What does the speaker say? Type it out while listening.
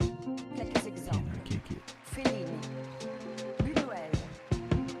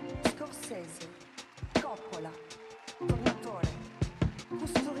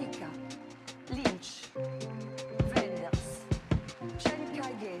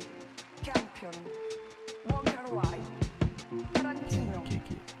Champion, Walter White, Tarantino,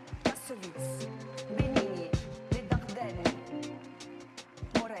 Kassovitz, Benigni, Les Dardenne,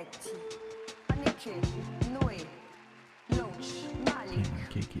 Moretti, Haneke, Noé, Loach, Malik,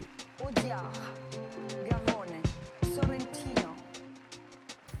 Audiard, Gavone, Sorrentino,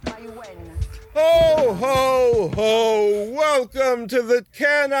 Mayouen. Ho, ho, ho! Welcome to the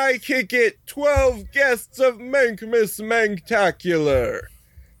Can I Kick It 12 Guests of Mankmas Manktacular.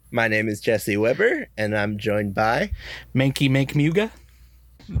 My name is Jesse Weber, and I'm joined by... Manky Mank Muga.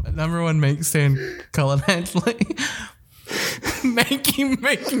 Number one Mank stand Cullen Hensley. Manky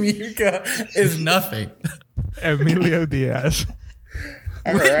Mank Muga is nothing. Emilio Diaz.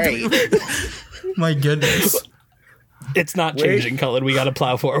 All right. My goodness. It's not changing, Cullen. We got to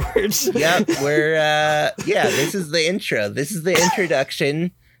plow forwards. Yep, this is the intro. This is the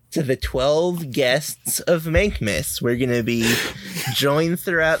introduction to the 12 guests of Mankmas. We're going to be joined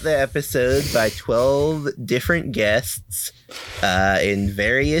throughout the episode by 12 different guests in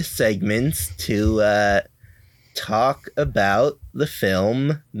various segments to talk about the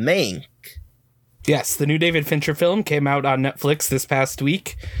film Mank. Yes, the new David Fincher film came out on Netflix this past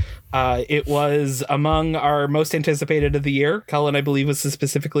week. It was among our most anticipated of the year. Cullen, I believe, was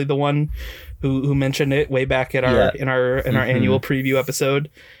specifically the one who mentioned it way back at our annual preview episode.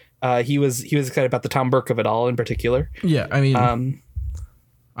 He was excited about the Tom Burke of it all in particular. Yeah, I mean,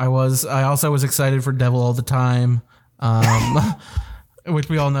 I also was excited for Devil All the Time, which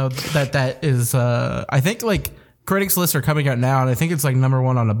we all know that is. I think like critics lists are coming out now, and I think it's like number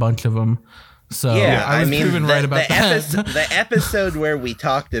one on a bunch of them. So yeah, I was proven right about that. The episode where we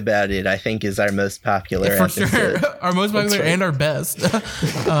talked about it, I think, is our most popular for episode. sure. Our most popular and our best.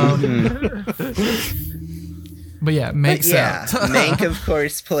 But yeah, Mank. Mank, of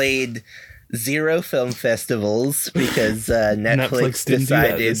course, played 0 film festivals because Netflix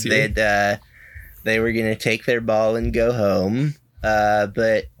decided that they were going to take their ball and go home.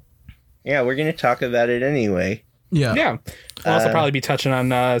 But yeah, we're going to talk about it anyway. Yeah. We'll also probably be touching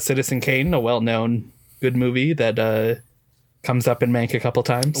on Citizen Kane, a well-known good movie that comes up in Mank a couple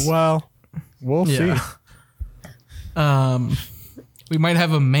times. Well, we'll see. We might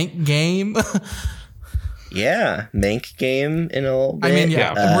have a Mank game. Yeah, Mank game in a little bit. I mean,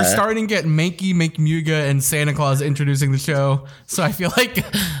 we're starting to get Manky, Muga, and Santa Claus introducing the show. So I feel like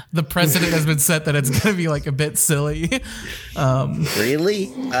the precedent has been set that it's going to be like a bit silly.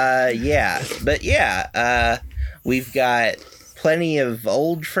 Really? Yeah. But yeah, we've got plenty of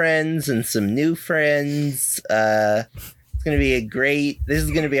old friends and some new friends. It's going to be this is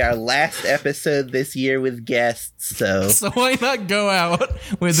going to be our last episode this year with guests, so why not go out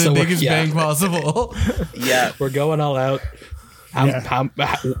with the biggest bang possible? Yeah. We're going all out. How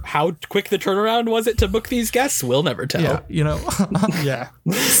quick the turnaround was it to book these guests? We'll never tell. Yeah, you know. Yeah.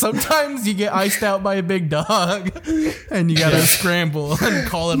 Sometimes you get iced out by a big dog, and you gotta scramble and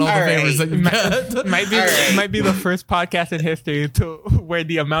call in all the favors that you get. Might be the first podcast in history where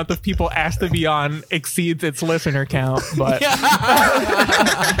the amount of people asked to be on exceeds its listener count. But yeah,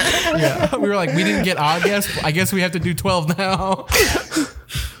 we were like, we didn't get our guests. I guess we have to do 12 now.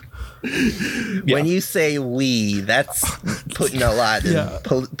 When you say we, that's putting a lot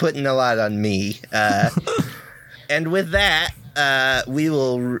putting a lot on me. And with that, we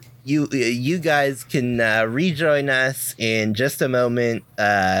will you guys can rejoin us in just a moment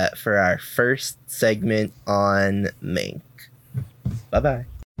for our first segment on Mank. Bye-bye.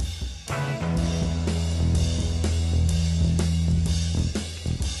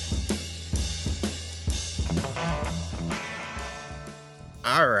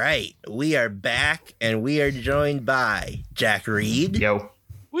 All right, we are back, and we are joined by Jack Reed. Yo.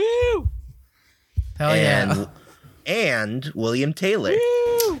 Woo! Hell yeah. And William Taylor.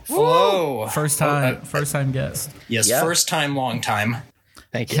 Woo! Hello. First time guest. Yes, Yep. first time, long time.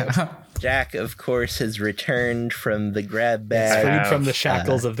 Thank you. Jack, of course, has returned from the grab bag. Freed from the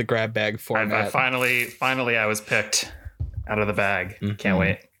shackles of the grab bag format. Finally, I was picked out of the bag. Can't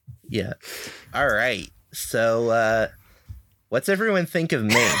wait. Yeah. All right. So, what's everyone think of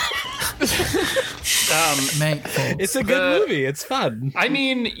Mank? Mank, folks. It's a good movie. It's fun. I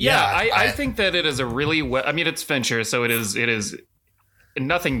mean, I think that it is a really I mean, it's Fincher, so it is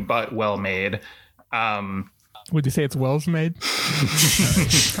nothing but well made. would you say it's Wells made?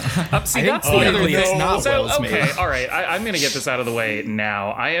 See, that's the other thing. It's not Wells okay, made. all right. I'm gonna get this out of the way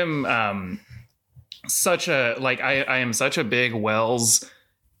now. I am such a big Wells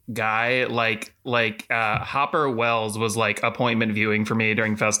guy. Like Hopper Wells was like appointment viewing for me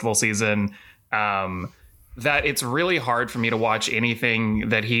during festival season. That it's really hard for me to watch anything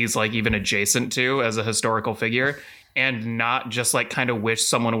that he's like even adjacent to as a historical figure. and not just like kind of wish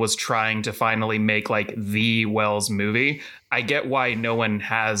someone was trying to finally make like the Wells movie. I get why no one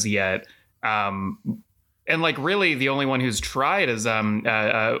has yet. And like really the only one who's tried is when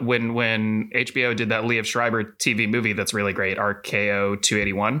HBO did that Liev Schreiber TV movie that's really great, RKO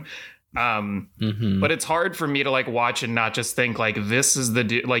 281. But it's hard for me to like watch and not just think like this is the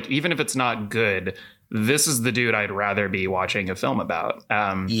dude, like even if it's not good, this is the dude I'd rather be watching a film about.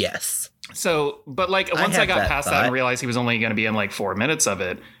 Yes. So, but like once I got past that thought. and realized he was only going to be in like 4 minutes of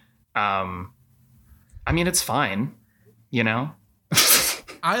it, I mean, it's fine, you know?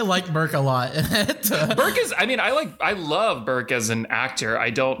 I like Burke a lot. Burke is, I mean, I love Burke as an actor. I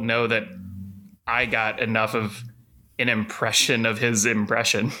don't know that I got enough of an impression of his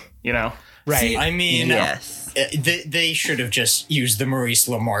impression, you know? Right. See, I mean, Yes. they should have just used the Maurice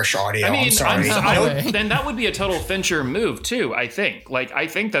LaMarche audio. I mean, I'm sorry. then that would be a total Fincher move too, I think. Like, I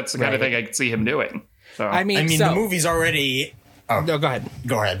think that's the kind of thing I could see him doing. So I mean, the movie's already. Oh, no, go ahead.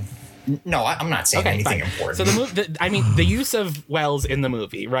 go ahead. No, I'm not saying anything fine. important. So I mean, the use of Wells in the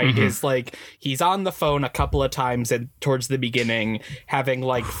movie, right, is like he's on the phone a couple of times and towards the beginning having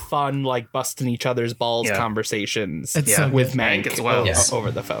like fun, like busting each other's balls conversations It's so with good. Mank Mank as well. Yes.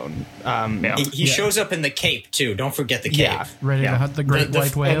 over the phone. he shows up in the cape too. Don't forget the cape. Yeah. Ready to hunt the great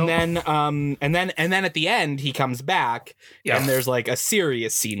white whale. And then at the end he comes back and there's like a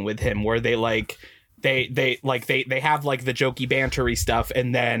serious scene with him where they like they have like the jokey bantery stuff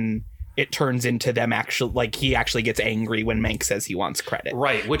and then it turns into them actually like he actually gets angry when Mank says he wants credit.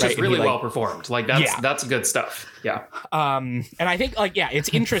 right, which is and really he, like- well performed. Like that's good stuff. Yeah. And I think like it's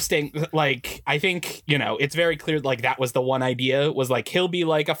interesting. Like I think it's very clear like that was the one idea was like he'll be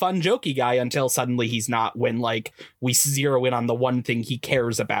like a fun jokey guy until suddenly he's not when like we zero in on the one thing he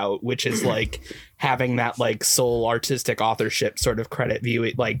cares about, which is like having that like sole artistic authorship sort of credit view.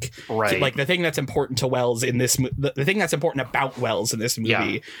 It like like the thing that's important to Wells in this the thing that's important about Wells in this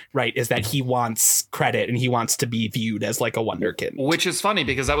movie, right, is that he wants credit and he wants to be viewed as like a wonderkid. Which is funny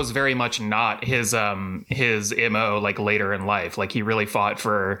because that was very much not his MO like later in life. Like he really fought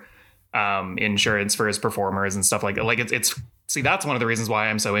for insurance for his performers and stuff like that. Like it's see, that's one of the reasons why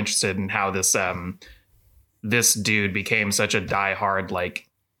I'm so interested in how this dude became such a diehard like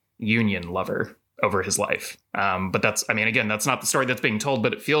union lover over his life. But that's, I mean, again, that's not the story that's being told,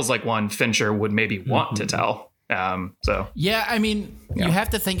 but it feels like one Fincher would maybe want to tell. So Yeah, I mean, you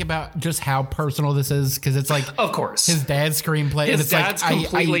have to think about just how personal this is because it's like, of course, his dad's screenplay. and his it's dad's like,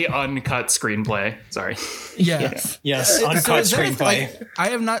 completely uncut screenplay. Sorry. Yes, uncut screenplay. Like, I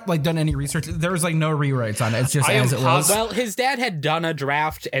have not like done any research. There was like no rewrites on it. It's just I am as it was. Well, his dad had done a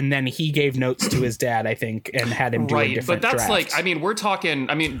draft and then he gave notes to his dad, I think, and had him do a Right. different But that's draft. like, I mean, we're talking,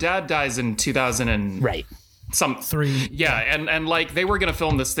 I mean, dad dies in 2000 and right. some 3. Yeah, and like they were gonna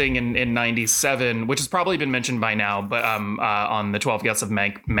film this thing in 97, which has probably been mentioned by now, but on the 12 Guests of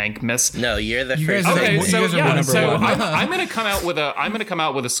Mank Miss. No, you're the You first. guys are Okay, You so guys are yeah, number so one. I'm gonna come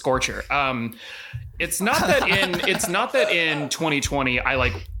out with a scorcher. It's not that in 2020 I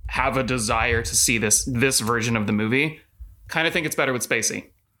like have a desire to see this version of the movie. Kind of think it's better with Spacey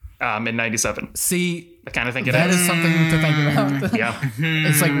in 97. See, I kind of think it that is. is something to think about. Yeah.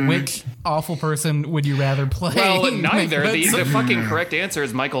 It's like, which awful person would you rather play? Well, neither. Like, The fucking correct answer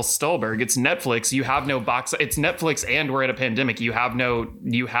is Michael Stolberg. It's Netflix. You have no box. It's Netflix, and we're in a pandemic. You have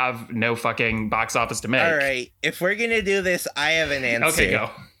no fucking box office to make. All right, if we're gonna do this, I have an answer. Okay,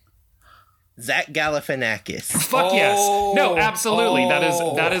 go. Zach Galifianakis. Fuck yes. No, absolutely.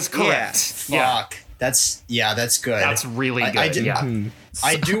 That is correct. Yeah. Fuck. That's good. That's really good. Yeah.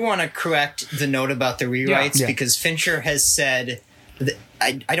 I do want to correct the note about the rewrites because Fincher has said that,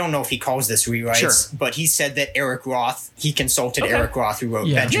 I don't know if he calls this rewrites, but he said that he consulted Eric Roth, who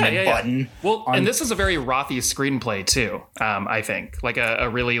wrote Benjamin Button. Well, and this is a very Rothy screenplay too. I think like a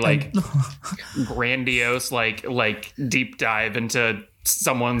really like grandiose like deep dive into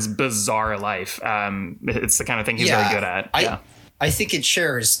someone's bizarre life. It's the kind of thing he's really good at. I think it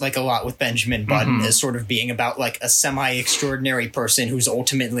shares like a lot with Benjamin Button as sort of being about like a semi-extraordinary person who's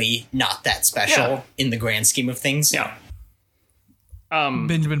ultimately not that special in the grand scheme of things. Yeah.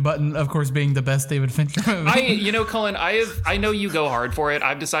 Benjamin Button, of course, being the best David Fincher movie. Cullen, I know you go hard for it.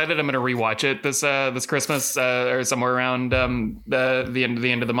 I've decided I'm going to rewatch it this Christmas or somewhere around the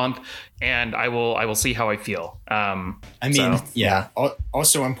end of the month, and I will see how I feel.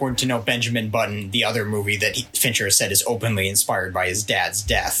 Also important to note, Benjamin Button, the other movie that Fincher said is openly inspired by his dad's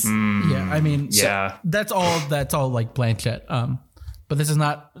death. Yeah, I mean, Yeah. that's all like Blanchett. But this is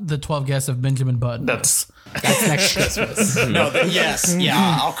not the 12 Guests of Benjamin Button. That's next Christmas.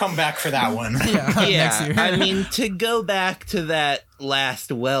 I'll come back for that one. Next Yeah, year. I mean, to go back to that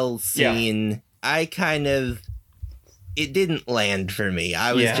last Wells scene, I kind of it didn't land for me.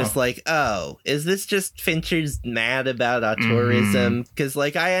 I was just like, oh, is this just Fincher's mad about auteurism? Because,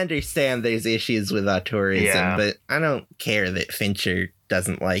 like, I understand there's issues with auteurism, but I don't care that Fincher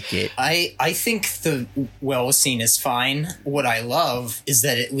doesn't like it. I think the Wells scene is fine. What I love is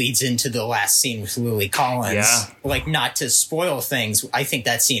that it leads into the last scene with Lily Collins. Yeah. Like, not to spoil things, I think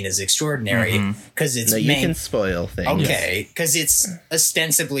that scene is extraordinary because it's you can spoil things. Okay, because it's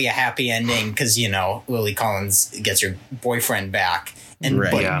ostensibly a happy ending because, you know, Lily Collins gets her boyfriend back. And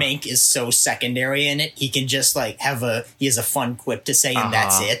but Mank is so secondary in it. He can just like he has a fun quip to say and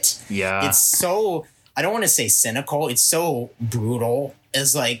that's it. Yeah. It's so, I don't want to say cynical. It's so brutal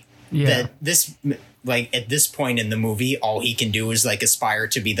as like that this, like at this point in the movie, all he can do is like aspire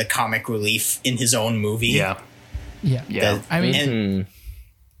to be the comic relief in his own movie. Yeah. I mean,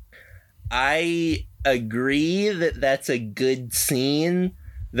 I agree that that's a good scene.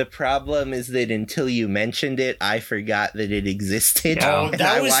 The problem is that until you mentioned it, I forgot that it existed. Yeah. And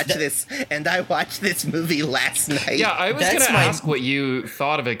I watched this movie last night. Yeah, I was going to ask what you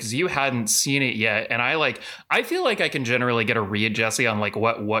thought of it because you hadn't seen it yet, and I feel like I can generally get a read, Jesse, on like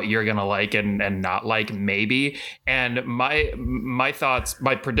what you're going to like and not like, maybe. And my thoughts,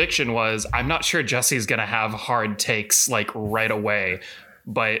 my prediction was, I'm not sure Jesse's going to have hard takes like right away,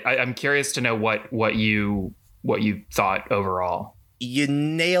 but I'm curious to know what you thought overall. You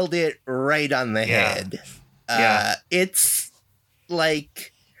nailed it right on the head. It's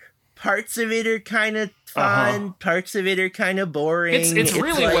like parts of it are kind of fun, parts of it are kind of boring. It's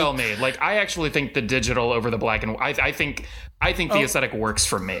really like, well made. Like, I actually think the digital over the black and white, I think the aesthetic works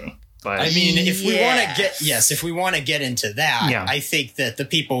for me. But I mean, if we want to get into that, I think that the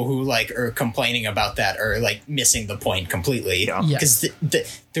people who like are complaining about that are like missing the point completely. Because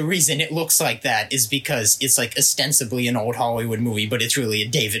the reason it looks like that is because it's like ostensibly an old Hollywood movie, but it's really a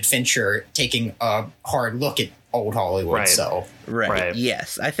David Fincher taking a hard look at old Hollywood. Right. So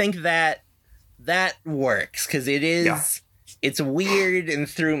Yes, I think that works because it is. It's weird and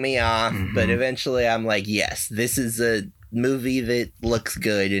threw me off, but eventually I'm like, yes, this is a movie that looks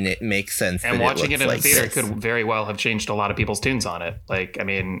good and it makes sense. And watching it in the theater could very well have changed a lot of people's tunes on it. Like, I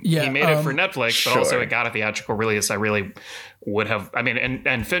mean, he made it for Netflix, but also it got a theatrical release. I really would have. I mean,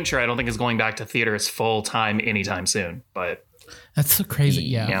 and Fincher, I don't think is going back to theaters full time anytime soon. But that's so crazy.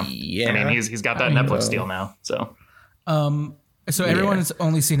 Yeah. I mean, he's got that Netflix deal now. So. So everyone has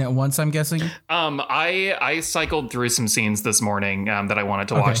only seen it once, I'm guessing. I cycled through some scenes this morning that I wanted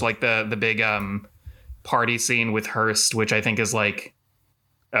to watch, like the big party scene with Hearst, which I think is like,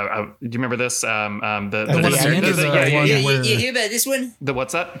 do you remember this? You hear about this one? The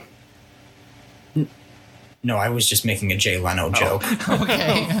what's that? No, I was just making a Jay Leno joke. Okay. Are we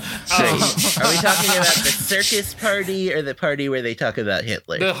talking about the circus party or the party where they talk about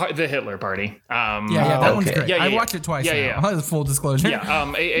Hitler? The Hitler party. That one's great. I watched it twice now. Full disclosure.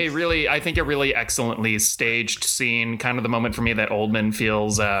 Yeah. I think a really excellently staged scene. Kind of the moment for me that Oldman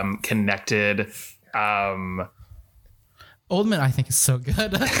feels connected. Oldman, I think, is so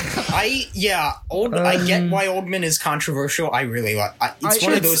good. I get why Oldman is controversial. I really like. It's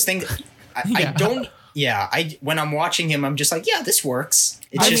one of those things. I don't. Yeah, when I'm watching him, I'm just like, yeah, this works.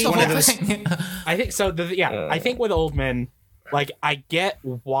 It's just one of those. I think so. I think with Oldman, like, I get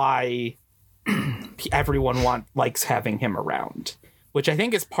why everyone likes having him around, which I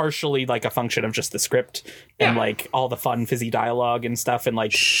think is partially like a function of just the script and like all the fun fizzy dialogue and stuff, and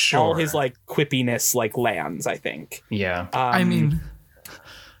like all his like quippiness like lands, I think. Yeah. I mean.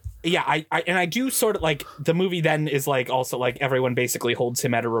 Yeah, I do sort of like the movie then is like also like everyone basically holds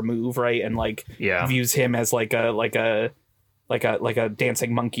him at a remove, right? And like views him as like a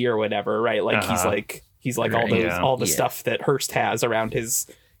dancing monkey or whatever, right? Like he's like all the stuff that Hearst has around his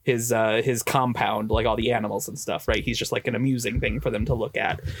compound, like all the animals and stuff, right? He's just like an amusing thing for them to look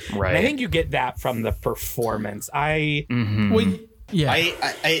at. Right. And I think you get that from the performance.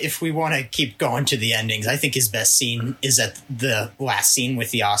 If we want to keep going to the endings, I think his best scene is at the last scene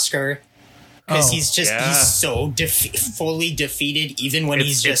with the Oscar. Because he's so fully defeated, even when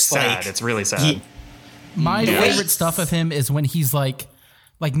he's just sad. like... It's really sad. My favorite stuff of him is when he's like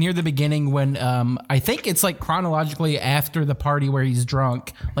near the beginning when I think it's like chronologically after the party where he's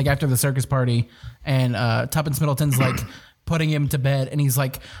drunk, like after the circus party, and Tuppence Middleton's like... putting him to bed, and he's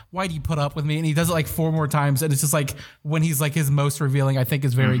like, why do you put up with me? And he does it like 4 more times, and it's just like when he's like his most revealing, I think,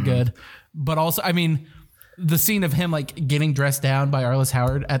 is very good. But also, I mean, the scene of him like getting dressed down by Arliss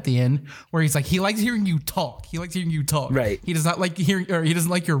Howard at the end, where he's like, he likes hearing you talk. Right. He does not like hearing, or he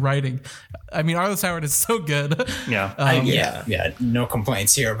doesn't like your writing. I mean, Arliss Howard is so good. Yeah. No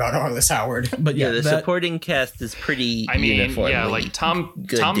complaints here about Arliss Howard. But the supporting cast is pretty uniformly like Tom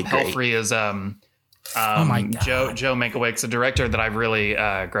Pelphrey is Oh my God. Joe Mankiewicz, a director that I've really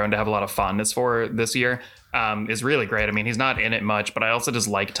grown to have a lot of fondness for this year, is really great. I mean, he's not in it much, but I also just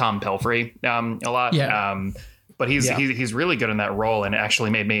like Tom Pelphrey a lot. Yeah. But he's really good in that role, and it actually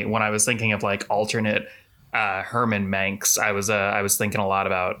made me, when I was thinking of like alternate Herman Manx, I was thinking a lot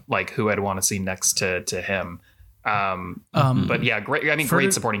about like who I'd want to see next to him. But yeah, great. I mean,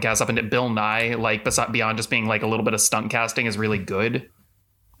 great supporting cast up into Bill Nye, like beyond just being like a little bit of stunt casting, is really good.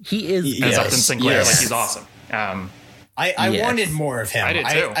 He is as Upton Sinclair, like he's awesome. I wanted more of him. I did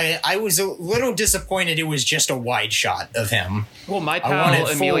too. I was a little disappointed it was just a wide shot of him. Well, my pal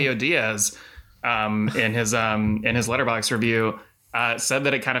Emilio Diaz, in his Letterboxd review, said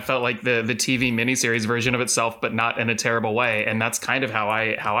that it kind of felt like the TV miniseries version of itself, but not in a terrible way. And that's kind of how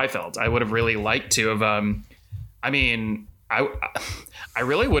I felt. I would have really liked to have. I mean, I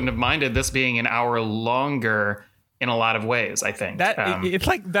really wouldn't have minded this being an hour longer in a lot of ways. I think that it's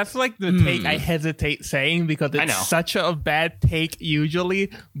like that's like the take I hesitate saying, because it's such a bad take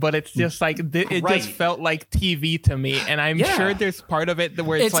usually, but it's just like it just felt like TV to me, and I'm sure there's part of it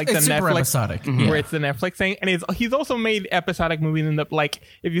where it's like the Netflix episodic, where it's the Netflix thing, and he's also made episodic movies in the, like,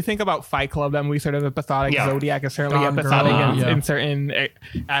 if you think about Fight Club, that movie sort of episodic. Zodiac is certainly episodic in certain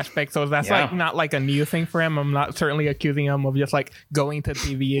aspects, so that's like not like a new thing for him. I'm not certainly accusing him of just like going to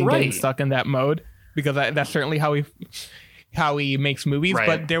TV and getting stuck in that mode, because that's certainly how he makes movies.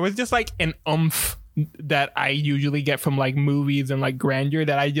 But there was just like an oomph that I usually get from like movies and like grandeur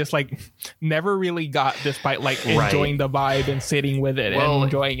that I just like never really got, despite like enjoying the vibe and sitting with it and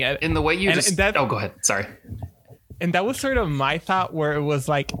enjoying it. In the way you go ahead. Sorry. And that was sort of my thought, where it was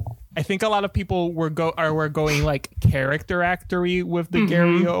like, I think a lot of people were going like character actory with the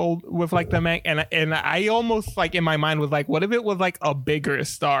Gary Old, with like the Mank, and I almost like in my mind was like, what if it was like a bigger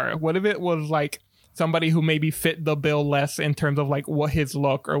star? What if it was like somebody who maybe fit the bill less in terms of like what his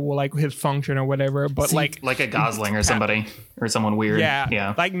look or like his function or whatever, but like a Gosling or somebody or someone weird.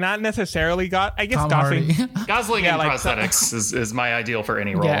 Yeah. Like not necessarily I guess Gosling in like, prosthetics is my ideal for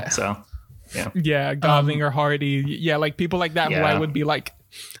any role. Yeah. So Gosling or Hardy. Yeah, like people like that who I would be like,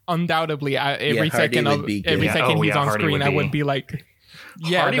 undoubtedly every second he's on screen, I would be like,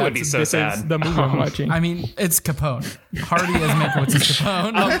 Hardy would be so sad. Is the movie I'm watching. I mean, it's Capone. Hardy as Mankiewicz is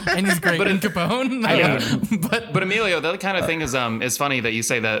Capone, and he's great in Capone. But Emilio, that kind of thing is funny that you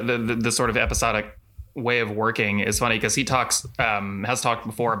say that the sort of episodic way of working is funny, because he has talked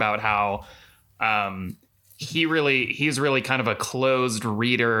before about how he's really kind of a closed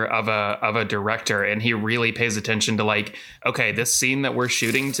reader of a director, and he really pays attention to like, okay, this scene that we're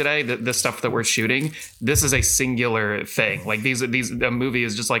shooting today, the stuff that we're shooting, this is a singular thing. Like a movie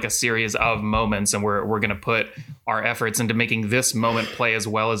is just like a series of moments, and we're going to put our efforts into making this moment play as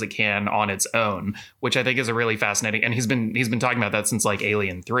well as it can on its own, which I think is a really fascinating. And he's been talking about that since like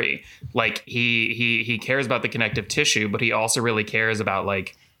Alien 3. Like he cares about the connective tissue, but he also really cares about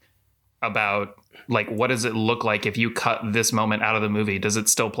what does it look like if you cut this moment out of the movie? Does it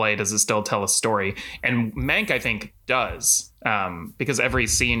still play? Does it still tell a story? And Mank, I think, does, because every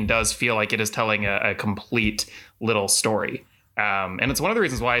scene does feel like it is telling a complete little story. And it's one of the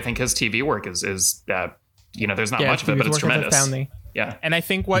reasons why I think his TV work is there's not much of it, but it's tremendous. Yeah. And I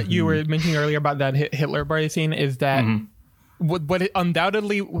think what you were mentioning earlier about that Hitler party scene is that what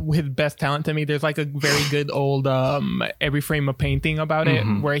undoubtedly his best talent to me, there's like a very good old Every Frame a Painting about it,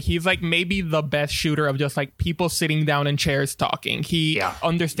 where he's like maybe the best shooter of just like people sitting down in chairs talking. He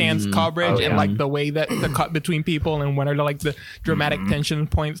understands coverage and like the way that the cut between people, and when are like the dramatic tension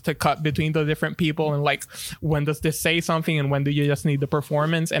points to cut between the different people, and like when does this say something and when do you just need the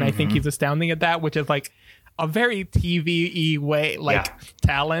performance. And I think he's astounding at that, which is like a very TV-y way, like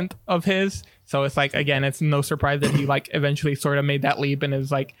talent of his. So it's like, again, it's no surprise that he like eventually sort of made that leap and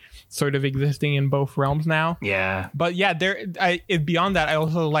is like sort of existing in both realms now. Yeah. But yeah, beyond that, I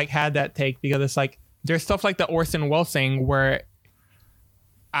also like had that take, because it's like there's stuff like the Orson Welles thing where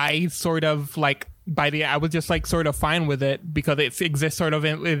I sort of like I was just like sort of fine with it, because it exists sort of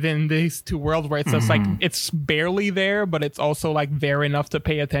within these two worlds where it's just like it's barely there, but it's also like there enough to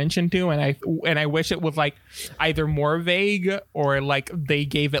pay attention to. And I wish it was like either more vague, or like they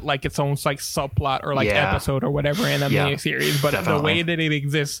gave it like its own like subplot or like episode or whatever in a mini series. But the way that it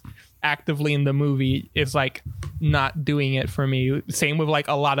exists actively in the movie is like not doing it for me. Same with like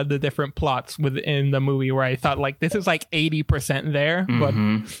a lot of the different plots within the movie, where I thought like this is like 80% there, but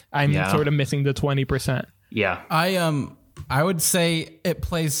I'm sort of missing the 20%. Yeah. I would say it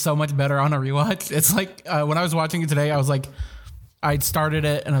plays so much better on a rewatch. It's like when I was watching it today, I was like, I'd started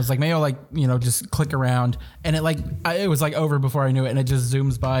it and I was like, maybe I'll like, just click around, and it was like over before I knew it, and it just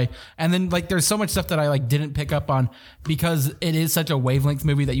zooms by. And then like there's so much stuff that I like didn't pick up on because it is such a wavelength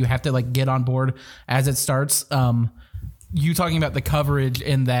movie that you have to like get on board as it starts. You talking about the coverage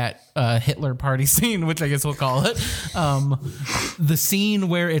in that Hitler party scene, which I guess we'll call it. The scene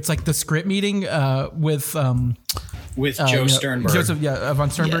where it's like the script meeting with Joe Sternberg. Joseph, von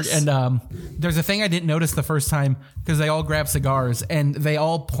Sternberg. Yes. And there's a thing I didn't notice the first time because they all grab cigars and they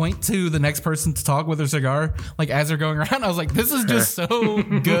all point to the next person to talk with their cigar, like as they're going around. I was like, this is just so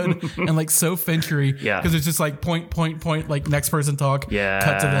good and like so Finchery. Yeah. Because it's just like point, like next person talk, Yeah.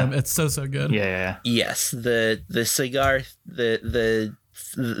 cut to them. It's so good. Yeah. Yes, the cigar,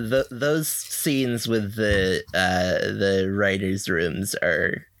 those scenes with the writers' rooms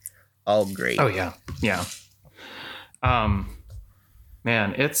are all great. Oh yeah.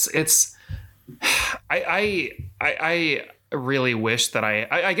 Man, it's I really wish that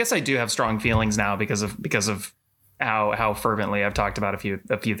I guess I do have strong feelings now because of how fervently I've talked about a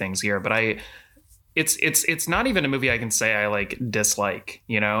few things here, but it's not even a movie I can say I like dislike,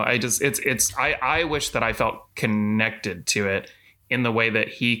 I wish that I felt connected to it in the way that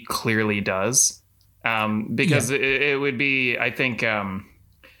he clearly does. Because it would be, I think,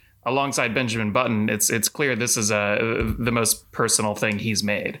 alongside Benjamin Button, it's clear this is the most personal thing he's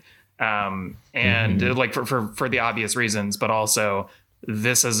made, and like for the obvious reasons, but also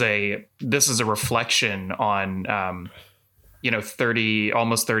this is a reflection on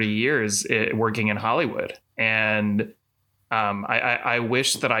almost 30 years working in Hollywood, and I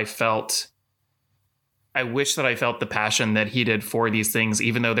wish that I felt the passion that he did for these things,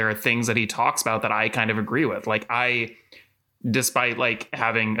 even though there are things that he talks about that I kind of agree with. Like despite like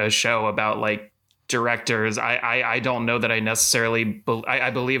having a show about like directors, I don't know that I necessarily I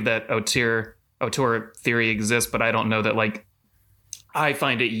believe that auteur theory exists, but I don't know that like I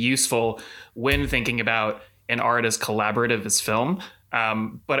find it useful when thinking about an art as collaborative as film.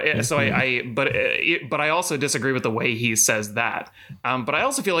 But I also disagree with the way he says that. But I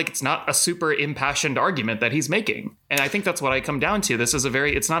also feel like it's not a super impassioned argument that he's making. And I think that's what I come down to. This is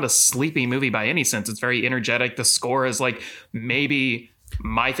it's not a sleepy movie by any sense. It's very energetic. The score is like maybe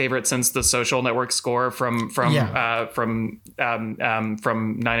my favorite since the Social Network score from 9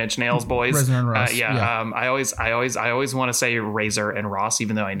 Inch Nails boys. Reznor and Ross. I always want to say Razor and Ross,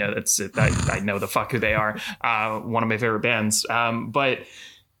 even though I know I know the fuck who they are. One of my favorite bands. But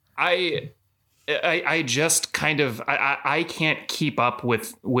I just kind of I can't keep up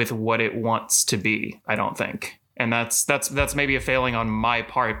with what it wants to be, I don't think. And that's maybe a failing on my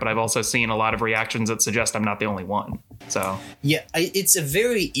part, but I've also seen a lot of reactions that suggest I'm not the only one. So yeah, it's a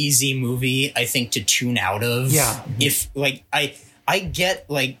very easy movie, I think, to tune out of. Yeah. If like I get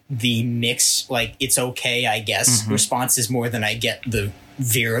like the mix, like it's okay, I guess, responses more than I get the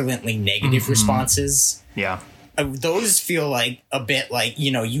virulently negative responses. Yeah. Those feel like a bit like,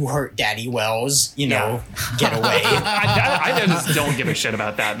 you hurt Daddy Wells, get away. I just don't give a shit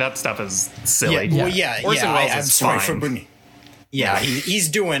about that. That stuff is silly. Orson Welles is sorry fine. For bringing. Yeah, he's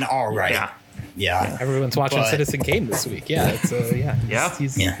doing all right. Yeah. Everyone's watching Citizen Kane this week. Yeah, it's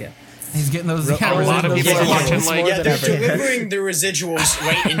He's getting those. A lot of people are watching. Like, they're delivering the residuals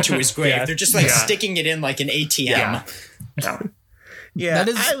right into his grave. Yeah. They're just like sticking it in like an ATM. Yeah.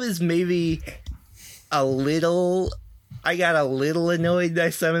 I was maybe I got a little annoyed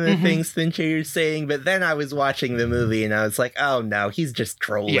by some of the things Fincher was saying, but then I was watching the movie and I was like, oh no, he's just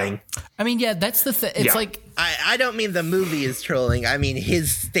trolling. Yeah. I mean, that's the thing. It's like I don't mean the movie is trolling. I mean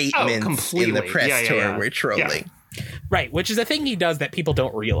his statements in the press tour were trolling. Yeah. Right, which is a thing he does that people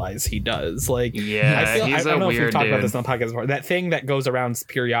don't realize he does. Like, I don't know if we've talked about this on the podcast before. That thing that goes around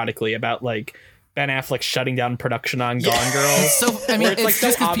periodically about like Ben Affleck shutting down production on Gone Girl. It's like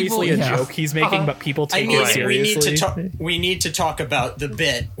so obviously a joke he's making, but people take it seriously. We need to talk about the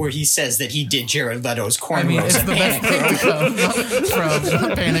bit where he says that he did Jared Leto's cornrows. It's the best thing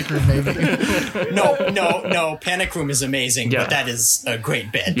from Panic Room, maybe. No, Panic Room is amazing, but that is a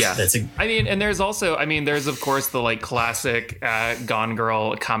great bit. Yeah, and there's also, there's of course the like classic Gone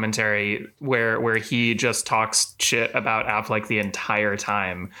Girl commentary where he just talks shit about Affleck the entire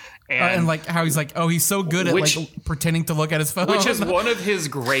time. And like how he's like, oh, he's so good at like pretending to look at his phone. Which is one of his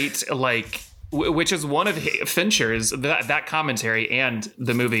great, like, which is one of Fincher's, that commentary and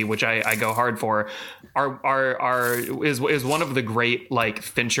the movie, which I go hard for, is one of the great, like,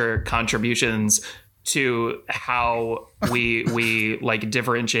 Fincher contributions to how we like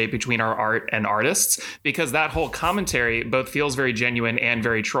differentiate between our art and artists, because that whole commentary both feels very genuine and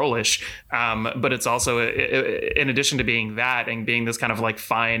very trollish, but it's also, in addition to being that and being this kind of like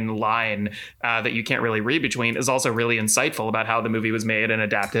fine line that you can't really read between, is also really insightful about how the movie was made and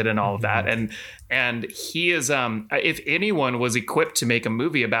adapted and all of that. And he is, if anyone was equipped to make a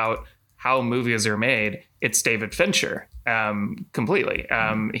movie about how movies are made, it's David Fincher. Completely.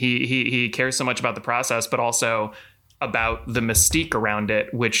 He cares so much about the process, but also about the mystique around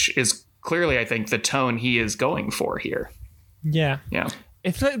it, which is clearly, I think, the tone he is going for here. Yeah.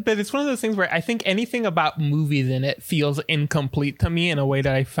 But it's one of those things where I think anything about movies in it feels incomplete to me in a way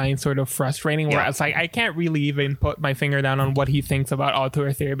that I find sort of frustrating, where it's like I can't really even put my finger down on what he thinks about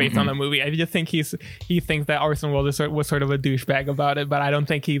auteur theory based on the movie. I just think he thinks that Orson Welles was sort of a douchebag about it, but I don't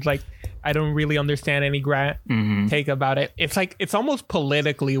think he's like, I don't really understand any take about it. It's like, it's almost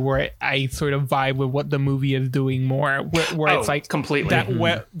politically where I sort of vibe with what the movie is doing more, where it's like completely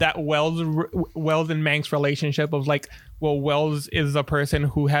that Wells and Manx relationship of like, well, Wells is a person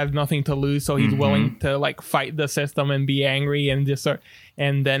who has nothing to lose, so he's willing to like fight the system and be angry and just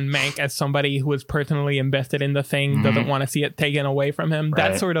and then Mank, as somebody who is personally invested in the thing, doesn't want to see it taken away from him.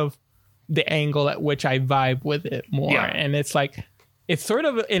 That's sort of the angle at which I vibe with it more. And it's like, it's sort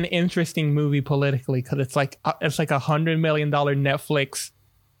of an interesting movie politically, because it's like $100 million Netflix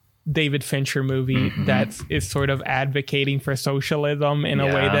David Fincher movie that is sort of advocating for socialism in a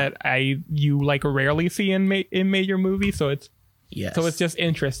way that you like rarely see in major movies. So it's just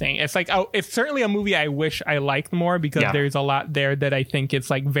interesting. It's like, it's certainly a movie I wish I liked more, because there's a lot there that I think it's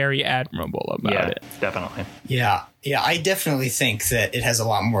like very admirable about it. Definitely. Yeah, I definitely think that it has a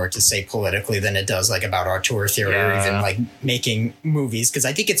lot more to say politically than it does like about auteur theory or even like making movies, because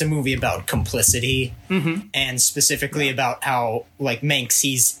I think it's a movie about complicity and specifically about how like Mank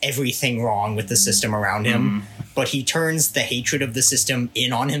sees everything wrong with the system around him, but he turns the hatred of the system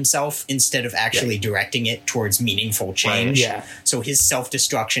in on himself instead of actually directing it towards meaningful change. So his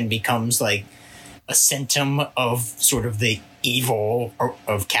self-destruction becomes like a symptom of sort of the evil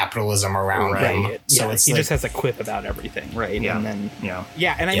of capitalism around him. So it's he just has a quip about everything, right? And then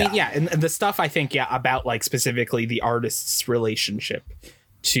and I mean and the stuff I think about like specifically the artist's relationship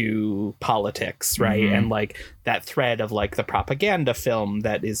to politics, right? And like that thread of like the propaganda film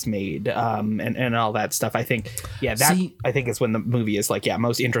that is made and all that stuff. I think I think is when the movie is like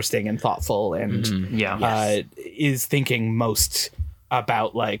most interesting and thoughtful and is thinking most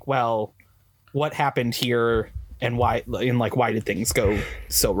about like, well, what happened here and why, and like why did things go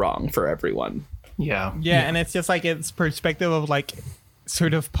so wrong for everyone. And it's just like its perspective of like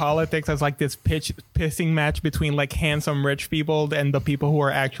sort of politics as like this pissing match between like handsome rich people, and the people who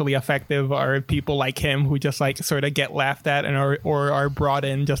are actually effective are people like him who just like sort of get laughed at and are brought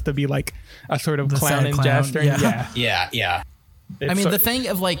in just to be like a sort of clown and jester. I mean, the thing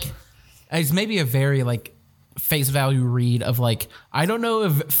of like, it's maybe a very like face value read of like, I don't know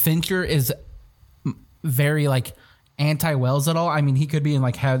if Fincher is very like anti-Wells at all. I mean, he could be in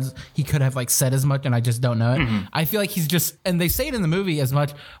like he could have like said as much, and I just don't know it. I feel like he's just, and they say it in the movie as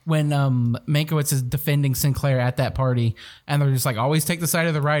much when Mankiewicz is defending Sinclair at that party, and they're just like, always take the side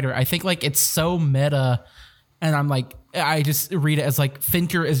of the writer. I think like it's so meta, and I'm like, I just read it as like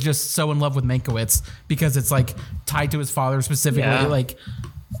Fincher is just so in love with Mankiewicz because it's like tied to his father specifically, like.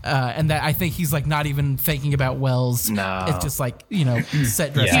 And that I think he's like not even thinking about Wells. No, it's just like, you know,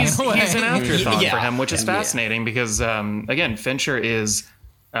 set dressing. He's an afterthought for him, which is fascinating because again, Fincher is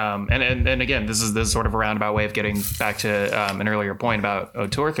and again, this is sort of a roundabout way of getting back to an earlier point about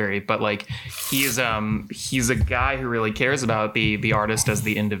auteur theory, but like he's a guy who really cares about the artist as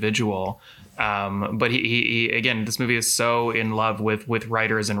the individual. But he again, this movie is so in love with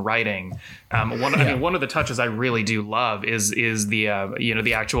writers and writing. I mean, one of the touches I really do love is the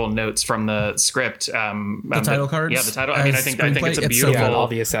the actual notes from the script. The title cards. Yeah, the title. I mean, I think it's a beautiful. So all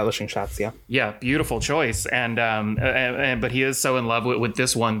the establishing shots. Yeah, beautiful choice. And but he is so in love with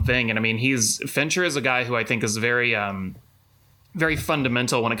this one thing. And I mean, Fincher is a guy who I think is very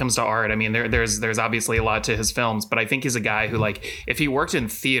fundamental when it comes to art. I mean, there's obviously a lot to his films, but I think he's a guy who, like, if he worked in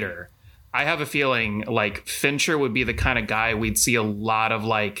theater, I have a feeling like Fincher would be the kind of guy we'd see a lot of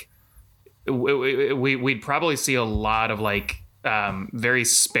like, we'd probably see a lot of like very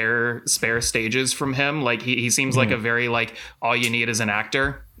spare stages from him. Like he seems like a very like all you need is an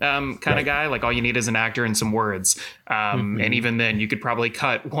actor kind of guy. Like all you need is an actor and some words. And even then you could probably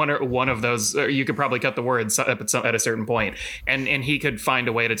cut one of those, or you could probably cut the words up at a certain point, and he could find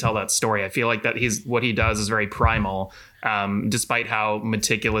a way to tell that story. I feel like that what he does is very primal. Despite how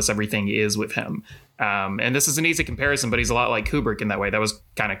meticulous everything is with him. And this is an easy comparison, but he's a lot like Kubrick in that way. That was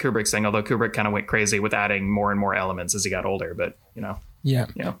kind of Kubrick's thing, although Kubrick kind of went crazy with adding more and more elements as he got older. But, you know. Yeah.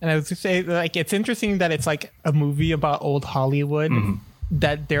 And I was to say, like, it's interesting that it's like a movie about old Hollywood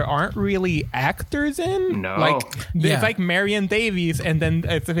that there aren't really actors in. No. Like, it's like Marion Davies. And then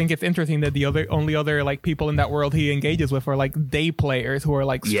I think it's interesting that the only other like people in that world he engages with are like day players who are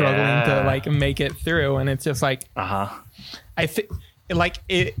like struggling to like make it through. And it's just like, I think like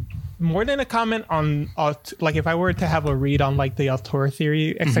it more than a comment on like if I were to have a read on like the auteur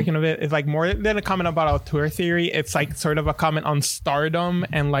theory section of it, it's like more than a comment about auteur theory. It's like sort of a comment on stardom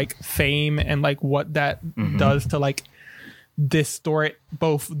and like fame and like what that does to like distort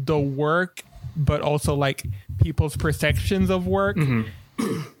both the work but also like people's perceptions of work.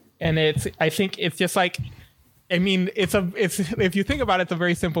 And I think it's just like, I mean, it's if you think about it, it's a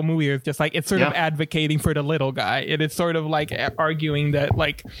very simple movie. It's just like, it's sort of advocating for the little guy. It is sort of like arguing that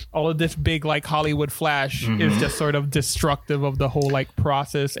like all of this big like Hollywood flash is just sort of destructive of the whole like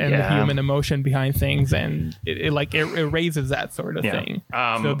process and the human emotion behind things, and it raises that sort of thing.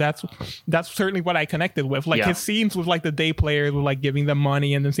 So that's certainly what I connected with. Like his scenes with like the day players with like giving them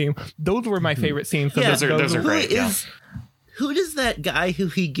money and then seeing those were my favorite scenes. So those are great. Who does that guy who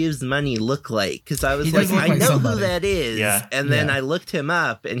he gives money look like? Because I was like, I know somebody. who that is. And then I looked him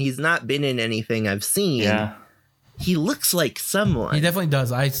up, and he's not been in anything I've seen. He looks like someone. He definitely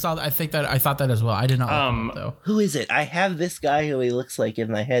does. I thought that as well. I did not look him up, though. Who is it? I have this guy who he looks like in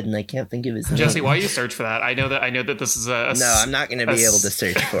my head, and I can't think of his name. Jesse, while you search for that, I know that this is a no, I'm not going to be able to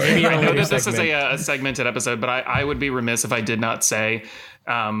search for it. I know that this is a segmented episode, but I would be remiss if I did not say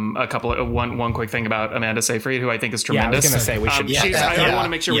one quick thing about Amanda Seyfried, who I think is tremendous. I was gonna say we should. I want to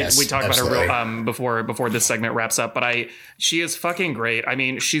make sure we talk about her before this segment wraps up. But she is fucking great. I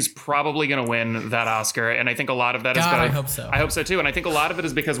mean, she's probably gonna win that Oscar, and I think a lot of that is. I hope so. I hope so too, and I think a lot of it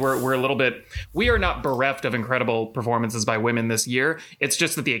is because we're a little bit. We are not bereft of incredible performances by women this year. It's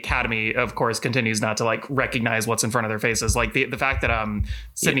just that the Academy, of course, continues not to like recognize what's in front of their faces. Like the fact that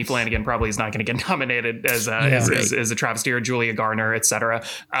Sydney Flanagan probably is not going to get nominated as a travesty, or Julia Garner, etc.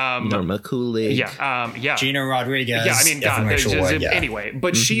 Norma Coolidge. Gina Rodriguez. Yeah, I mean, God, anyway,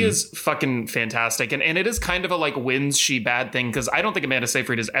 but she is fucking fantastic. And it is kind of a like wins she bad thing, because I don't think Amanda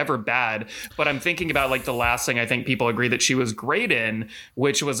Seyfried is ever bad, but I'm thinking about like the last thing I think people agree that she was great in,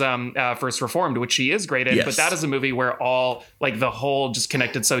 which was First Reformed, which she is great in. Yes. But that is a movie where all like the whole just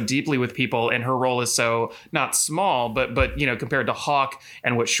connected so deeply with people, and her role is so not small, but you know, compared to Hawk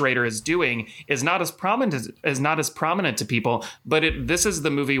and what Schrader is doing is not as prominent to people. But this is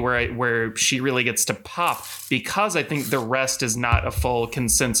the movie where she really gets to pop, because I think the rest is not a full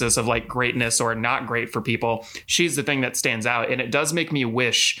consensus of like greatness or not great for people. She's the thing that stands out, and it does make me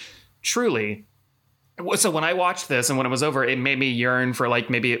wish truly. So when I watched this and when it was over, it made me yearn for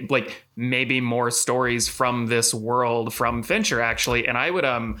maybe more stories from this world from Fincher, actually. And I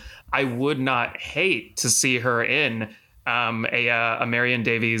would not hate to see her in a Marion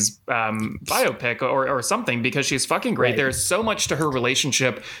Davies biopic or something, because she's fucking great. Right. There's so much to her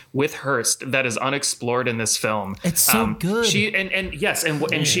relationship with Hearst that is unexplored in this film. It's so good.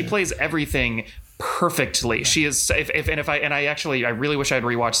 And she plays everything perfectly. She is I really wish I'd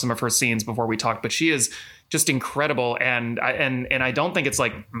rewatched some of her scenes before we talked, but she is just incredible, and I don't think it's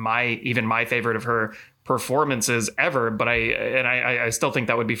like my favorite of her performances ever, but I still think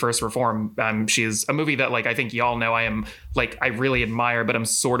that would be First Reform. She is a movie that like I think y'all know I really admire, but I'm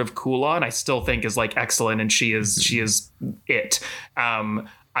sort of cool on. I still think is like excellent, and she is it.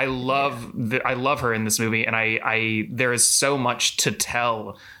 I love her in this movie, and there is so much to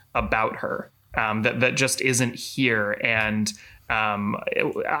tell about her that just isn't here. And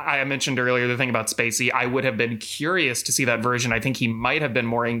I mentioned earlier the thing about Spacey. I would have been curious to see that version. I think he might have been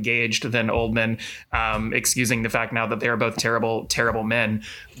more engaged than Oldman, excusing the fact now that they are both terrible, terrible men.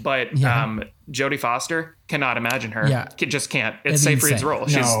 But Jodie Foster, cannot imagine her. Yeah. Just can't. It's Seyfried's role.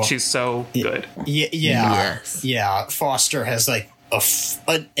 She's so good. Yeah. Foster has like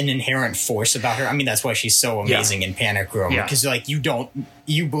an inherent force about her. I mean, that's why she's so amazing in Panic Room, because like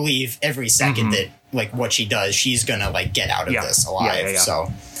you believe every second that like what she does, she's gonna like get out of this alive.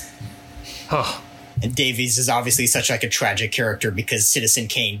 So and Davies is obviously such like a tragic character, because Citizen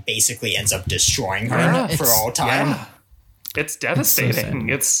Kane basically ends up destroying her for all time. It's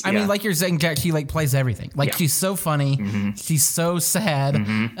devastating. I mean, like you're saying, Jack, she like plays everything. Like she's so funny, she's so sad,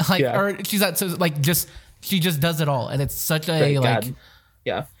 or she's not so like she just does it all, and it's such a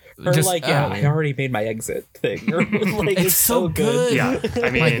Or just, I already made my exit thing. Like, it's so good. Yeah, I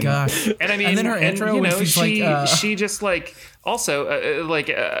mean, my gosh. And I mean, and then her intro, when she's she just like also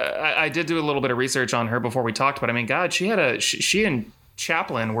I did do a little bit of research on her before we talked, but I mean, God, she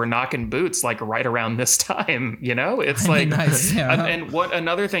Chaplin were knocking boots like right around this time, you know? It's like nice, yeah. and what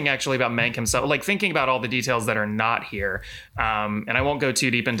another thing actually about Mank himself, like thinking about all the details that are not here, and I won't go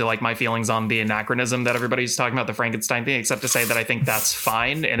too deep into like my feelings on the anachronism that everybody's talking about, the Frankenstein thing, except to say that I think that's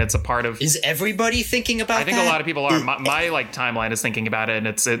fine and it's a part of. Is everybody thinking about that? I think a lot of people are. My like timeline is thinking about it, and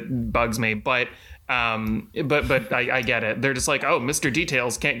it bugs me, but I get it. They're just like, oh, Mr.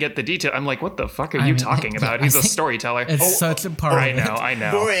 Details can't get the detail. I'm like, what the fuck are you talking about? He's a storyteller. It's such a part of it. I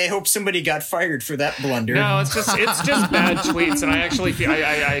know. Boy, I hope somebody got fired for that blunder. No, it's just bad tweets, and I actually feel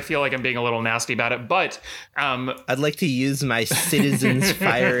I feel like I'm being a little nasty about it. But I'd like to use my citizens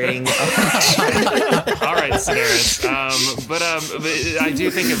firing. All right, Sedaris. But I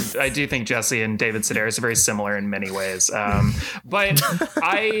do think Jesse and David Sedaris are very similar in many ways. But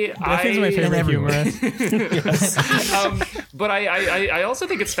Jessie's my favorite humorist. But I also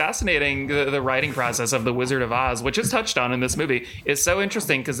think it's fascinating the writing process of The Wizard of Oz, which is touched on in this movie, is so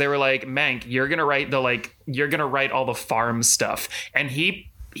interesting because they were like, Mank, you're gonna write all the farm stuff, and he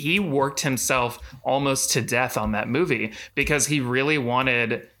worked himself almost to death on that movie because he really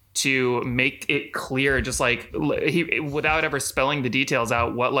wanted to make it clear, just like he, without ever spelling the details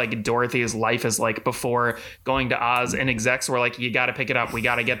out, what like Dorothy's life is like before going to Oz. And execs were like, you got to pick it up. We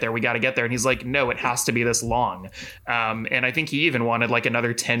got to get there. And he's like, no, it has to be this long. And I think he even wanted like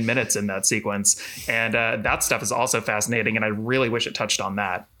another 10 minutes in that sequence. And that stuff is also fascinating. And I really wish it touched on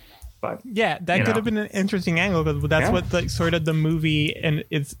that. But yeah, that could have been an interesting angle because that's what the sort of the movie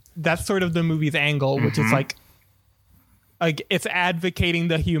that's sort of the movie's angle, which is like it's advocating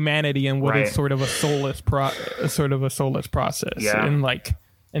the humanity and what is sort of a soulless process. Yeah.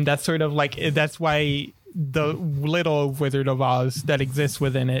 And that's sort of like, that's why the little Wizard of Oz that exists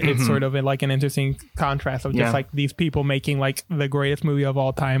within it, it's sort of like an interesting contrast of just like these people making like the greatest movie of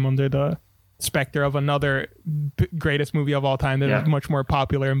all time under the specter of another greatest movie of all time that is much more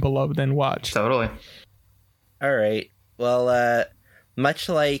popular and beloved and watched. Totally. All right. Well, much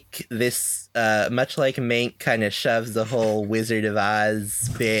like Mank kind of shoves the whole Wizard of Oz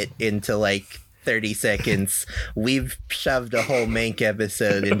bit into like 30 seconds, we've shoved a whole Mank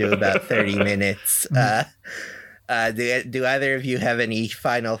episode into about 30 minutes. Do either of you have any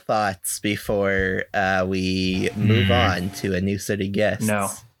final thoughts before we move on to a new set of guests? No.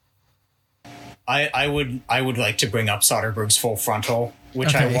 I would like to bring up Soderbergh's Full Frontal,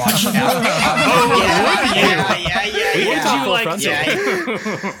 which I watched.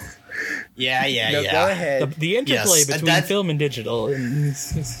 Yeah. Go ahead. The interplay between film and digital.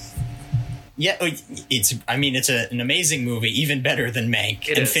 Yeah, it's an amazing movie, even better than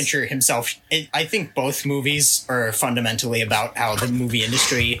Mank. Fincher himself. I think both movies are fundamentally about how the movie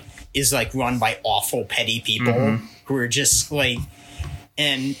industry is like run by awful, petty people who are just like.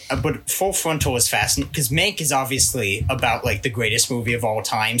 But Full Frontal is fascinating because Mank is obviously about like the greatest movie of all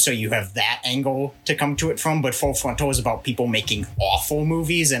time, so you have that angle to come to it from. But Full Frontal is about people making awful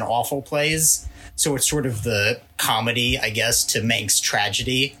movies and awful plays, so it's sort of the comedy, I guess, to Mank's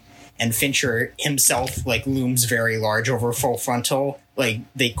tragedy. And Fincher himself like looms very large over Full Frontal. Like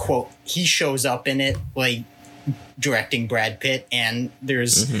they quote, he shows up in it like directing Brad Pitt, and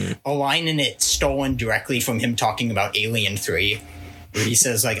there's a line in it stolen directly from him talking about Alien 3. Where he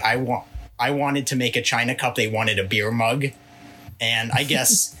says, like, I wanted to make a China cup, they wanted a beer mug. And I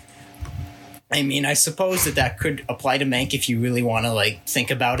guess, I suppose that could apply to Mank if you really want to, like,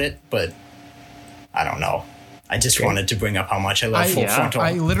 think about it. But I don't know. I just wanted to bring up how much I love Full Frontal.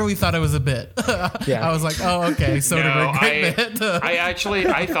 I literally thought it was a bit. I was like, oh, okay. So great bit.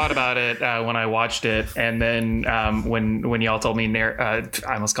 I thought about it when I watched it. And then when y'all told me, I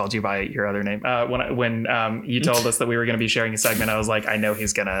almost called you by your other name. When you told us that we were going to be sharing a segment, I was like, I know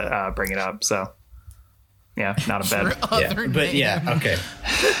he's going to bring it up. So yeah, not a bad. Okay.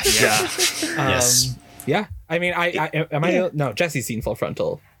 Yeah. Yes. Yeah. No, Jesse's seen Full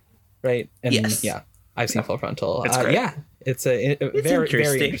Frontal, right? And yes. Yeah. I've seen Full Frontal. It's great. It's a very,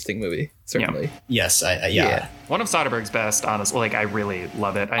 very interesting movie. Certainly. Yeah. Yes. One of Soderbergh's best, honestly. Like, I really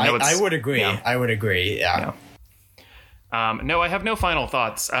love it. I would agree. Yeah. I would agree. Yeah. No, I have no final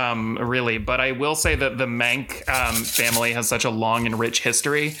thoughts, really, but I will say that the Mank family has such a long and rich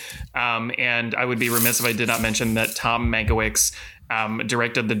history, and I would be remiss if I did not mention that Tom Mankiewicz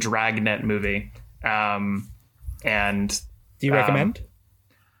directed the Dragnet movie. And do you recommend?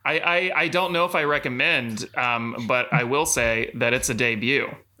 I don't know if I recommend, but I will say that it's a debut.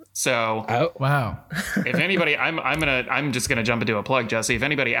 So, wow! If anybody, I'm just gonna jump into a plug, Jesse. If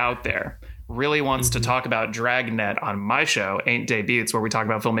anybody out there really wants to talk about Dragnet on my show, Ain't Debuts, where we talk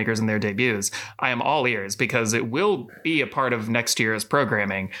about filmmakers and their debuts, I am all ears because it will be a part of next year's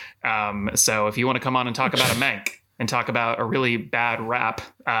programming. So if you want to come on and talk about a Mank and talk about a really bad rap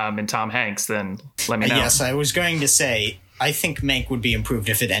in Tom Hanks, then let me know. Yes, I was going to say, I think Mank would be improved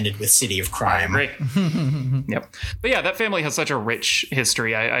if it ended with City of Crime. I agree. Yep. But yeah, that family has such a rich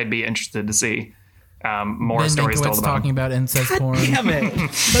history. I'd be interested to see more stories told about talking about incest porn. Damn it!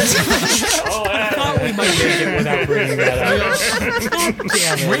 I thought we might make it without bringing that up.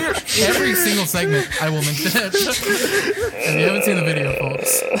 Damn it. Every single segment, I will mention it. If you haven't seen the video,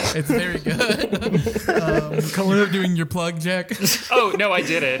 folks, it's very good. Coming up doing your plug, Jack. Oh no, I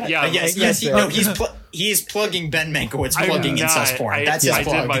did it. Yeah. Yes. He's plugging Ben Mankiewicz, plugging incest porn. That's his plug.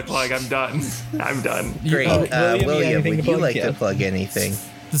 I did my plug. I'm done. Great. William, would you like to plug anything?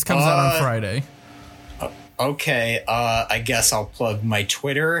 This comes out on Friday. Okay, I guess I'll plug my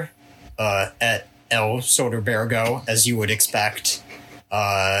Twitter at L Soderbergo, as you would expect.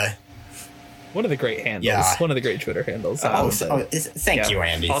 One of the great handles. Yeah. One of the great Twitter handles. Thank you,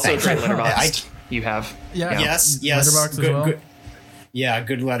 Andy. Also, Thank great you. Letterboxd. You have. Yeah. Yes. Letterboxd as well. Good. Yeah,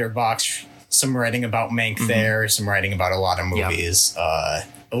 good Letterboxd. Some writing about Mank there. Some writing about a lot of movies. A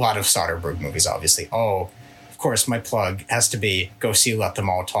lot of Soderbergh movies, obviously. Oh, of course, my plug has to be go see Let Them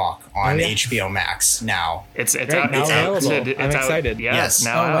All Talk on HBO Max now. It's Great, out. now It's out. available. It's I'm out. excited. Yes,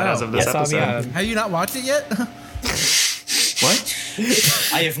 now Oh, out wow. as of this episode. Have you not watched it yet? What?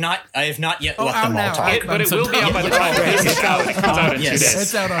 I have not yet Oh, let out them all now. talk. But it will be out by the time this comes out in 2 Yes. days.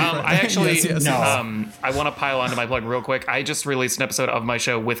 It's out on Friday. I actually, Yes. I want to pile onto my plug real quick. I just released an episode of my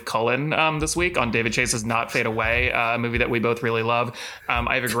show with Cullen this week on David Chase's Not Fade Away, a movie that we both really love.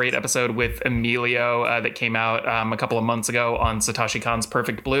 I have a great episode with Emilio that came out a couple of months ago on Satoshi Kon's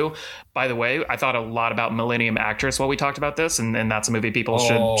Perfect Blue. By the way, I thought a lot about Millennium Actress while we talked about this, and that's a movie people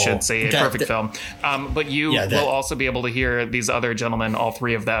should see. A perfect film. But you will also be able to hear these other gentlemen, all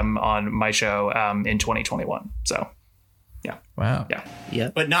three of them, on my show in 2021. So, yeah. Wow.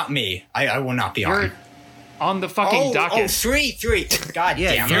 Yeah. But not me. I will not be You're on. on the fucking docket. Three. God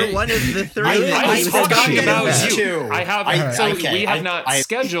Yeah, damn you're it. one of the three. I was talking about that. you. I have. Right, So okay. we have not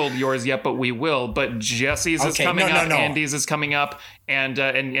scheduled yours yet, but we will. But Jesse's is Okay, coming no, up. no. Andy's is coming up,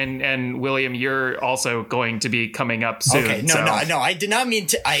 and William, you're also going to be coming up soon. Okay, so. no. I did not mean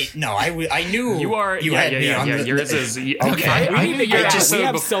to. I knew You are. You had me on the. Yours is okay. I We need to get out. just We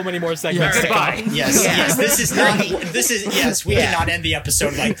have so so many more segments. to Goodbye. go. Yes. This is not. Yes. We cannot end the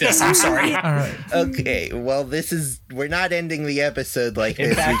episode like this. I'm sorry. All right. Okay, well, we're not ending the episode like In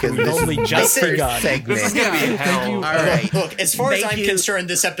this fact, because we've this only is just the first begun. segment. This is gonna be hell. All right. Look, as far as Thank I'm you. concerned,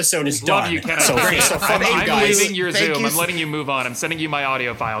 this episode is Love done. you, Ken. So fuck you I'm guys. leaving your Thank Zoom. you. I'm letting you move on. I'm sending you my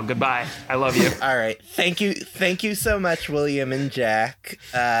audio file. Goodbye. I love you. All right. Thank you so much, William and Jack.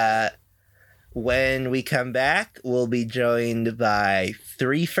 When we come back, we'll be joined by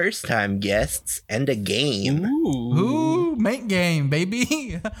 3 first-time guests and a game. Ooh, make game,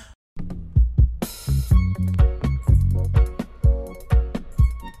 baby.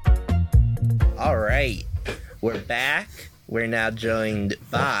 All right. We're back. We're now joined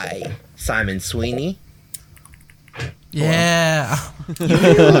by Simon Sweeney. Yeah. You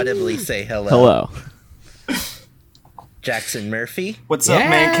can audibly say hello. Hello. Jackson Murphy What's up,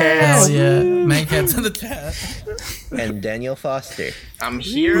 man Hell yeah. Make heads in the chat. and Daniel Foster. I'm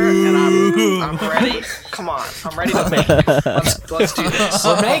here and I'm ready. Come on, I'm ready to make it. Let's do this.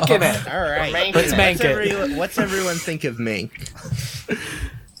 We're making it. All right. Let's make it. What's everyone think of Mink?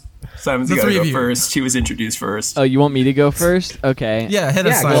 Simon's The got to three go of you. first. He was introduced first. Oh, you want me to go first? Okay. Yeah, hit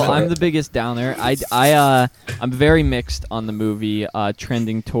us. Yeah, Simon. Well, I'm the biggest downer. I'm very mixed on the movie,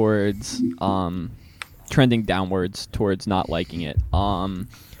 trending downwards towards not liking it.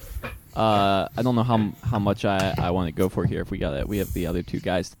 I don't know how much I want to go for here. If we have the other two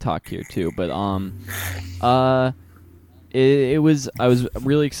guys to talk here too. But I was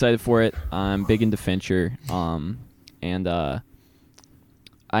really excited for it. I'm big into Fincher. And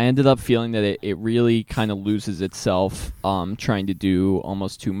I ended up feeling that it really kind of loses itself, trying to do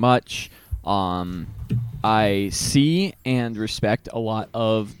almost too much. I see and respect a lot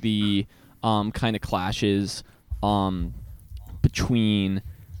of the kind of clashes between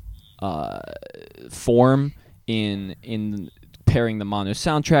form in pairing the mono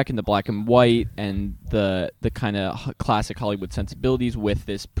soundtrack and the black and white and the kind of classic Hollywood sensibilities with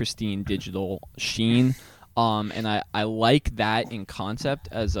this pristine digital sheen. And I like that in concept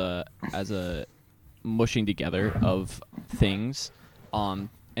as a mushing together of things. And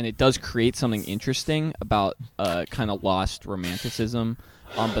it does create something interesting about kind of lost romanticism.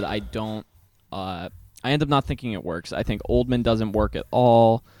 But I don't. I end up not thinking it works. I think Oldman doesn't work at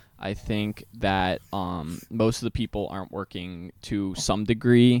all. I think that most of the people aren't working to some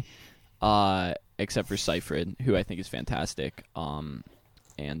degree, except for Seyfried, who I think is fantastic.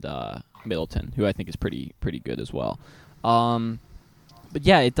 and Middleton, who I think is pretty good as well. But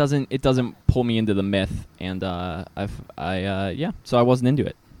yeah, it doesn't pull me into the myth, and so I wasn't into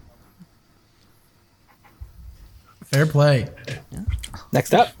it. Fair play. Yeah.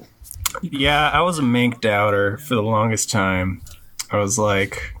 Next up. Yeah, I was a Mank doubter for the longest time. I was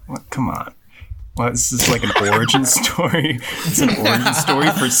like, what? Come on. What, is this like an origin story? It's an origin story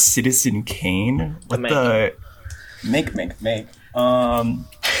for Citizen Kane? What the... Mank.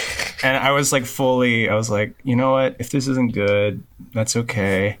 And I was like, you know what? If this isn't good, that's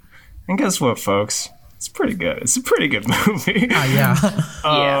okay. And guess what, folks? It's pretty good. It's a pretty good movie. Yeah.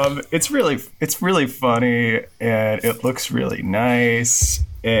 It's really funny, and it looks really nice,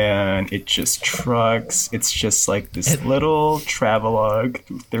 and it just trucks. It's just like this little travelogue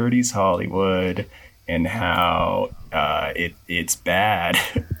through 30s Hollywood and how it's bad,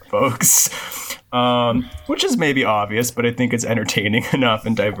 folks. Which is maybe obvious, but I think it's entertaining enough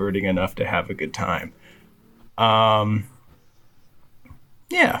and diverting enough to have a good time. Yeah,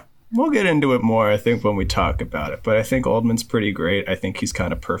 we'll get into it more, I think, when we talk about it. But I think Oldman's pretty great. I think he's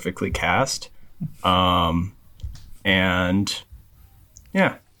kind of perfectly cast. And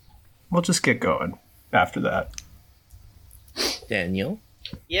yeah, we'll just get going after that. Daniel?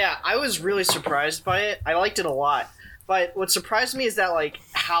 Yeah, I was really surprised by it. I liked it a lot. But what surprised me is that, like,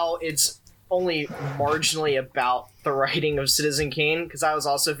 how it's only marginally about the writing of Citizen Kane, because I was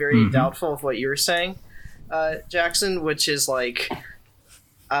also very doubtful of what you were saying, Jackson, which is like,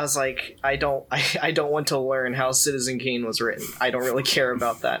 I was like, I don't want to learn how Citizen Kane was written. I don't really care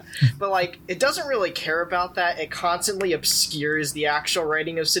about that. But like, it doesn't really care about that. It constantly obscures the actual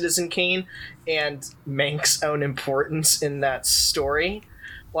writing of Citizen Kane and Mank's own importance in that story,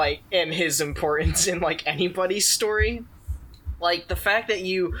 like, and his importance in like anybody's story. Like, the fact that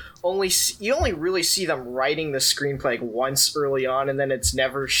you only really see them writing the screenplay like once early on, and then it's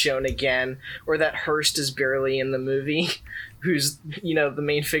never shown again, or that Hearst is barely in the movie, who's, you know, the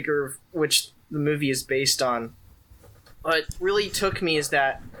main figure of which the movie is based on. What really took me is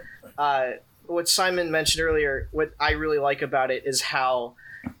that what Simon mentioned earlier, what I really like about it is how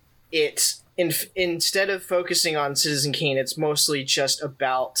it, instead of focusing on Citizen Kane, it's mostly just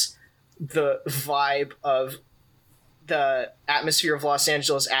about the vibe of the atmosphere of Los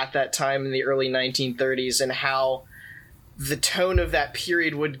Angeles at that time in the early 1930s, and how the tone of that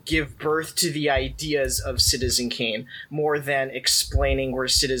period would give birth to the ideas of Citizen Kane more than explaining where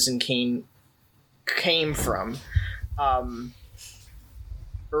Citizen Kane came from, or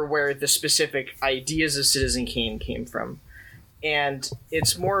where the specific ideas of Citizen Kane came from. And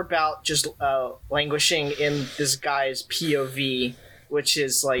it's more about just languishing in this guy's POV, which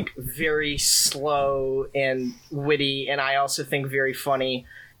is like very slow and witty, and I also think very funny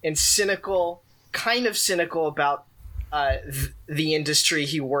and cynical, kind of cynical about the industry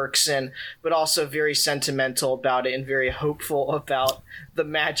he works in, but also very sentimental about it and very hopeful about the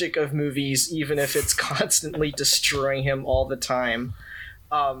magic of movies, even if it's constantly destroying him all the time.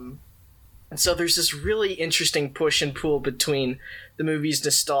 And so there's this really interesting push and pull between the movie's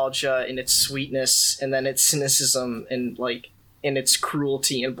nostalgia and its sweetness, and then its cynicism and like, and its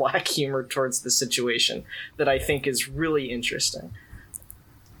cruelty and black humor towards the situation, that I think is really interesting.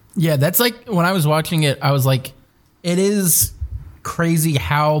 Yeah, that's like, when I was watching it, I was like, it is crazy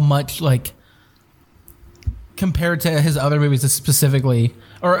how much, like, compared to his other movies specifically,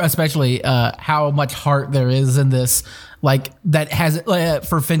 or especially how much heart there is in this, like, that has,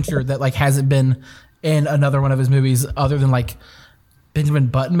 for Fincher, that like hasn't been in another one of his movies other than like Benjamin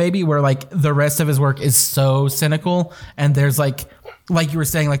Button, maybe, where like the rest of his work is so cynical, and there's like you were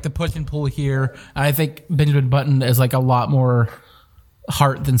saying, like the push and pull here. And I think Benjamin Button is like a lot more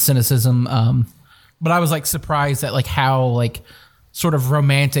heart than cynicism. But I was like surprised at like how like sort of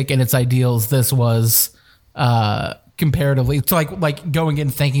romantic in its ideals this was comparatively. So like going in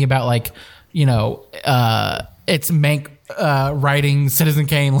thinking about like, you know, it's Mank writing Citizen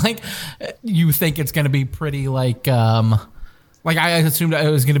Kane, like you think it's going to be pretty like I assumed it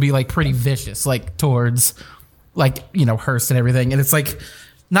was going to be like pretty vicious, like towards like, you know, Hearst and everything. And it's like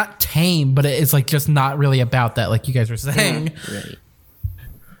not tame, but it's like just not really about that, like you guys were saying. Right.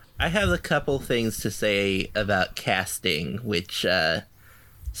 I have a couple things to say about casting, which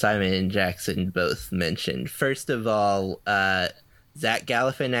Simon and Jackson both mentioned. First of all, Zach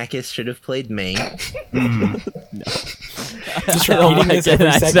Galifianakis should have played Mank. Just repeating this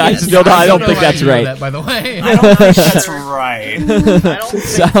every second. I don't think that's right. That, by the way, I don't think that's right.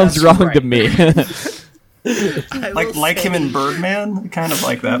 Sounds wrong to me. like him in Birdman, kind of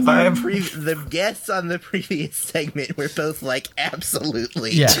like that vibe. The guests on the previous segment were both like,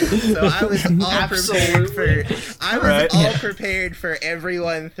 absolutely. Yeah. So I was all prepared for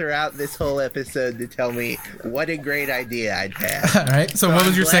everyone throughout this whole episode to tell me what a great idea I'd had. All right. So what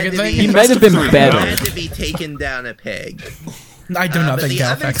was your second thing? He might have been better. I had to be taken down a peg. I do not think the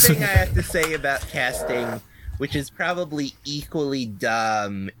other Galafax. thing I have to say about casting, which is probably equally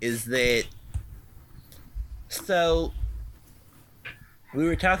dumb, is that. So, we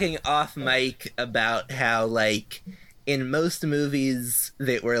were talking off mic about how, like, in most movies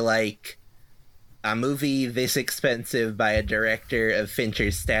that were, like, a movie this expensive by a director of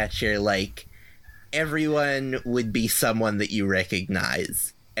Fincher's stature, like, everyone would be someone that you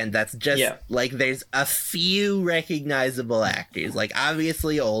recognize. And that's just, like, there's a few recognizable actors. Like,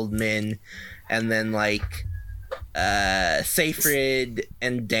 obviously Oldman, and then, like, Seyfried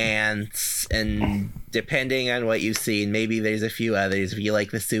and Dance, and depending on what you've seen, maybe there's a few others. If you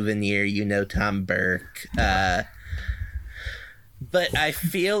like The Souvenir, you know Tom Burke. But I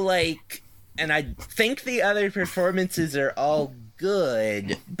feel like, and I think the other performances are all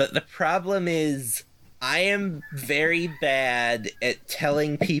good, but the problem is I am very bad at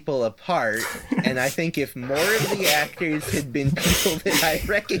telling people apart, and I think if more of the actors had been people that I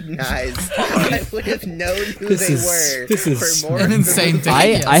recognized, I would have known who they were. This is for more an insane thing.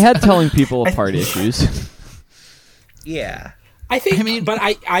 I had telling people apart issues. Yeah. I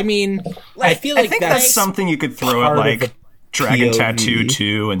mean, I feel like that's something you could throw at, like, Dragon POV. Tattoo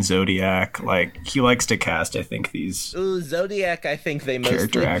 2 and Zodiac. Like, he likes to cast, I think, these... Ooh, Zodiac, I think they mostly...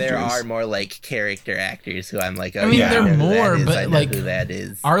 There are more, like, character actors who I'm like, oh, I mean, yeah, they're more, but, I know like, who that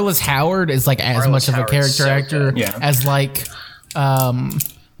is. Arliss Howard is, like, as much of a character actor as, like,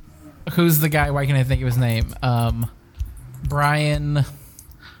 who's the guy? Why can't I think of his name? Brian...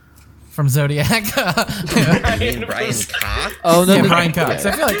 from Zodiac. Brian Cox? Oh, no, Brian Cox.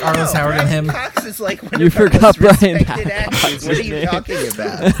 I feel like Arliss Howard and him. Cox is like one you of forgot the most Brian respected actors. What are you talking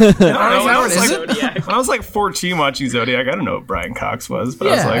about? When I was like 14 watching Zodiac, I don't know what Brian Cox was, but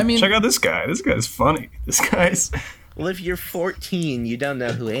I was like, check out this guy. This guy's funny. This guy's... Well, if you're 14, you don't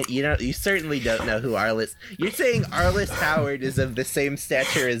know who you certainly don't know who Arliss. You're saying Arliss Howard is of the same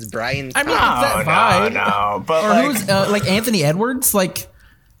stature as Brian Cox? I mean, it's that vibe. No, but or like, who's like Anthony Edwards? Like,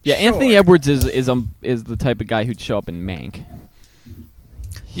 yeah, Anthony Edwards is the type of guy who'd show up in Mank.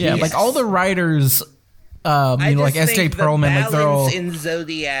 Yeah, like all the writers, like S.J. Perlman, like they're all in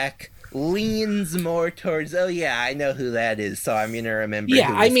Zodiac leans more towards, oh yeah, I know who that is, so I'm gonna remember. Yeah,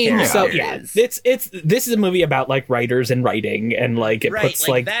 who I mean, so yeah, is. this is a movie about like writers and writing, and like it puts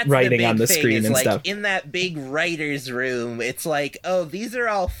like writing on the screen and like, stuff. In that big writers' room, it's like, oh, these are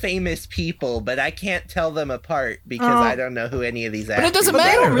all famous people, but I can't tell them apart because I don't know who any of these actors. But it doesn't They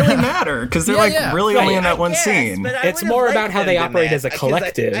matter. don't really matter because they're really only in that one scene. It's more about how they operate as a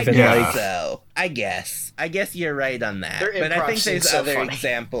collective, I and guess so. I guess you're right on that. But I think there's other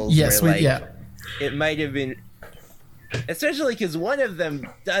examples where it might have been, especially because one of them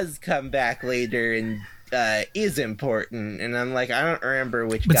does come back later and is important, and I'm like, I don't remember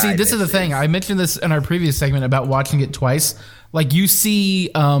which. But see, this is the thing. I mentioned this in our previous segment about watching it twice. Like you see,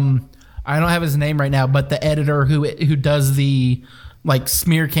 I don't have his name right now, but the editor who does the like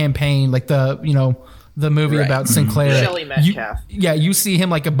smear campaign, like the movie about Sinclair. Shelley Metcalf. You see him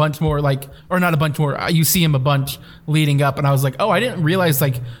like a bunch more, like, or not a bunch more. You see him a bunch leading up, and I was like, oh, I didn't realize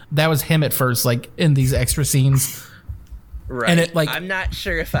like that was him at first, like in these extra scenes. Right. And it like I'm not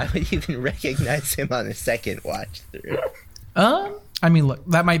sure if I would even recognize him on a second watch through. I mean, look,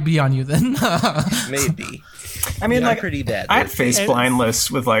 that might be on you then. Maybe. I mean, like, pretty bad. I had face blindness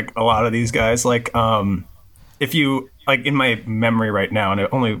with like a lot of these guys. Like, if you like in my memory right now, and I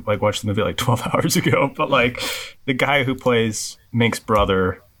only like watched the movie like 12 hours ago, but like the guy who plays Mink's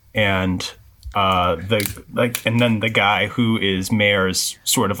brother and and then the guy who is Mayer's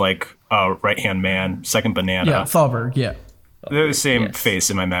sort of like right hand man, second banana. Yeah, Thalberg. Yeah, they're the same face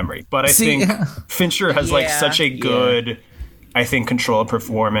in my memory, but I think Fincher has like such a good. I think control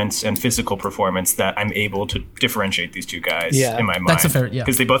performance and physical performance that I'm able to differentiate these two guys in my mind. That's a fair,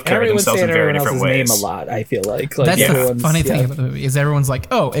 because they both carry themselves in very different ways. Name a lot, I feel like that's the funny thing about the movie is everyone's like,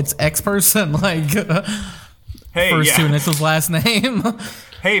 oh, it's X person, like first two initials, last name.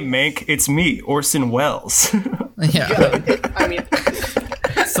 Hey, Mank, it's me, Orson Welles. I mean,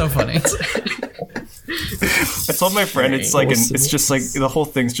 so funny. I told my friend it's like it's just like the whole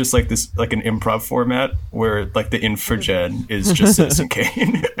thing's just like this, like an improv format where like the infogen is just Citizen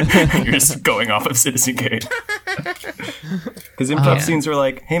Kane and you're just going off of Citizen Kane because improv scenes are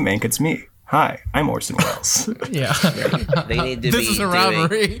like, hey Mank, it's me, Hi, I'm Orson Welles. Yeah. They need to This be is a doing-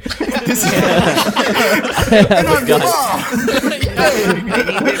 robbery. They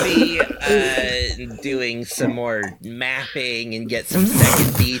need to be doing some more mapping and get some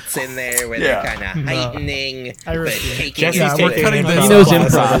second beats in there where Yeah. they're kind of heightening, but taking Jesse's it taking cutting improv this He knows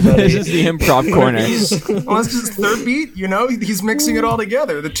class, improv. everybody. This is the improv corner. Well, it's just third beat, you know? He's mixing it all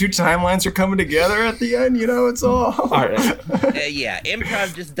together. The two timelines are coming together at the end, you know? It's all... All right. yeah,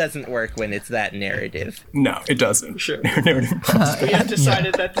 improv just doesn't work when it's that narrative. No, it doesn't. Sure. We have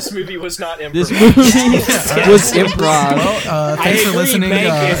decided that this movie was not improv. This movie was improv. Well, I thanks for agree, listening.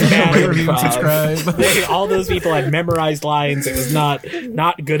 Mank is bad Rate, review, and improv. subscribe. All those people had memorized lines. It was not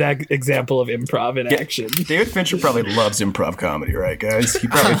good example of improv in action. David Fincher probably loves improv comedy, right, guys? He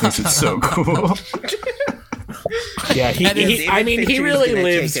probably thinks it's so cool. Yeah, he Fincher's really gonna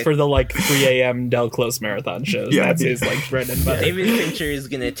lives take it. for the 3 a.m. Del Close marathon shows. Yeah. That's his bread and butter. David Fincher is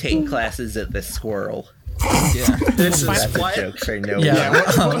gonna take classes at the Squirrel. Yeah. This That's is a what? joke for no Yeah.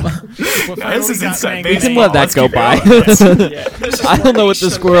 This is inside We can baseball. let that go by. I don't know what the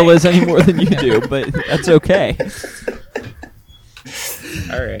squirrel is any more than you do, but that's okay.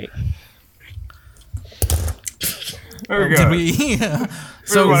 All right. There we Did go. we? So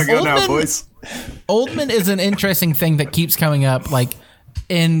So want to go now, Oldman- boys? Oldman is an interesting thing that keeps coming up,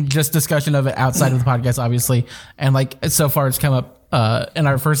 in just discussion of it outside of the podcast, obviously, and so far it's come up in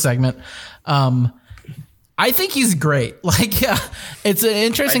our first segment. I think he's great. It's an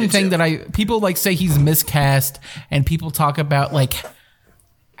interesting thing that people say he's miscast, and people talk about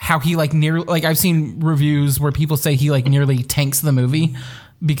how he nearly I've seen reviews where people say he nearly tanks the movie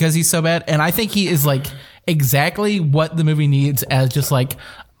because he's so bad, and I think he is exactly what the movie needs as just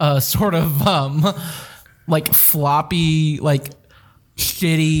a sort of floppy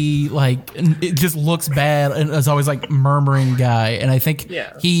shitty it just looks bad and is always murmuring guy, and I think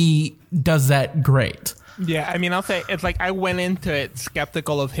he does that great. Yeah, I mean, I'll say it's I went into it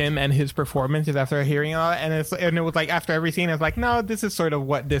skeptical of him and his performances after hearing all that, and it was after every scene, it's no, this is sort of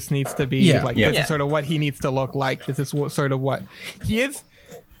what this needs to be. Yeah. This is sort of what he needs to look like. This is sort of what he is.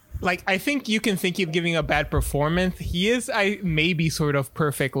 I think you can think he's giving a bad performance. He is, maybe sort of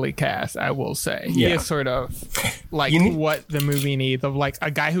perfectly cast, I will say. He is sort of what the movie needs, of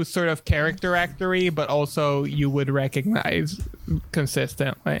a guy who's sort of character actory, but also you would recognize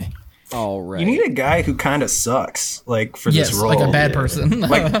consistently. All right. You need a guy who kind of sucks, for this role. A bad person.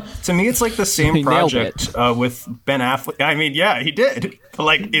 To me, it's the He same nailed project with Ben Affleck. I mean, yeah, he did.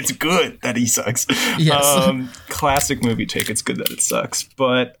 It's good that he sucks. Yes. Classic movie take. It's good that it sucks.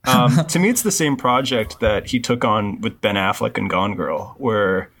 But to me, it's the same project that he took on with Ben Affleck and Gone Girl,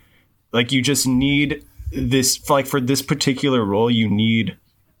 where you just need this for this particular role. You need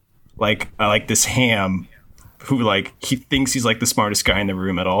this ham who he thinks he's the smartest guy in the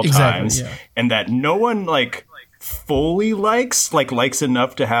room at all times, and that no one fully likes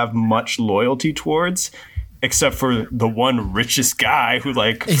enough to have much loyalty towards, except for the one richest guy who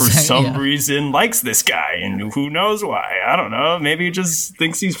for some reason likes this guy, and who knows why. I don't know, maybe he just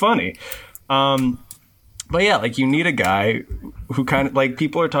thinks he's funny. But yeah, you need a guy who kind of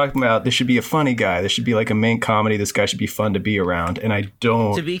people are talking about, this should be a funny guy, this should be a main comedy, this guy should be fun to be around, and I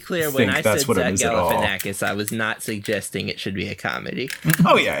don't To be clear, think when I that's said what it Zach is at all. Galifianakis, I was not suggesting it should be a comedy.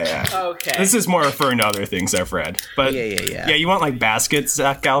 Oh yeah. Okay. This is more referring to other things I've read. But Yeah. you want Baskets,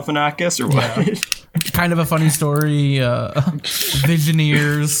 Zach Galifianakis, or what? Yeah. Kind of a funny story.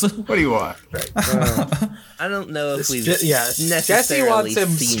 Visioneers. What do you want? I don't know if we've Jesse necessarily wants him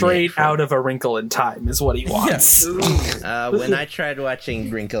seen straight it from- out of A Wrinkle in Time, is what he wants. When I tried watching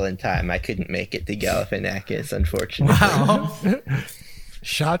Wrinkle in Time, I couldn't make it to Galifianakis, unfortunately. Wow.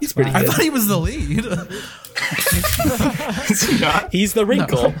 Shots pretty fired. I thought he was the lead. Is he not? He's the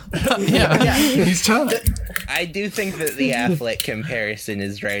wrinkle. Yeah. He's tough. I do think that the Affleck comparison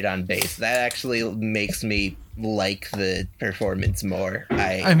is right on base. That actually makes me like the performance more.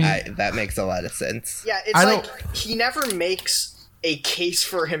 I mean, that makes a lot of sense. Yeah, it's he never makes a case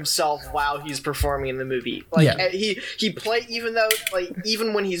for himself while he's performing in the movie. He play, even though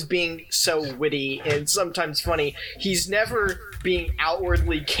even when he's being so witty and sometimes funny, he's never being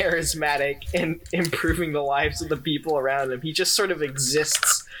outwardly charismatic and improving the lives of the people around him. He just sort of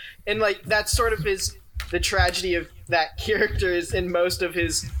exists, and that's sort of the tragedy of that character is in most of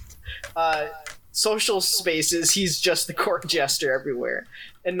his social spaces. He's just the court jester everywhere,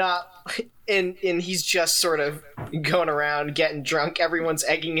 and not. And he's just sort of going around getting drunk. Everyone's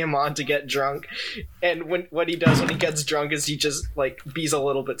egging him on to get drunk, and what he does when he gets drunk is he just be's a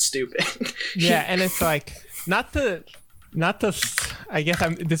little bit stupid. Yeah, and it's not to I guess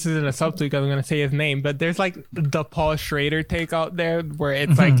this isn't a sub tweak. I'm going to say his name, but there's like the Paul Schrader take out there, where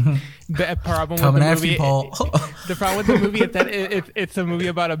it's like the problem with the movie. The problem with the movie is that it's a movie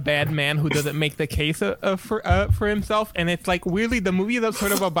about a bad man who doesn't make the case for himself, and it's like weirdly the movie is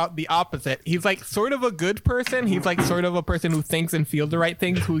sort of about the opposite. He's like sort of a good person. He's like sort of a person who thinks and feels the right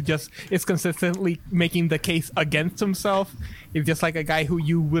things, who just is consistently making the case against himself. He's just like a guy who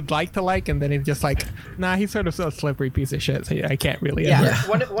you would like to like, and then it's just like, nah, he's sort of a slippery piece of shit. So I can't really.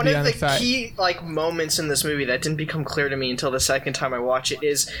 One of the key like moments in this movie that didn't become clear to me until the second time I watched it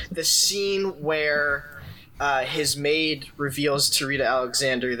is the scene where his maid reveals to Rita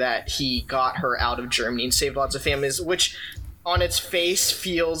Alexander that he got her out of Germany and saved lots of families, which on its face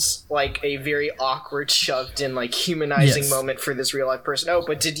feels like a very awkward, shoved in, like, humanizing moment for this real life person. Oh,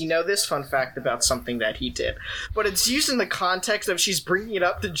 but did you know this fun fact about something that he did? But it's used in the context of she's bringing it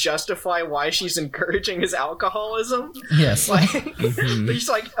up to justify why she's encouraging his alcoholism. Yes. Like, he's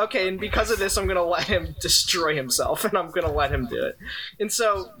like, okay, and because of this, I'm gonna let him destroy himself, and I'm gonna let him do it. And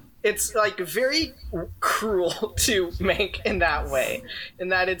so it's like very cruel to Mank in that way, in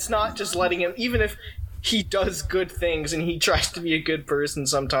that it's not just letting him, even if he does good things and he tries to be a good person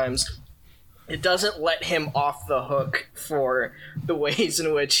sometimes, it doesn't let him off the hook for the ways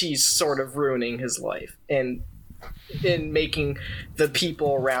in which he's sort of ruining his life and in making the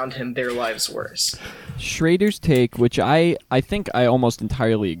people around him their lives worse. Schrader's take, which I think I almost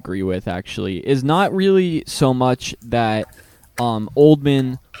entirely agree with, actually, is not really so much that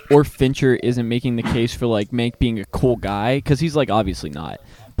Oldman or Fincher isn't making the case for like Mank being a cool guy, because he's like obviously not,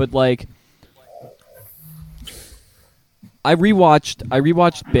 but like I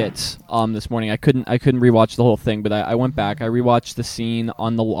rewatched bits this morning. I couldn't rewatch the whole thing, but I went back. I rewatched the scene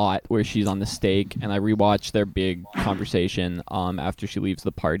on the lot where she's on the stake, and I rewatched their big conversation after she leaves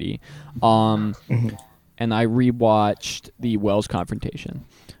the party. And I rewatched the Wells confrontation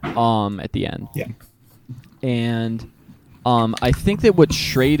at the end. Yeah. And I think that what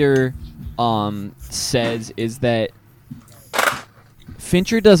Schrader says is that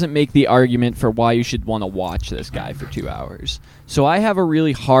Fincher doesn't make the argument for why you should want to watch this guy for 2 hours. So I have a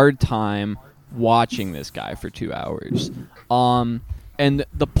really hard time watching this guy for 2 hours. And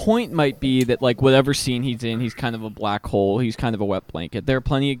the point might be that, like, whatever scene he's in, he's kind of a black hole. He's kind of a wet blanket. There are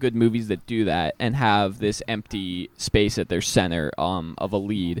plenty of good movies that do that and have this empty space at their center of a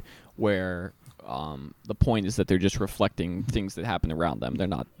lead where the point is that they're just reflecting things that happen around them.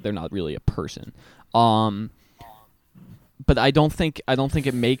 They're not really a person. But I don't think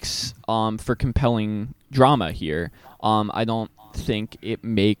it makes for compelling drama here. I don't think it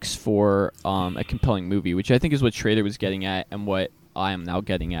makes for a compelling movie, which I think is what Schrader was getting at and what I am now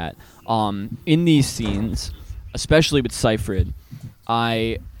getting at. In these scenes, especially with Seyfried,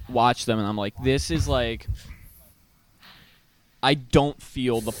 I watch them and I'm like, this is like, I don't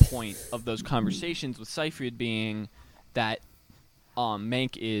feel the point of those conversations with Seyfried being that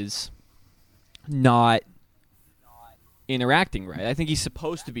Mank is not interacting right. I think he's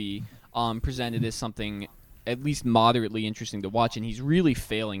supposed to be presented as something at least moderately interesting to watch, and he's really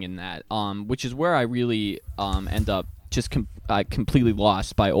failing in that, which is where I really end up just completely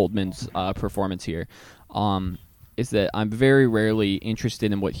lost by Oldman's performance here, is that I'm very rarely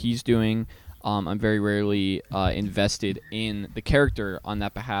interested in what he's doing. I'm very rarely invested in the character on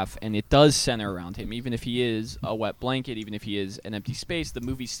that behalf, and it does center around him. Even if he is a wet blanket, even if he is an empty space, the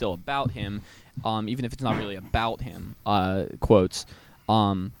movie's still about him, even if it's not really about him, quotes.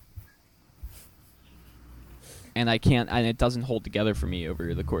 And it doesn't hold together for me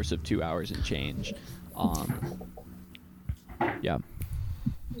over the course of 2 hours and change. Yeah.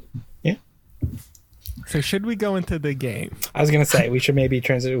 So should we go into the game? I was gonna say we should maybe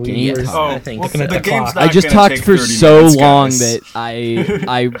transition. I think looking at the clock. I just talked for so long that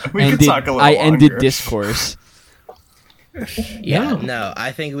I ended discourse. Yeah, no,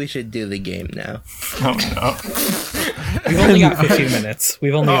 I think we should do the game now. Oh no. We've only got 15 minutes.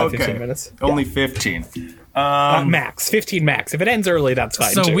 Got 15 minutes. Only 15. Max. 15 max. If it ends early, that's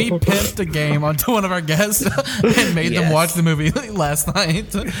fine. So too. we pimped a game onto one of our guests and made them watch the movie last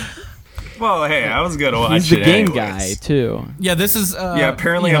night. Well, hey, I was gonna watch it. He's the game anyways. guy too. Yeah, this is.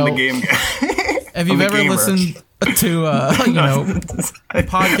 Apparently I'm the game guy. Have you ever listened to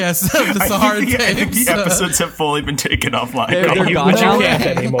podcasts of the Sahara I think tapes? the episodes have fully been taken offline. They're gone But now? you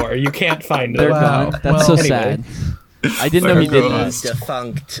can't anymore. You can't find them. They're gone. That's so sad. I didn't know he did that.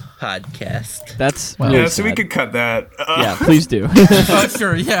 Defunct podcast. That's Well, really Yeah, so we sad. could cut that. Yeah, please do. Oh,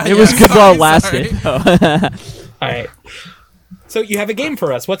 sure, yeah. It was good while it lasted. All right. So you have a game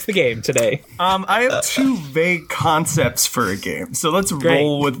for us. What's the game today? I have two vague concepts for a game, so let's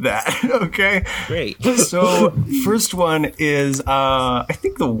roll with that. Okay. Great. So first one is I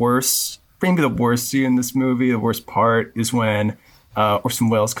think maybe the worst scene in this movie, the worst part is when Orson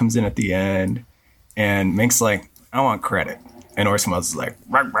Welles comes in at the end and Mink's like, I want credit. And Orson Welles is like,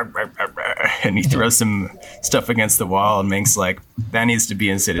 rah, rah, rah, rah, rah, and he throws some stuff against the wall, and Mink's like, that needs to be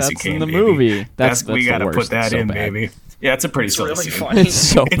in Citizen Kane, in the baby. movie. That's we got to put that in, bad. baby. Yeah, it's a pretty silly really scene. funny. It's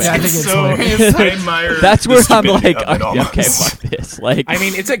so bad. I think it's so hilarious. I admire. That's where the I'm like, stupidity of it okay, almost. fuck this. Like, I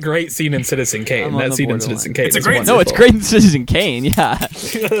mean, it's a great scene in Citizen Kane. I'm on That the scene in borderline. Citizen Kane. It's a is great- wonderful. no, it's great in Citizen Kane. Yeah,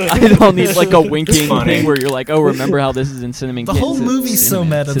 I don't need like a winking funny. thing where you're like, oh, remember how this is in Cinnamon The Kane. whole movie's so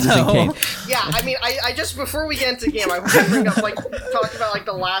meta, Citizen though. Kane. Yeah, I mean, I just before we get into the game, I want to bring up talk about like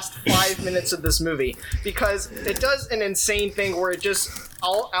the last 5 minutes of this movie because it does an insane thing where it just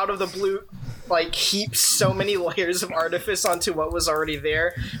all out of the blue like heaps so many layers of artifice onto what was already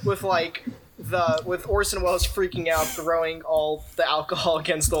there with with Orson Welles freaking out, throwing all the alcohol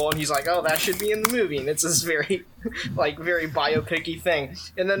against the wall, and he's like, "Oh, that should be in the movie." And it's this very, very biopic-y thing.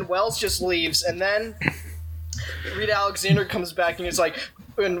 And then Welles just leaves, and then Rita Alexander comes back and is like,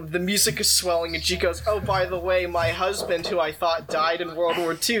 and the music is swelling, and she goes, "Oh, by the way, my husband, who I thought died in World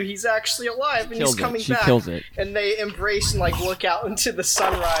War II, he's actually alive, and he's coming She back." kills it. And they embrace and look out into the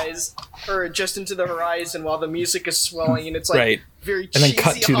sunrise, or just into the horizon, while the music is swelling, and it's Right. very And then cheesy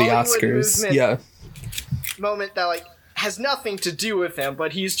cut to the Hollywood Oscars. movement Yeah. moment that has nothing to do with him,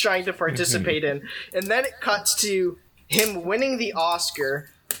 but he's trying to participate in. And then it cuts to him winning the Oscar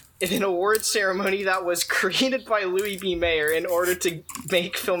in an award ceremony that was created by Louis B. Mayer in order to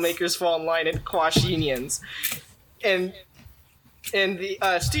make filmmakers fall in line and quash unions. And the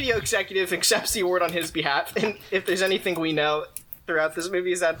studio executive accepts the award on his behalf. And if there's anything we know throughout this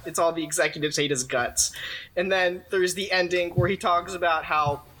movie is that it's all the executives hate his guts. And then there's the ending where he talks about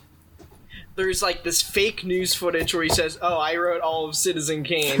how there's this fake news footage where he says, "Oh, I wrote all of Citizen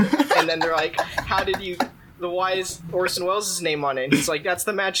Kane," and then they're like, "How did you? Why is Orson Welles' name on it?" And he's like, "That's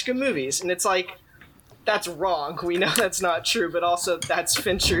the magic of movies," and it's like, that's wrong. We know that's not true, but also that's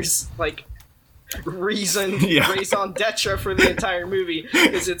Fincher's raison d'etre for the entire movie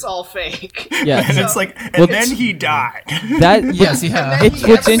is it's all fake. Yeah, And it's and then he died. That Yes, yeah. And then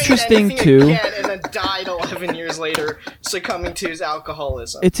he What's never made interesting anything too. again, and then died 11 years later, succumbing to his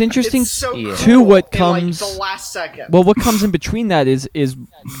alcoholism. It's interesting It's so Yeah. cool too. What in, comes the last second. Well, what comes in between that is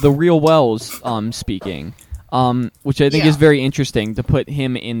the real Wells speaking, which I think is very interesting to put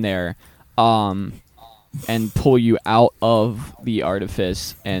him in there, and pull you out of the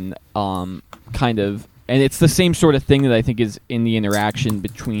artifice and and it's the same sort of thing that I think is in the interaction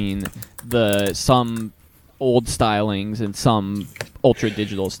between some old stylings and some ultra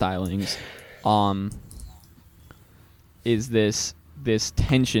digital stylings, is this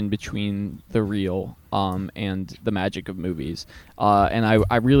tension between the real and the magic of movies, and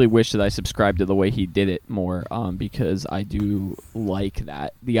I really wish that I subscribed to the way he did it more, because I do like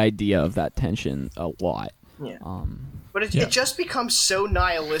the idea of that tension a lot. Yeah. But it just becomes so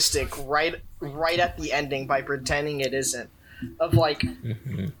nihilistic right at the ending by pretending it isn't. Of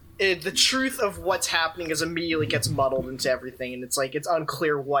the truth of what's happening immediately gets muddled into everything, and it's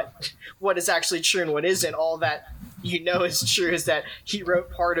unclear what is actually true and what isn't. All that is true is that he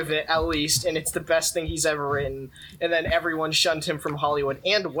wrote part of it at least, and it's the best thing he's ever written. And then everyone shunned him from Hollywood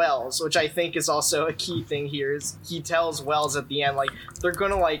and Wells, which I think is also a key thing here. Is he tells Wells at the end they're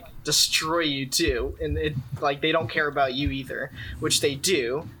gonna destroy you too, and they don't care about you either, which they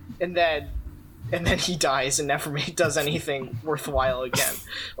do, and then he dies and never does anything worthwhile again.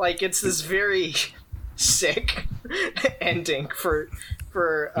 It's this very sick ending for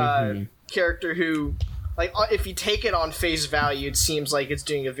a character who, if you take it on face value, it seems like it's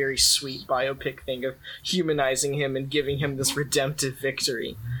doing a very sweet biopic thing of humanizing him and giving him this redemptive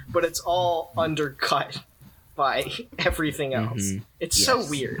victory. But it's all undercut by everything else. It's so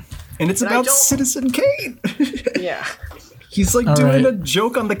weird. And it's about Citizen Kane. Yeah. He's doing a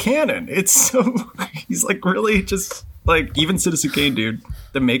joke on the canon. It's so he's really just even Citizen Kane, dude.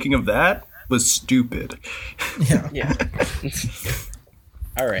 The making of that was stupid. Yeah.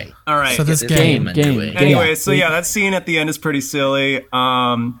 All right. So this game. Anyway, so that scene at the end is pretty silly.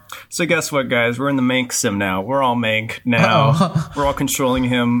 So guess what, guys? We're in the Mank sim now. We're all Mank now. Uh-oh. We're all controlling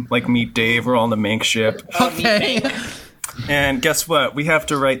him like Meet Dave. We're all on the Mank ship. Okay. And guess what? We have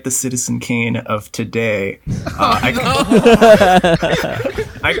to write the Citizen Kane of today.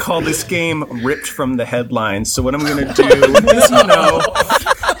 I call this game ripped from the headlines. So what I'm going to do is,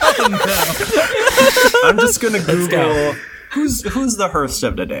 I'm just going to Google who's the Hearst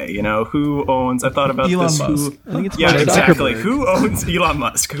of today? You know, who owns? I thought about Elon this. Musk. I think it's Yeah, Mark exactly. Zuckerberg. Who owns Elon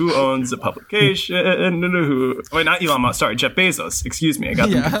Musk? Who owns a publication? Wait, not Elon Musk. Sorry, Jeff Bezos. Excuse me, I got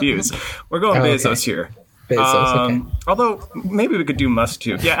them confused. We're going Bezos here. Bezos, okay. Although maybe we could do Musk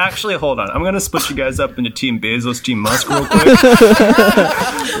too. Yeah, actually, hold on. I'm gonna split you guys up into Team Bezos, Team Musk, real quick.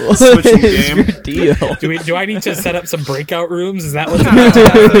 Switching game. Deal. Do I need to set up some breakout rooms? Is that what?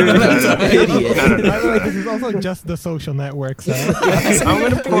 Idiot. By the way, this is also just the social network. So I'm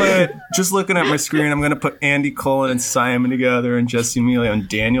gonna put, just looking at my screen, I'm gonna put Andy Cullen and Simon together, and Jesse Emilio and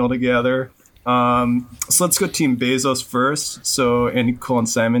Daniel together. So let's go Team Bezos first. So Andy Cullen,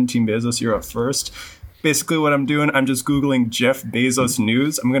 Simon, Team Bezos, you're up first. Basically what I'm doing, I'm just Googling Jeff Bezos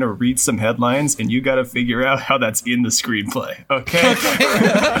news. I'm going to read some headlines, and you got to figure out how that's in the screenplay, okay?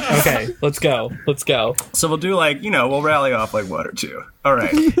 Okay, let's go. So we'll do we'll rally off like one or two. All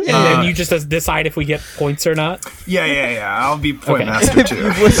right. And then you just decide if we get points or not. Yeah. I'll be point master too.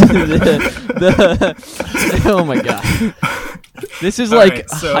 Listen to the oh my god. This is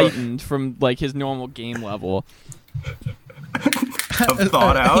heightened from like his normal game level. Of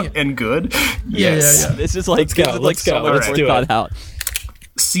thought out and good. Yes. Yeah. This is like Let's go. so Let's much more do thought it. out.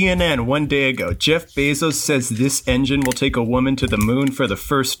 CNN 1 day ago. Jeff Bezos says this engine will take a woman to the moon for the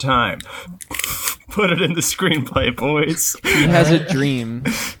first time. Put it in the screenplay, boys. He has a dream,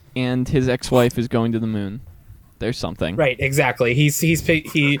 and his ex-wife is going to the moon. There's something. Right, exactly. He's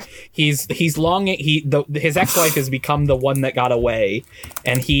longing. His ex-wife has become the one that got away,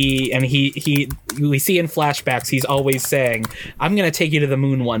 and he we see in flashbacks he's always saying, "I'm gonna take you to the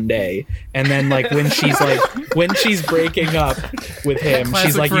moon one day," and then like when she's breaking up with him,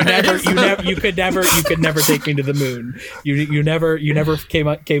 she's like, "You could never take me to the moon. You never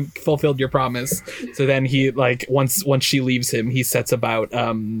fulfilled your promise." So then he like once she leaves him, he sets about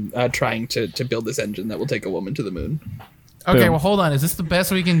trying to build this engine that will take a woman to the moon. Okay, Boom. well, hold on. Is this the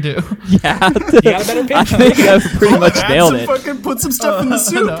best we can do? Yeah. You got a better I pitch? think I've pretty much nailed it. Fucking put some stuff in the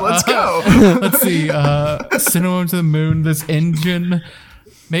soup. Let's go. Let's see. Send him to the moon. This engine.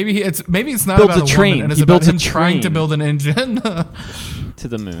 Maybe it's not Builds about a a train. woman, and it's He about builds a him trying to train. build an engine. To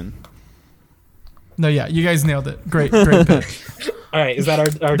the moon. No, yeah, you guys nailed it. Great pitch. All right, is that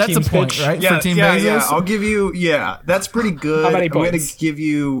our That's a team's point, pitch? right? Yeah, For Team yeah. Bezos. I'll give you. Yeah, that's pretty good. How many I'm going points? to give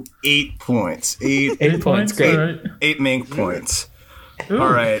you 8 points. 8 8 points, great. All right. 8 Mank points. All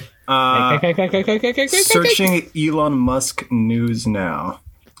right. Okay. Searching Elon Musk news now.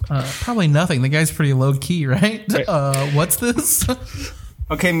 Probably nothing. The guy's pretty low key, right? Right. What's this?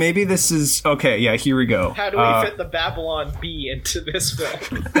 Okay, maybe this is okay. Yeah, here we go. How do we fit the Babylon Bee into this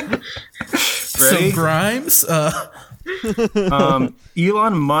film? Ready? So Grimes.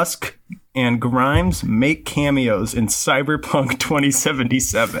 Elon Musk and Grimes make cameos in Cyberpunk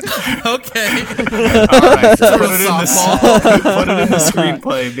 2077. Okay. All right, put it in the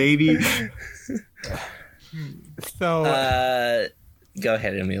screenplay, baby. So Go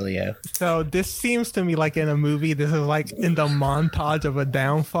ahead, Emilio. So this seems to me like in a movie. This is like in the montage of a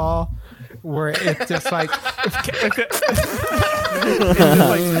downfall, where it's just like, it's just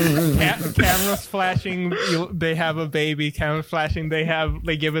like cameras flashing. They have a baby. Camera flashing. They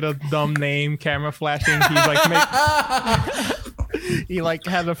give it a dumb name. Camera flashing. He's like he like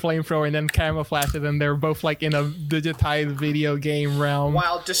has a flamethrower, and then camera flashes, and they're both like in a digitized video game realm.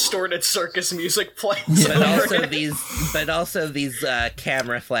 While distorted circus music plays. But also these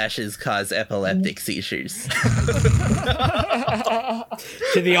camera flashes cause epileptic seizures. To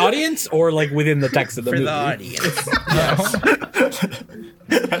the audience or like within the text of the For movie? the audience.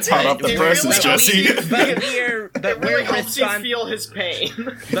 That's hot off the presses, Jesse. But Really helps you feel his pain.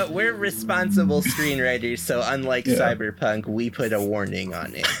 But we're responsible screenwriters, so unlike Cyberpunk, we put a warning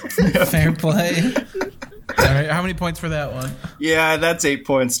on it. Fair play. All right, how many points for that one? Yeah, that's 8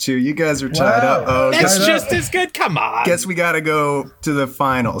 points too. You guys are tied up. Oh, That's just as good. Come on. guess we gotta go to the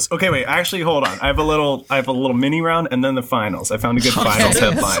finals. Okay, wait. Actually, hold on. I have a little mini round and then the finals. I found a good finals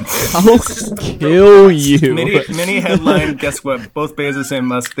headline. I'll kill you. Mini headline. Guess what? Both Bezos and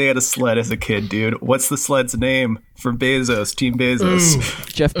Musk. They had a sled as a kid, dude. What's the sled's name for Bezos? Team Bezos.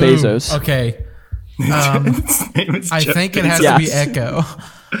 Jeff Bezos. Okay. His name is I Jeff think it has Bezos. to be Echo.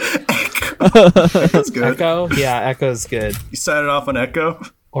 That's good. Echo? Yeah, Echo's good. You started off on Echo.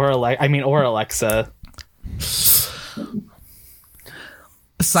 Or Alexa.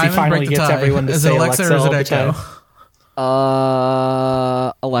 Simon finally break the gets tie. everyone to Is say it Alexa or is Alexa it all the Echo?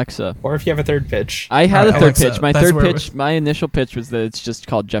 time. Alexa. Or if you have a third pitch. I had a third Alexa. pitch. My That's third where pitch, my initial pitch was that it's just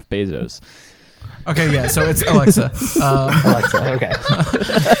called Jeff Bezos. Okay, yeah, so it's Alexa. Alexa, okay.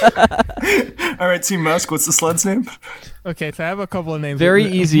 All right, Team Musk. What's the sled's name? Okay, so I have a couple of names. Very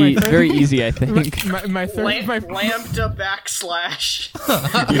easy, very easy, I think. My third, Lambda backslash.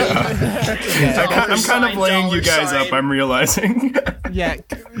 I'm kind of laying you guys up, I'm realizing. Yeah.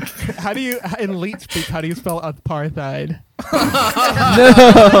 How do you, in Leet speak, how do you spell apartheid?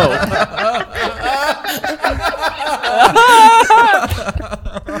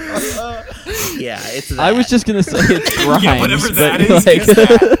 Yeah, it's that. I was just gonna say it's Grimes. Yeah, whatever that but, is, like, it's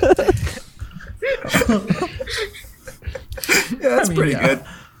that. Yeah, that's pretty good.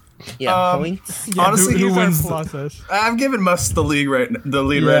 Yeah, points. Yeah, Honestly, who who wins wins pluses? I'm giving Musk the lead right now,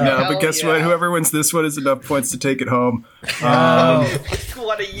 Hell but guess yeah. what? Whoever wins this one is enough points to take it home.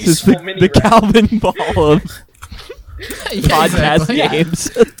 What a This is useful mini the round. Calvin Ball of podcast exactly. games.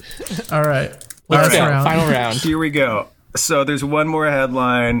 All right. Let's Last go. round. Final round. Here we go. So there's one more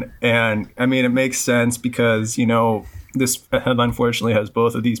headline, and I mean, it makes sense because, you know, this headline fortunately has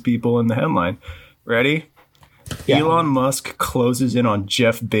both of these people in the headline. Ready? Yeah. Elon Musk closes in on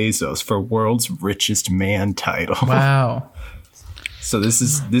Jeff Bezos for world's richest man title. Wow. So this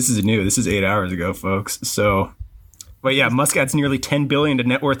is new. This is 8 hours ago, folks. So, but yeah, Musk adds nearly $10 billion to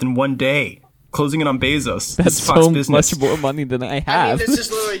net worth in one day, closing in on Bezos. This That's is Fox so Business. much more money than I I mean, have. this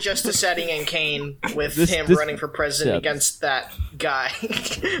is literally just a setting in Kane with This- him this- running for president yeah. against that guy.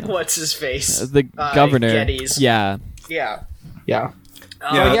 What's his face? The governor. Geddes. Yeah. Yeah. Yeah.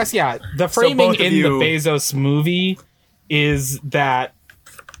 So Yeah. I guess the framing both of in you- the Bezos movie is that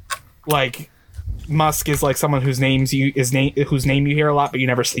like Musk is like someone whose name you hear a lot but you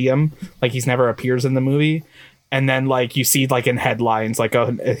never see him. Like he's never appears in the movie. And then like you see like in headlines like,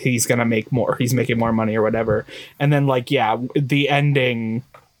 oh, he's gonna make more, he's making more money or whatever. And then like the ending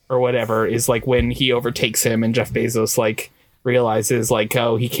or whatever is like when he overtakes him and Jeff Bezos like realizes like,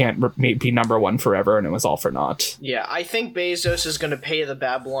 oh, he can't be number one forever and it was all for naught. Yeah, I think Bezos is going to pay the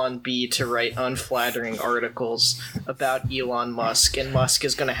Babylon Bee to write unflattering articles about Elon Musk, and Musk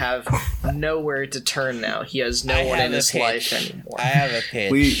is going to have nowhere to turn now. He has no one in his life anymore. I have a pitch.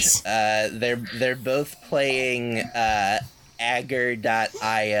 Please. They're both playing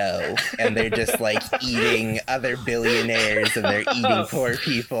Agger.io, and they're just like eating other billionaires, and they're eating poor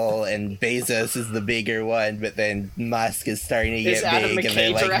people, and Bezos is the bigger one, but then Musk is starting to Is get Adam big, and McKay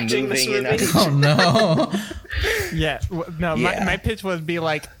they're like directing this moving in. movie? Oh no. Yeah. No, Yeah. My pitch would be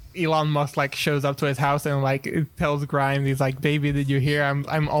like Elon Musk like shows up to his house and like it tells Grimes, he's like, "Baby, did you hear?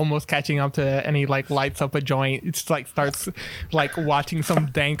 I'm almost catching up to," and he like lights up a joint. It's like starts like watching some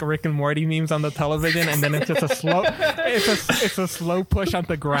dank Rick and Morty memes on the television, and then it's just a slow it's a slow push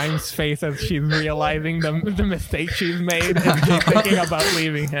onto Grimes' face as she's realizing the mistake she's made and she's thinking about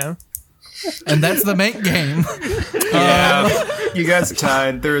leaving him. And that's the main game. Yeah, you guys are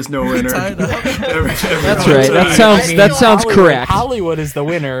tied. There is no winner. Tied up. That's right. That sounds correct. Hollywood is the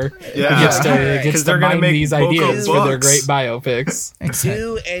winner. Yeah. Gets Because to they're gonna mine make these Boko ideas for their bucks. great biopics.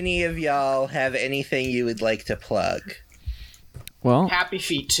 Do any of y'all have anything you would like to plug? Well, Happy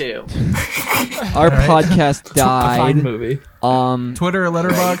Feet 2. our Alright. A podcast fine died. movie. Twitter,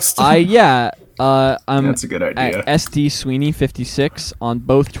 Letterboxd. I'm That's a good idea. at SD Sweeney 56 on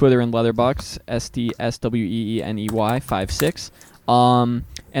both Twitter and Letterboxd. SDSWEENEY 56. And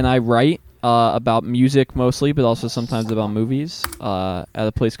I write about music mostly, but also sometimes about movies. At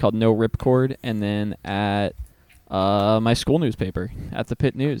a place called No Ripcord, and then at my school newspaper at the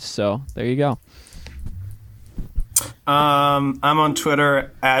Pitt News. So there you go. I'm on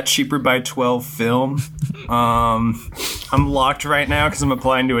Twitter at cheaperby12film. I'm locked right now because I'm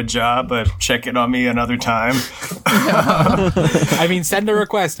applying to a job, but check in on me another time. I mean, send a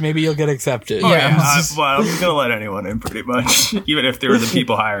request. Maybe you'll get accepted. Yeah. I'm gonna let anyone in pretty much, even if they were the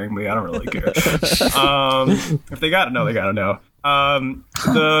people hiring me. I don't really care. If they gotta know, they gotta know.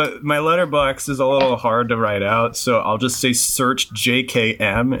 My letterbox is a little hard to write out, so I'll just say search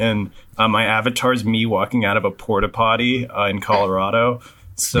JKM, and my avatar is me walking out of a porta potty in Colorado.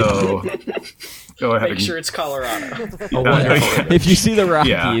 So go ahead. Make sure it's Colorado. If you see the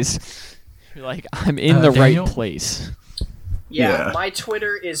Rockies, you're like, I'm in the Daniel? right place. Yeah, my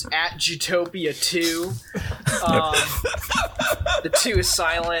Twitter is at Jutopia2. The 2 is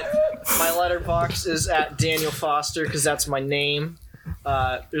silent. My letterbox is at Daniel Foster because that's my name.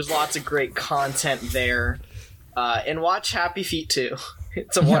 There's lots of great content there. And watch Happy Feet 2.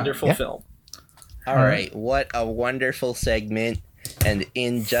 It's a wonderful film. All right, what a wonderful segment. And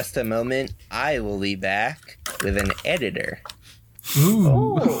in just a moment, I will be back with an editor.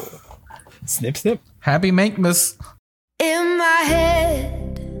 Ooh. Snip, snip. Happy Mankmas. In my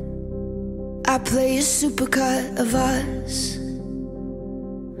head, I play a supercut of us.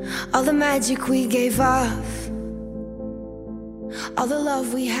 All the magic we gave off, all the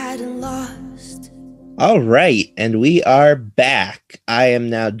love we hadn't lost. All right, and we are back. I am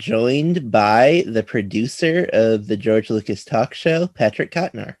now joined by the producer of the George Lucas Talk Show, Patrick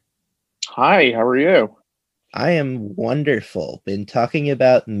Kotnar. Hi, how are you? I am wonderful. Been talking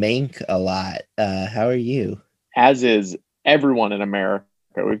about Mank a lot. How are you? As is everyone in America.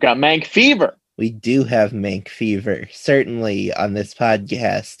 We've got Mank fever. We do have Mank fever, certainly on this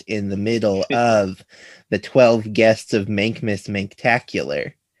podcast in the middle of the 12 guests of Mankmas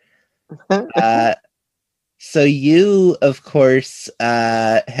Manktacular. So you, of course,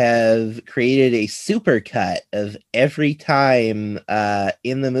 have created a supercut of every time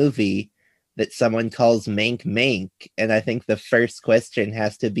in the movie that someone calls Mank Mank. And I think the first question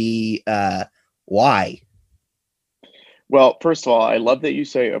has to be, why? Well, first of all, I love that you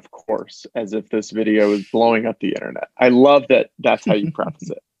say, of course, as if this video is blowing up the internet. I love that that's how you preface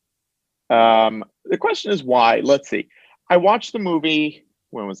it. The question is why? Let's see. I watched the movie...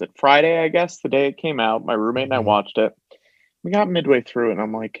 When was it? Friday, I guess, the day it came out. My roommate and I watched it. We got midway through, and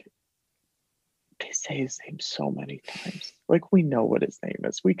I'm like, they say his name so many times. Like, we know what his name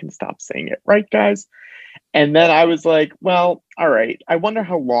is. We can stop saying it, right, guys? And then I was like, well, all right. I wonder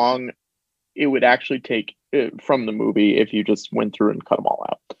how long it would actually take from the movie if you just went through and cut them all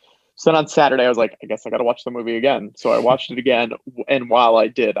out. So then on Saturday, I was like, I guess I got to watch the movie again. So I watched it again, and while I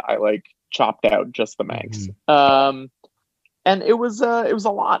did, I like chopped out just the Manx. And it was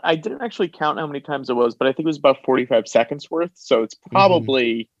a lot. I didn't actually count how many times it was, but I think it was about 45 seconds worth. So it's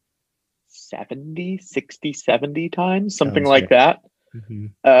probably 70 times, something like that.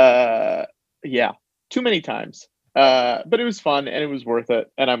 Yeah, too many times. But it was fun and it was worth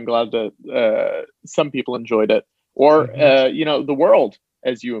it. And I'm glad that some people enjoyed it. Or, the world,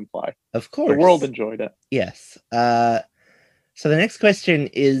 as you imply. Of course. The world enjoyed it. Yes. So the next question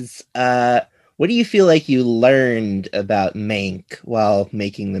is... what do you feel like you learned about Mank while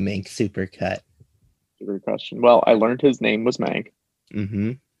making the Mank supercut? Good question. Well, I learned his name was Mank.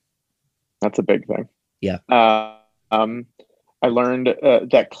 That's a big thing. Yeah. I learned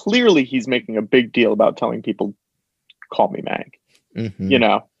that clearly he's making a big deal about telling people, call me Mank. You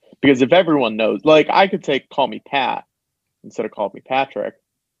know, because if everyone knows, like I could say, call me Pat instead of call me Patrick,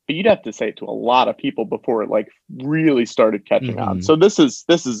 but you'd have to say it to a lot of people before it like really started catching on. So this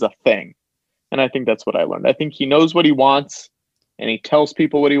is a thing. And I think that's what I learned. I think he knows what he wants and he tells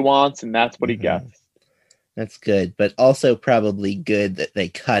people what he wants and that's what he gets. That's good, but also probably good that they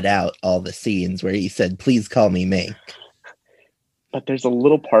cut out all the scenes where he said, please call me Mank. But there's a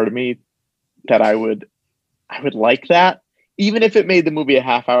little part of me that I would like that, even if it made the movie a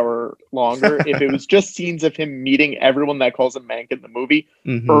half hour longer. If it was just scenes of him meeting everyone that calls him Mank in the movie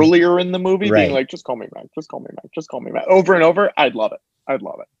earlier in the movie, being like, just call me Mank, just call me Mank, just call me Mank, over and over, I'd love it.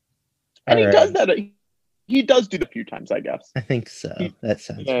 And he does that. He does do it a few times, I guess. I think so. That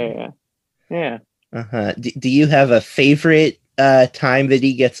sounds Yeah. Do you have a favorite time that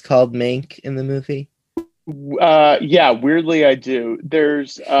he gets called Mank in the movie? Yeah, weirdly I do.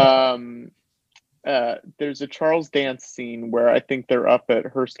 There's a Charles Dance scene where I think they're up at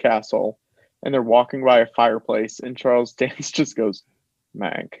Hearst Castle and they're walking by a fireplace and Charles Dance just goes,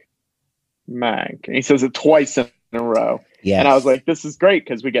 Mank. And he says it twice in a row. Yes. And I was like, this is great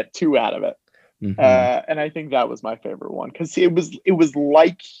because we get 2 out of it. And I think that was my favorite one because it was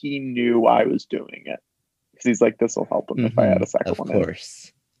like he knew I was doing it. Because he's like, this will help him if I had a second one. Of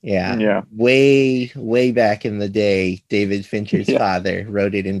course. Yeah. Way back in the day, David Fincher's father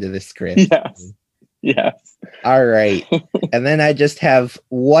wrote it into the script. Yes. All right. And then I just have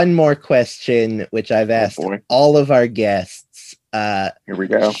one more question, which I've asked all of our guests. Here we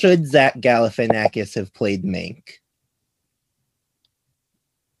go. Should Zach Galifianakis have played Mank?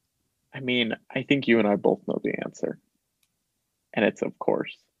 I mean, I think you and I both know the answer. And it's of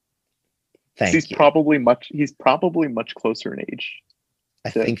course. He's probably much closer in age. I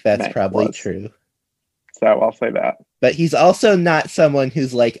think that's probably true. So I'll say that. But he's also not someone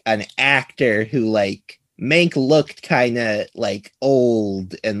who's like an actor who like Mank looked kind of like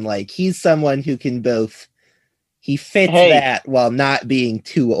old and like he's someone who can both he fits that while not being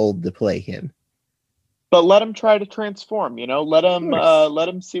too old to play him. But let him try to transform, you know, let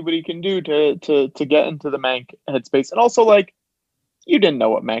him see what he can do to get into the Mank headspace. And also like you didn't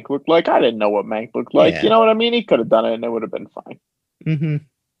know what Mank looked like. I didn't know what Mank looked like. You know what I mean? He could have done it and it would have been fine.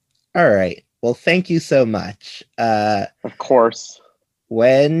 All right. Well, thank you so much. Of course.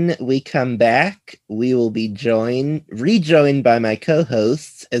 When we come back, we will be rejoined by my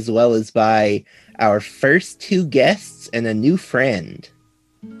co-hosts, as well as by our first 2 guests and a new friend.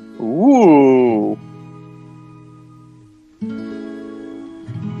 Ooh.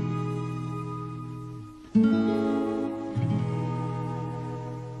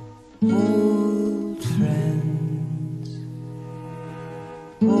 Hold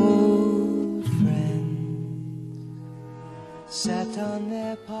sat on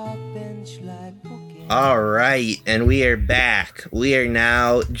their park bench like All right, and we are back. We are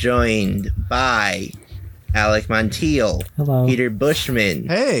now joined by Alec Montiel, hello, Peter Bushman,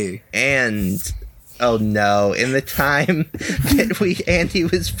 hey, and oh no! In the time that Andy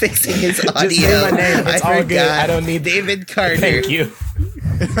was fixing his audio, just say my name. It's all good. I don't need David Carter. Thank you.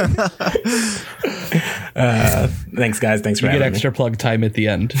 Thanks, guys. Thanks for you get having extra me. plug time at the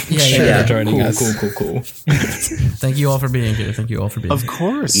end. Yeah. For joining cool, us. Cool. Thank you all for being here. Of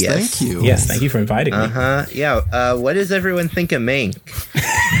course. Yes. Thank you. Yes, thank you for inviting me. Yeah. What does everyone think of Mank?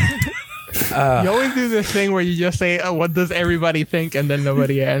 You always do this thing where you just say, what does everybody think? And then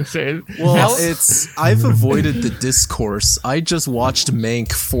nobody answers. Well, I've avoided the discourse. I just watched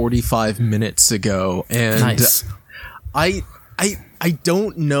Mank 45 minutes ago, and nice. I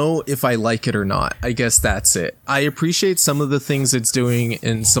don't know if I like it or not. I guess that's it. I appreciate some of the things it's doing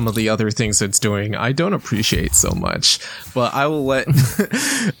and some of the other things it's doing I don't appreciate so much. But I will let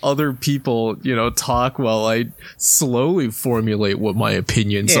other people, talk while I slowly formulate what my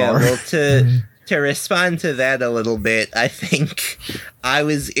opinions are. Well, to respond to that a little bit, I think I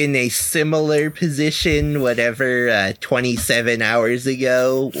was in a similar position, 27 hours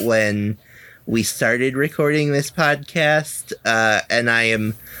ago when we started recording this podcast, and I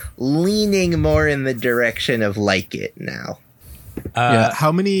am leaning more in the direction of like it now.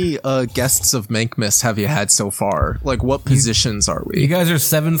 How many guests of Mankmas have you had so far? Like, what positions are we? You guys are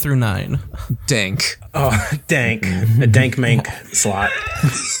 7 through 9. Dank. Oh, dank. A dank Mank slot.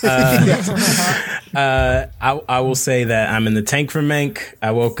 I will say that I'm in the tank for Mank. I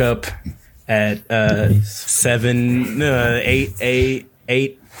woke up at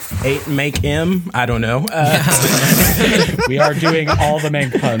 8 Mank M. I don't know. We are doing all the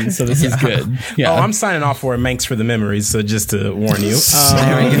Mank puns, so this is good. Yeah. Oh, I'm signing off for Manks for the memories, so just to warn you.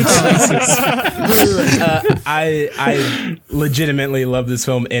 I legitimately love this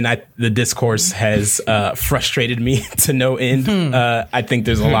film, and the discourse has frustrated me to no end. I think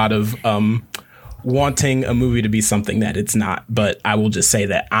there's a lot of wanting a movie to be something that it's not, but I will just say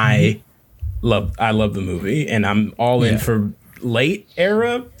that I love the movie, and I'm all in for late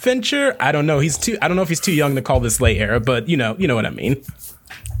era Fincher. I don't know if he's too young to call this late era, but you know what I mean.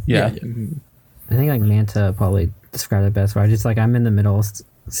 Yeah. I think like Manta probably described it best, where I just I'm in the middle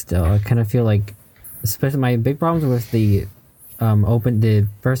still. I kind of feel like, especially my big problems with the the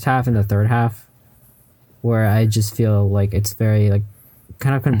first half and the third half, where I just feel like it's very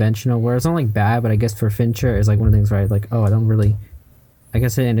kind of conventional, where it's not bad, but I guess for Fincher is one of the things where I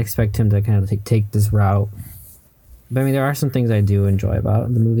guess I didn't expect him to kind of take this route. But I mean, there are some things I do enjoy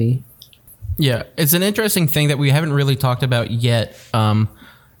about the movie. Yeah, it's an interesting thing that we haven't really talked about yet.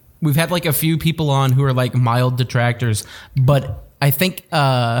 We've had a few people on who are mild detractors, but I think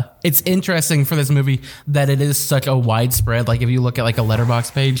it's interesting for this movie that it is such a widespread. If you look at a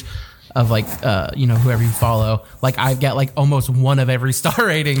Letterboxd page of whoever you follow, I've got almost one of every star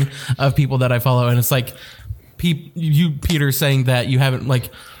rating of people that I follow, and it's you, Peter, saying that you haven't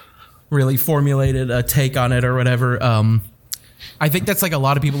really formulated a take on it or whatever. I think that's a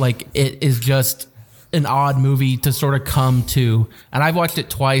lot of people it is just an odd movie to sort of come to, and I've watched it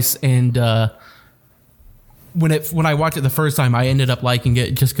twice, and when I watched it the first time, I ended up liking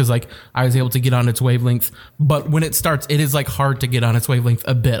it just because I was able to get on its wavelength. But when it starts, it is hard to get on its wavelength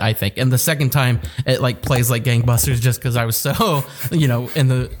a bit, I think. And the second time, it plays like gangbusters just because I was so in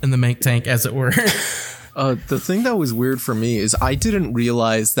the Mank tank, as it were. The thing that was weird for me is I didn't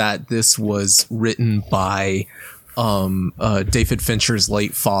realize that this was written by David Fincher's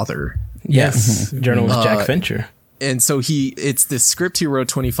late father. Yes, journalist Jack Fincher. And so it's this script he wrote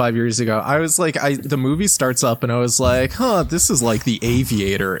 25 years ago. I was the movie starts up and I was like, this is The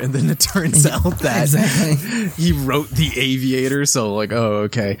Aviator. And then it turns out that he wrote The Aviator. So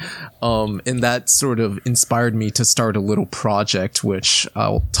okay. And that sort of inspired me to start a little project, which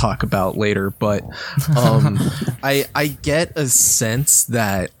I'll talk about later. But I get a sense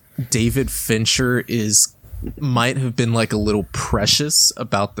that David Fincher might have been a little precious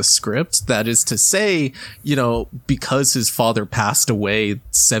about the script. That is to say, because his father passed away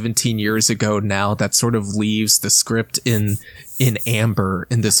 17 years ago now, that sort of leaves the script in amber,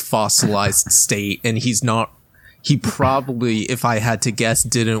 in this fossilized state. And he probably, if I had to guess,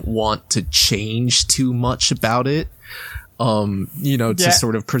 didn't want to change too much about it. To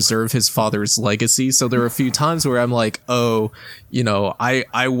sort of preserve his father's legacy. So there are a few times where I'm I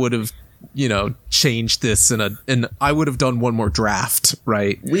would have changed this and I would have done one more draft,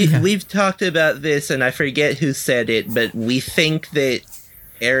 right? We've talked about this, and I forget who said it, but we think that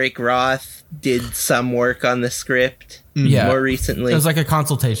Eric Roth did some work on the script more recently. It was a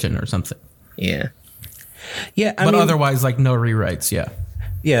consultation or something. Yeah. Yeah, but otherwise, like no rewrites. Yeah,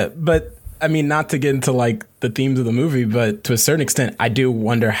 yeah, but I mean, not to get into like the themes of the movie, but to a certain extent, I do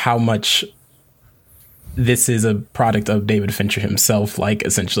wonder how much this is a product of David Fincher himself, like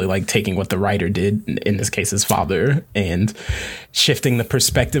essentially like taking what the writer did, in this case his father, and shifting the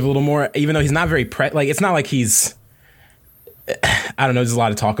perspective a little more, even though he's not very like it's not like he's, I don't know, there's a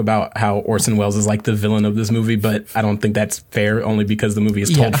lot of talk about how Orson Welles is like the villain of this movie, but I don't think that's fair, only because the movie is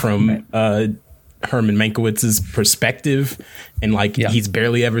told from Herman Mankiewicz's perspective, and like he's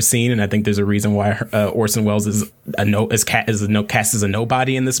barely ever seen, and I think there's a reason why Orson Welles is cast as a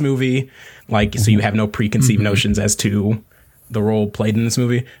nobody in this movie. Like, so you have no preconceived notions as to the role played in this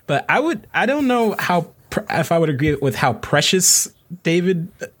movie. But I don't know if I would agree with how precious David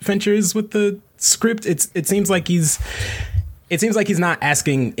Fincher is with the script. It seems like he's not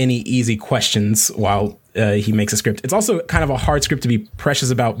asking any easy questions while he makes a script. It's also kind of a hard script to be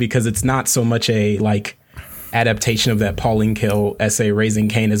precious about because it's not so much a like adaptation of that Pauline Kael essay Raising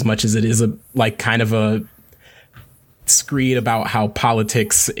Cain as much as it is a like kind of a screed about how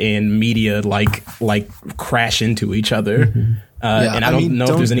politics and media like crash into each other. And I don't know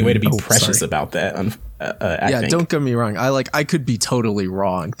if there's any way to be precious about that. Yeah, don't get me wrong. I could be totally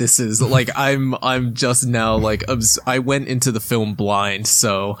wrong. This is like I'm just now like I went into the film blind,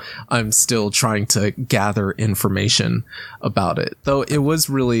 so I'm still trying to gather information about it. Though it was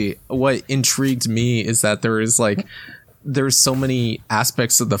really what intrigued me is that there's so many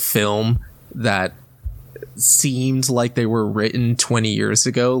aspects of the film that seemed like they were written 20 years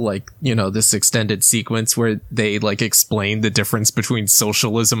ago, like, you know, this extended sequence where they like explain the difference between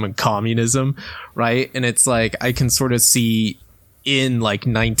socialism and communism, right? And it's like I can sort of see in like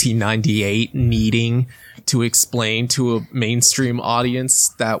 1998 needing to explain to a mainstream audience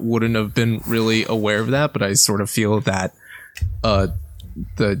that wouldn't have been really aware of that, but I sort of feel that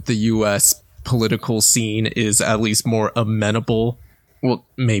the US political scene is at least more amenable. Well,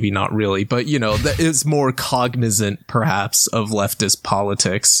 maybe not really, but, you know, that is more cognizant, perhaps, of leftist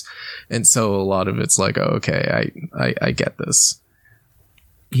politics. And so a lot of it's like, oh, okay, I get this.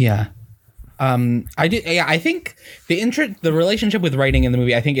 Yeah. I think the relationship with writing in the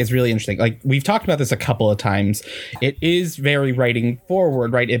movie, I think, is really interesting. Like, we've talked about this a couple of times. It is very writing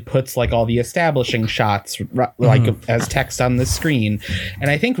forward, right? It puts like all the establishing shots like as text on the screen. And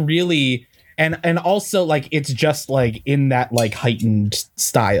I think really... And also, like, it's just, like, in that, like, heightened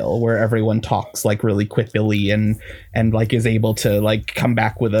style where everyone talks, like, really quippily and like, is able to, like, come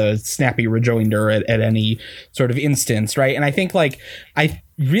back with a snappy rejoinder at any sort of instance, right? And I think, like,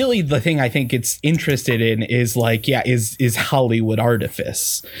 the thing I think it's interested in is, like, is Hollywood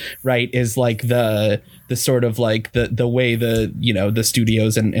artifice, right? Is, like, the sort of, like, the way the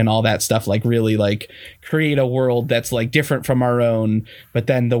studios and all that stuff, like, really, like, create a world that's, like, different from our own, but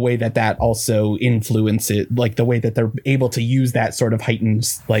then the way that also influence it, like, the way that they're able to use that sort of heightened,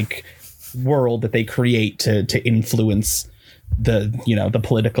 like, world that they create to influence the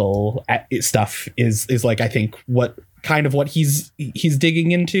political stuff is like, I think what he's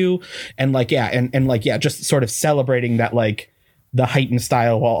digging into, and like, just sort of celebrating that, like, the heightened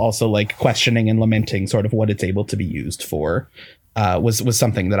style while also like questioning and lamenting sort of what it's able to be used for was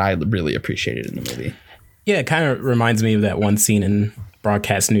something that I really appreciated in the movie. Yeah, it kind of reminds me of that one scene in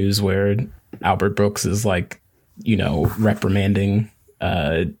Broadcast News where Albert Brooks is like, you know, reprimanding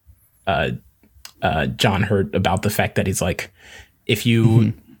John Hurt about the fact that he's like, if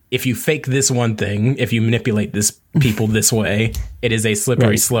you fake this one thing, if you manipulate this people this way, it is a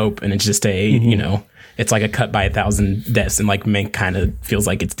slippery slope, and it's just a you know, it's like a cut by 1,000 deaths. And like Mank kind of feels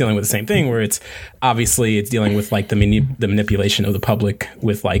like it's dealing with the same thing, where it's obviously it's dealing with like the manipulation of the public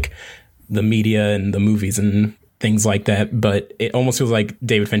with like the media and the movies and things like that. But it almost feels like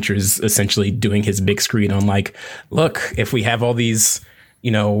David Fincher is essentially doing his big screen on like, look, if we have all these,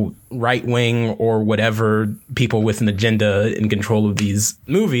 you know, right wing or whatever people with an agenda in control of these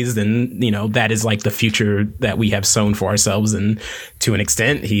movies, then, you know, that is like the future that we have sown for ourselves. And to an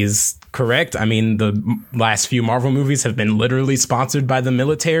extent, he's correct. I mean, the last few Marvel movies have been literally sponsored by the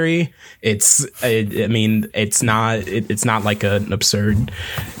military. It's not like an absurd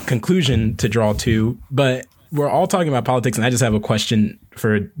conclusion to draw to, but we're all talking about politics, and I just have a question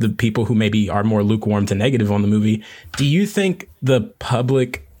for the people who maybe are more lukewarm to negative on the movie. Do you think the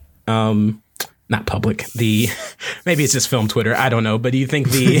public, maybe it's just film Twitter, I don't know, but do you think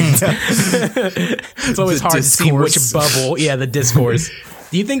it's always hard to see which bubble, the discourse.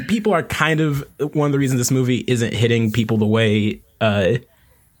 Do you think people are kind of, one of the reasons this movie isn't hitting people the way it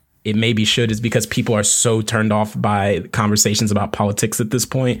maybe should is because people are so turned off by conversations about politics at this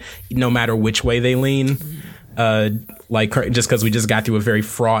point, no matter which way they lean? like just because we just got through a very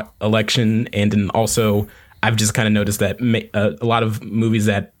fraught election, and then also I've just kind of noticed that a lot of movies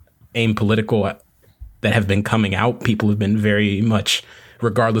that aim political that have been coming out, people have been very much,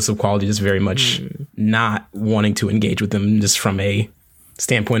 regardless of quality, just very much not wanting to engage with them just from a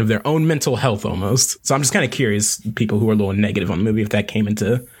standpoint of their own mental health almost. So I'm just kind of curious, people who are a little negative on the movie, if that came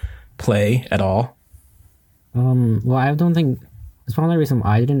into play at all. Well, I don't think it's probably the reason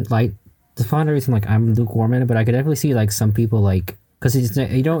I didn't like. It's probably the reason like I'm lukewarm in it, but I could definitely see like some people like because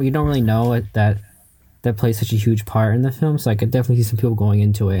you don't really know it, that plays such a huge part in the film. So I could definitely see some people going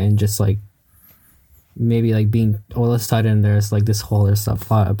into it and just like maybe like being all of a sudden there's like this whole other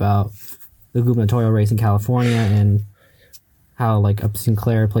subplot about the gubernatorial race in California and how like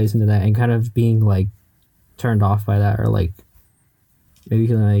Sinclair plays into that and kind of being like turned off by that or like maybe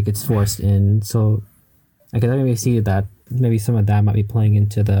feeling like it's forced in. So I could maybe see that maybe some of that might be playing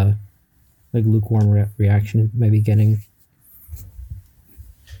into the like lukewarm reaction maybe getting.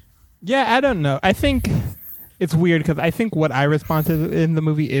 Yeah, I don't know. I think it's weird because I think what I respond to in the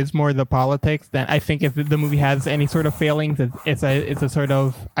movie is more the politics. Than I think if the movie has any sort of failings, it's a sort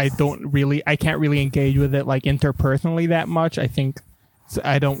of I can't really engage with it like interpersonally that much. I think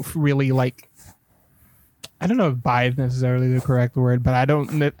I don't really like. I don't know if vibe is necessarily the correct word, but I don't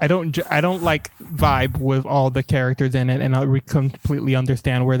like vibe with all the characters in it, and I completely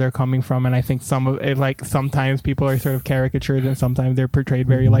understand where they're coming from. And I think some of it, like sometimes people are sort of caricatured, and sometimes they're portrayed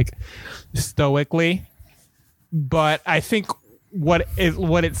very like stoically. But I think what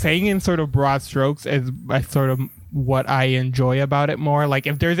it's saying in sort of broad strokes is sort of what I enjoy about it more. Like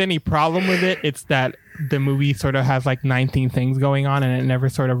if there's any problem with it, it's that the movie sort of has like 19 things going on and it never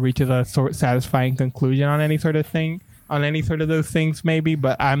sort of reaches a satisfying conclusion on any sort of thing, on any sort of those things maybe,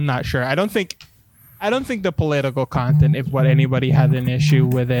 but I'm not sure. I don't think the political content is what anybody has an issue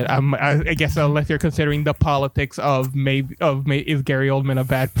with it. I guess unless you're considering the politics of is Gary Oldman a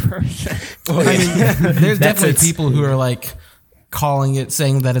bad person? I mean, there's definitely people who are like calling it,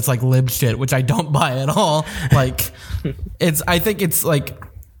 saying that it's like lib shit, which I don't buy at all. Like I think it's like,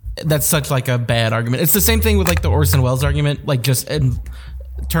 that's such like a bad argument. It's the same thing with like the Orson Welles argument, like just in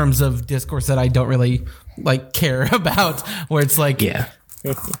terms of discourse that I don't really like care about, where it's like, yeah,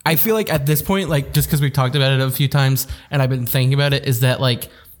 I feel like at this point, like just because we've talked about it a few times and I've been thinking about it, is that like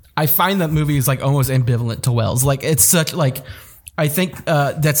I find that movie is like almost ambivalent to Welles. Like it's such like, I think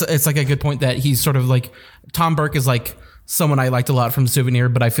it's like a good point that he's sort of like, Tom Burke is like someone I liked a lot from Souvenir,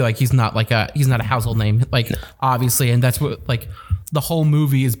 but I feel like he's not a household name, like obviously, and that's what like the whole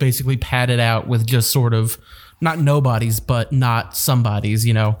movie is basically padded out with just sort of not nobodies, but not somebodies,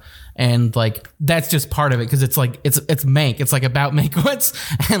 you know, and like that's just part of it because it's like it's Mank, it's like about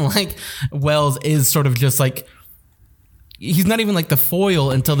Mankiewicz, and like Welles is sort of just like he's not even like the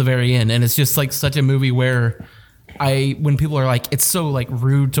foil until the very end, and it's just like such a movie where when people are like it's so like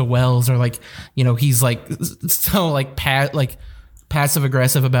rude to Welles, or like, you know, he's like so like passive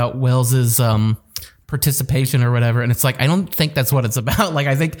aggressive about Welles's participation or whatever, and it's like I don't think that's what it's about. Like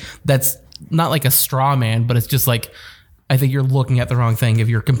I think that's not like a straw man, but it's just like I think you're looking at the wrong thing if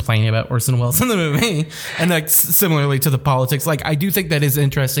you're complaining about Orson Welles in the movie. And like similarly to the politics, like I do think that is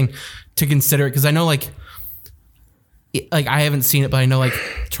interesting to consider it, because I know like I haven't seen it, but I know like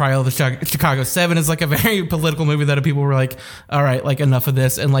Trial of the Chicago 7 is like a very political movie that people were like, all right, like enough of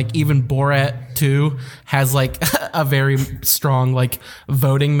this. And like even Borat 2 has like a very strong like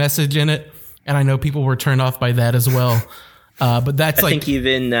voting message in it, and I know people were turned off by that as well. But that's I think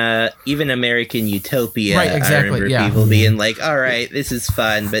even American Utopia, right, exactly, I remember people being like, all right, this is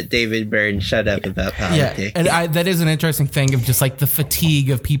fun, but David Byrne, shut up about politics. Yeah, and that is an interesting thing of just like the fatigue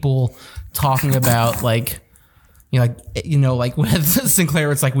of people talking about like, like with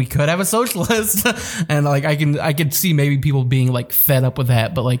Sinclair, it's like we could have a socialist, and like I could see maybe people being like fed up with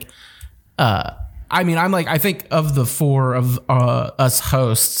that, but like, I mean, I'm like, I think of the four of us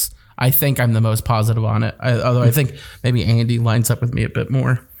hosts, I think I'm the most positive on it. Although I think maybe Andy lines up with me a bit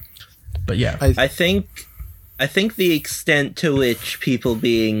more, but yeah, I think the extent to which people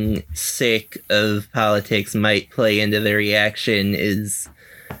being sick of politics might play into their reaction is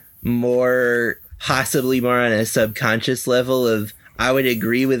possibly more on a subconscious level of, I would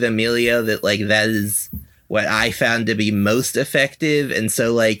agree with Emilio that like that is what I found to be most effective. And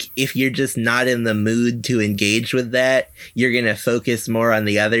so like if you're just not in the mood to engage with that, you're going to focus more on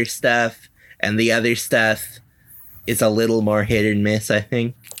the other stuff, and the other stuff is a little more hit and miss, I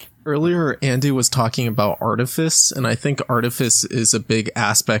think. Earlier, Andy was talking about artifice, and I think artifice is a big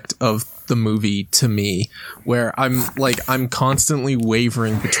aspect of the movie to me, where I'm constantly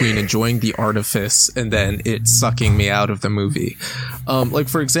wavering between enjoying the artifice and then it sucking me out of the movie. Like,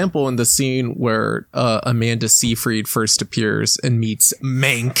 for example, in the scene where Amanda Seyfried first appears and meets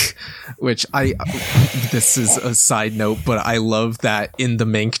Mank, which this is a side note, but I love that in the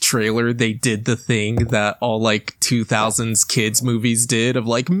Mank trailer, they did the thing that all like 2000s kids movies did of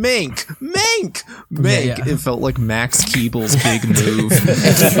like, Mank. Yeah. It felt like Max Keeble's big move.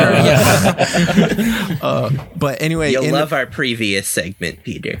 But anyway, you'll love our previous segment,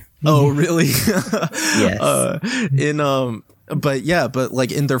 Peter. Oh, really? Yes. But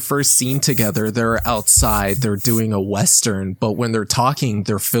like in their first scene together, they're outside, they're doing a Western, but when they're talking,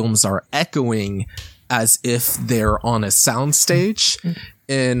 their films are echoing as if they're on a soundstage.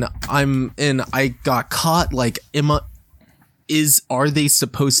 And I got caught like, are they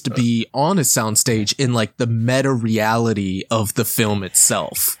supposed to be on a soundstage in like the meta reality of the film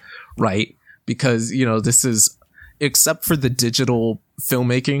itself? Right? Because, you know, this is, except for the digital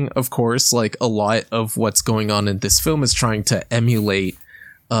filmmaking, of course, like a lot of what's going on in this film is trying to emulate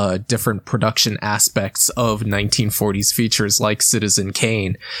different production aspects of 1940s features like Citizen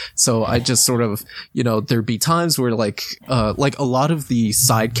Kane. So I just sort of, you know, there'd be times where like a lot of the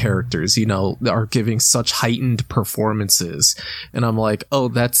side characters, you know, are giving such heightened performances. And I'm like, oh,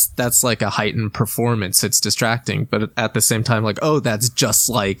 that's like a heightened performance. It's distracting. But at the same time, like, oh, that's just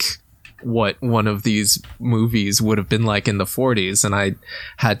like what one of these movies would have been like in the 40s. And I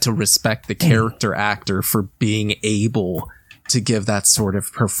had to respect the character actor for being able to give that sort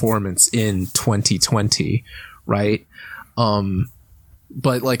of performance in 2020, right?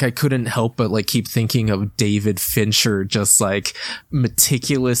 But like I couldn't help but like keep thinking of David Fincher just like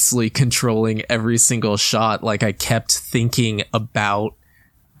meticulously controlling every single shot. Like I kept thinking about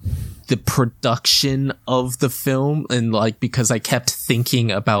the production of the film, and like because I kept thinking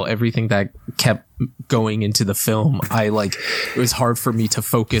about everything that kept going into the film, it was hard for me to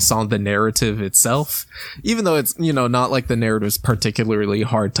focus on the narrative itself, even though it's, you know, not like the narrative is particularly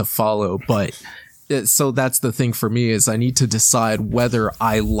hard to follow. But so that's the thing for me, is I need to decide whether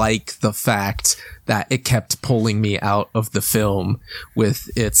I like the fact that it kept pulling me out of the film with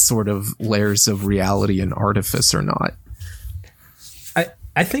its sort of layers of reality and artifice or not.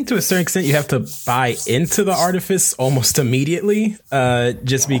 I think to a certain extent you have to buy into the artifice almost immediately,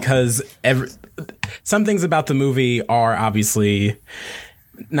 just because some things about the movie are obviously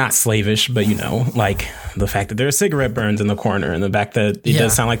not slavish, but you know, like the fact that there are cigarette burns in the corner, and the fact that it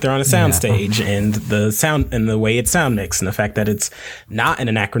does sound like they're on a soundstage, and the sound and the way it's sound mixed, and the fact that it's not an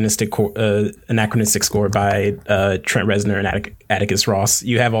anachronistic score by Trent Reznor and Atticus Ross.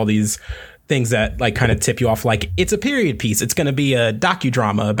 You have all these things that like kind of tip you off, like it's a period piece, it's going to be a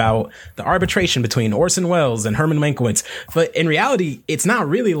docudrama about the arbitration between Orson Welles and Herman Mankiewicz. But in reality, it's not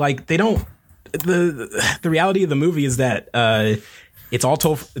really like they don't. The reality of the movie is that it's all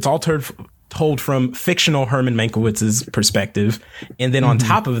told from fictional Herman Mankiewicz's perspective, and then on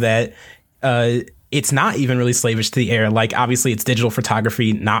top of that, it's not even really slavish to the era. Like obviously, it's digital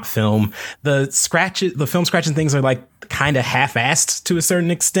photography, not film. The film scratching things are like kind of half-assed to a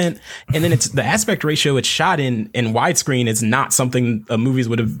certain extent, and then it's the aspect ratio it's shot in widescreen is not something movies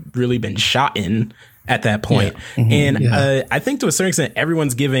would have really been shot in at that point. I think to a certain extent,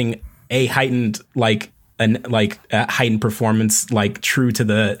 everyone's giving a heightened heightened performance, like true to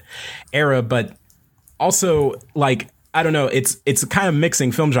the era, but also like, I don't know, it's kind of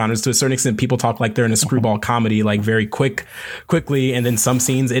mixing film genres to a certain extent. People talk like they're in a screwball comedy, like very quickly, and then some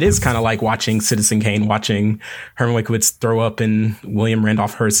scenes it is kind of like watching Citizen Kane, watching Herman Mankiewicz throw up in William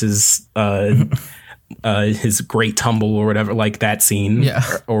Randolph Hearst's his great tumble or whatever, like that scene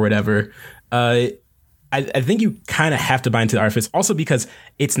or whatever. I think you kind of have to buy into the artifice, also because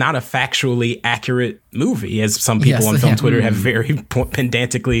it's not a factually accurate movie, as some people on film Twitter have very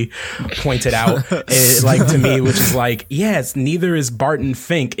pedantically pointed out. Like to me, which is like, yes, neither is Barton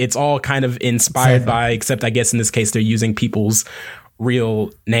Fink. It's all kind of inspired by, except I guess in this case they're using people's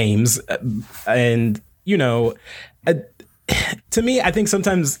real names, and you know, to me, I think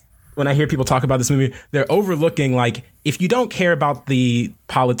sometimes when I hear people talk about this movie, they're overlooking like, if you don't care about the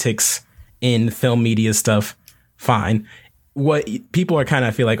politics in film media stuff, fine. What people are kind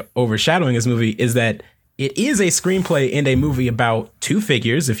of feel like overshadowing this movie is that it is a screenplay and a movie about two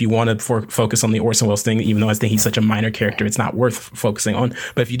figures. If you want to focus on the Orson Welles thing, even though I think he's such a minor character, it's not worth focusing on.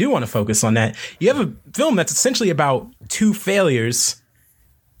 But if you do want to focus on that, you have a film that's essentially about two failures.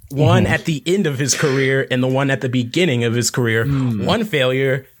 One at the end of his career and the one at the beginning of his career. One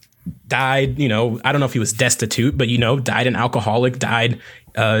failure died, you know, I don't know if he was destitute, but, you know, died an alcoholic, died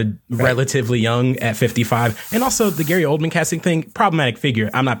relatively young at 55. And also the Gary Oldman casting thing, problematic figure.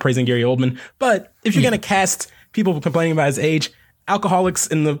 I'm not praising Gary Oldman, but if you're going to cast people complaining about his age, alcoholics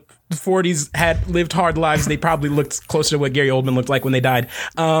in the 40s had lived hard lives. They probably looked closer to what Gary Oldman looked like when they died.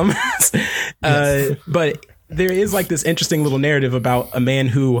 But there is like this interesting little narrative about a man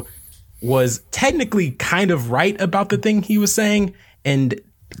who was technically kind of right about the thing he was saying and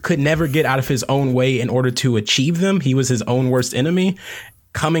could never get out of his own way in order to achieve them. He was his own worst enemy,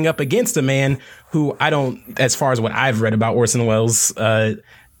 coming up against a man who as far as what I've read about Orson Welles,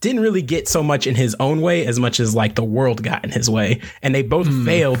 didn't really get so much in his own way as much as like the world got in his way. And they both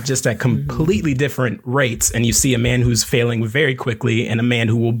failed just at completely different rates. And you see a man who's failing very quickly and a man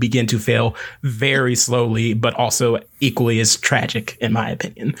who will begin to fail very slowly, but also equally as tragic, in my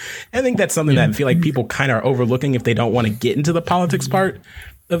opinion. I think that's something that I feel like people kind of are overlooking if they don't want to get into the politics part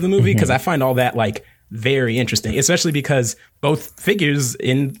of the movie, because I find all that like very interesting, especially because both figures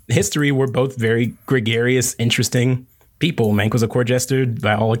in history were both very gregarious, interesting people. Mank was a court jester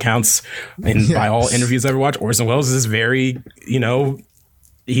by all accounts, and by all interviews I've ever watched. Orson Welles is very,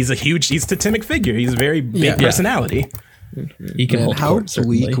 he's a totemic figure. He's a very big personality. He can hold how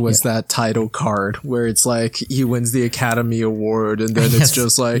bleak was that title card where it's like he wins the Academy Award and then it's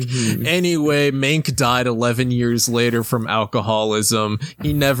just like anyway, Mank died 11 years later from alcoholism.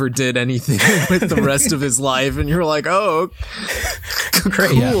 He never did anything with the rest of his life, and you're like, oh,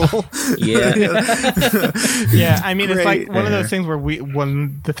 cool. Yeah. I mean, it's like one of those things where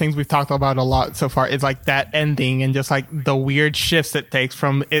one the things we've talked about a lot so far is like that ending and just like the weird shifts it takes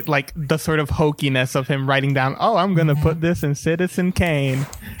from it, like the sort of hokiness of him writing down, oh, I'm gonna put this in Citizen Kane,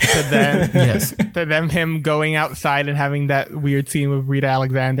 to then him going outside and having that weird scene with Rita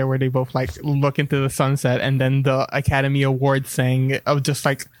Alexander where they both like look into the sunset, and then the Academy Award thing of just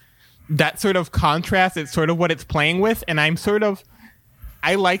like that sort of contrast. It's sort of what it's playing with, and I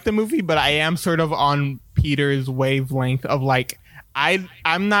like the movie, but I am sort of on Peter's wavelength of like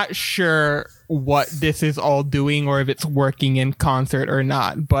I'm not sure what this is all doing or if it's working in concert or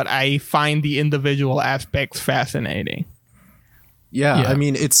not, but I find the individual aspects fascinating. Yeah, I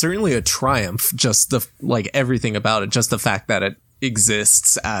mean, it's certainly a triumph, just the everything about it, just the fact that it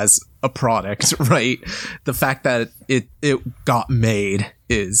exists as a product, right? The fact that it got made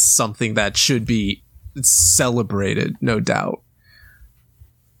is something that should be celebrated, no doubt.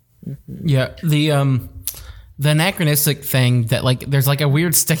 Yeah, the anachronistic thing that like there's like a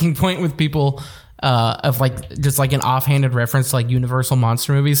weird sticking point with people of like just like an offhanded reference to like Universal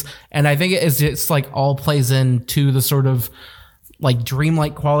monster movies, and I think it is just like all plays into the sort of like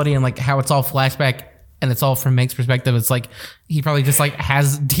dreamlike quality and like how it's all flashback and it's all from Mank's perspective. It's like he probably just like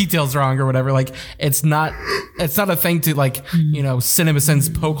has details wrong or whatever. Like it's not a thing to like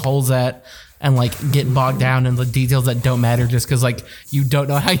CinemaSins poke holes at and like get bogged down in the details that don't matter just because like you don't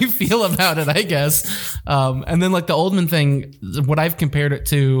know how you feel about it, I guess. And then like the Oldman thing, what I've compared it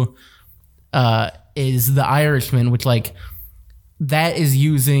to is The Irishman, which like that is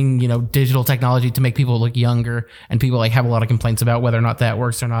using digital technology to make people look younger, and people like have a lot of complaints about whether or not that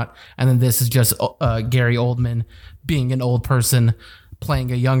works or not. And then this is just Gary Oldman being an old person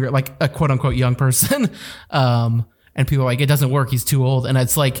playing a younger, like a quote unquote young person. And people are like, it doesn't work, he's too old. And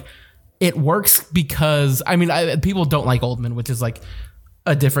it's like, it works because, I mean, people don't like Oldman, which is like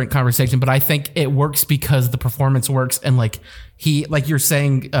a different conversation, but I think it works because the performance works. And like he, like you're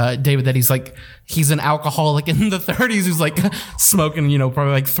saying, David, that he's an alcoholic in the 30s who's like smoking,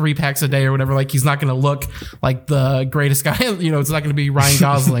 probably like 3 packs a day or whatever. Like he's not going to look like the greatest guy, it's not going to be Ryan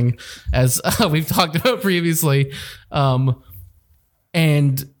Gosling as we've talked about previously. And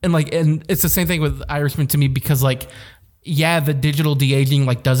it's the same thing with Irishman to me, because like, yeah, the digital de-aging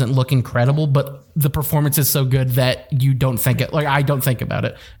like doesn't look incredible, but the performance is so good that you don't think it. Like I don't think about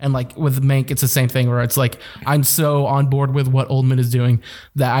it. And like with Mank, it's the same thing where it's like I'm so on board with what Oldman is doing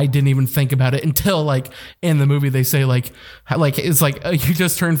that I didn't even think about it until like in the movie they say like it's like you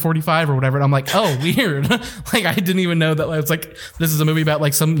just turned 45 or whatever, and I'm like, oh, weird. Like I didn't even know that. Like, it's like this is a movie about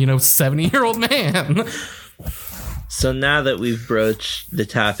like some 70-year-old man. So now that we've broached the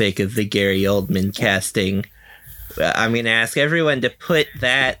topic of the Gary Oldman casting, I'm going to ask everyone to put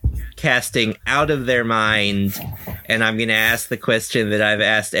that casting out of their mind, and I'm going to ask the question that I've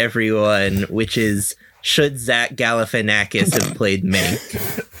asked everyone, which is, should Zach Galifianakis have played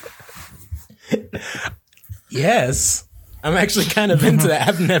Mank? Yes. I'm actually kind of into that.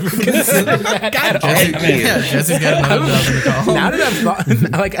 I've never considered that at all. Yeah, Jesse's got another job in the call. Now that I've thought,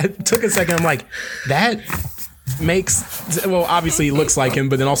 like, I took a second, I'm like, that makes, well, obviously he looks like him,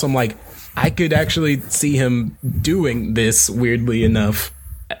 but then also I'm like, I could actually see him doing this, weirdly enough.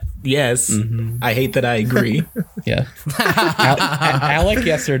 yes. I hate that I agree. Yeah. Alec,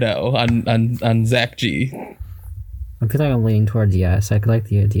 yes or no on Zach G? I feel like I'm leaning towards yes. I could like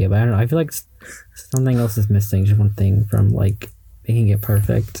the idea, but I don't know. I feel like something else is missing. Just one thing from like making it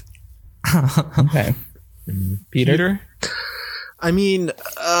perfect. Okay. Peter? I mean,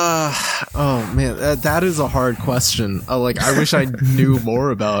 oh man, that is a hard question. I wish I knew more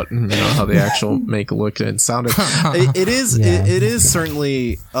about how the actual make looked and sounded. It is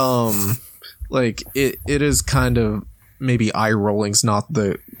certainly it is kind of, maybe eye rolling's not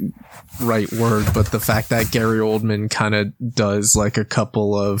the right word, but the fact that Gary Oldman kind of does like a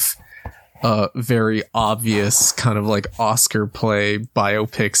couple of very obvious kind of like Oscar play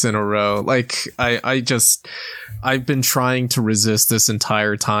biopics in a row. Like I've been trying to resist this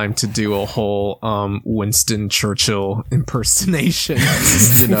entire time to do a whole Winston Churchill impersonation,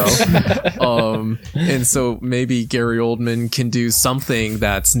 and so maybe Gary Oldman can do something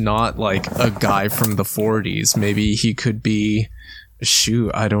that's not like a guy from the 40s. Maybe he could be,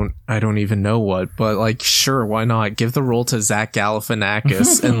 shoot, I don't even know what, but like, sure, why not give the role to Zach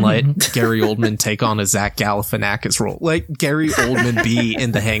Galifianakis and let Gary Oldman take on a Zach Galifianakis role? Let Gary Oldman be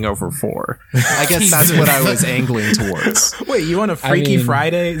in The Hangover 4. I guess that's what I was angling towards. Wait, you want a Freaky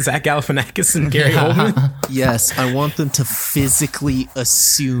Friday, Zach Galifianakis and Gary Oldman? Yes, I want them to physically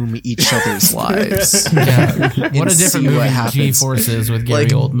assume each other's lives. What a different movie G-Force is with Gary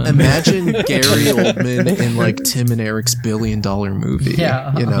Oldman. Imagine Gary Oldman in like Tim and Eric's $1 billion movie.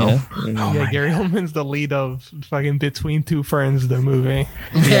 Yeah. Oh Gary Oldman's the lead of fucking Between Two Ferns, the movie.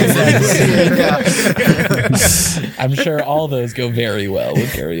 I'm sure all those go very well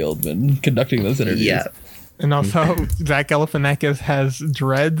with Gary Oldman conducting those interviews. Yeah. And also, Zach Galifianakis has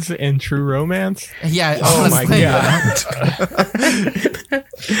dreads in True Romance. Yeah. Oh my god.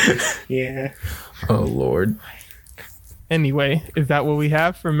 Yeah. Oh Lord. Anyway, is that what we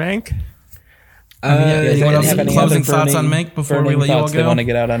have for Mank? Anyone else have closing thoughts on Mank before we let you all go? They want to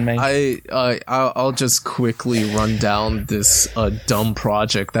get out on Mank. I'll just quickly run down this dumb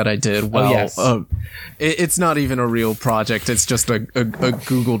project that I did. Well, it's not even a real project. It's just a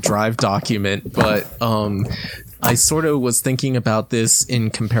Google Drive document. But I sort of was thinking about this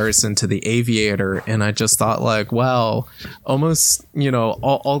in comparison to The Aviator, and I just thought like, wow, almost,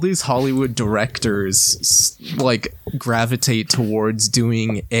 all these Hollywood directors like gravitate towards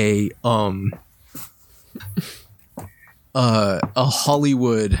doing a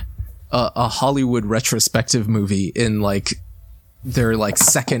Hollywood retrospective movie in like their like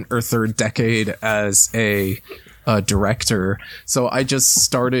second or third decade as a director. So I just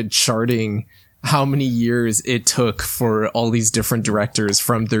started charting how many years it took for all these different directors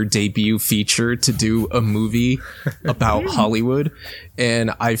from their debut feature to do a movie about Hollywood.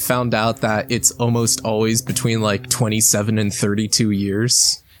 And I found out that it's almost always between like 27 and 32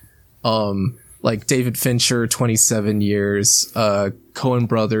 years. Like David Fincher, 27 years. Coen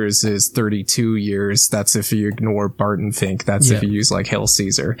Brothers is 32 years. That's if you ignore Barton Fink. That's if you use like Hail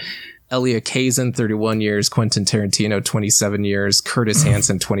Caesar. Elia Kazan, 31 years. Quentin Tarantino, 27 years. Curtis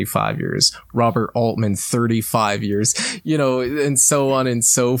Hanson, 25 years. Robert Altman, 35 years. And so on and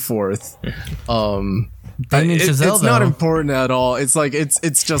so forth. It's not important at all. It's like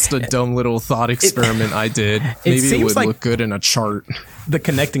it's just a dumb little thought experiment I did. Maybe it would look good in a chart. The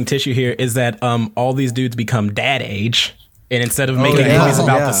connecting tissue here is that all these dudes become dad age, and instead of making movies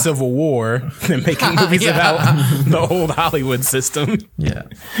about the Civil War, they're making movies about the old Hollywood system. Yeah.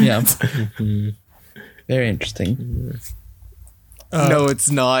 Very interesting. No, it's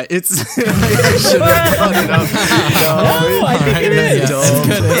not. It's. I should have cut it up. No, I think it is. It's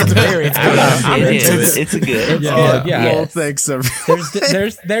good. It's very. It's good. Well, thanks.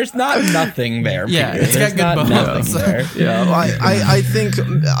 There's not nothing there. Yeah, it's got good bones. Yeah, I think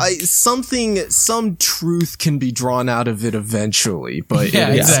some truth can be drawn out of it eventually, but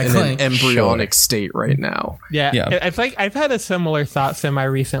it's in an embryonic state right now. Yeah. It's like I've had a similar thought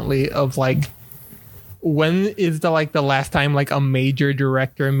semi-recently of like, when is the last time like a major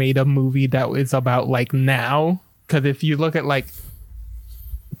director made a movie that was about like now? Because if you look at like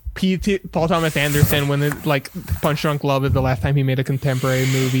Paul Thomas Anderson, when it, like Punch Drunk Love is the last time he made a contemporary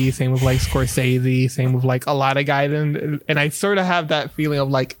movie. Same with like Scorsese. Same with like a lot of guys, and I sort of have that feeling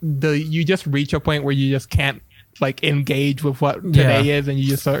of like you just reach a point where you just can't like engage with what today is, and you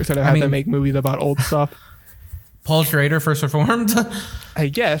just sort of have to make movies about old stuff. Paul Schrader, First Reformed? I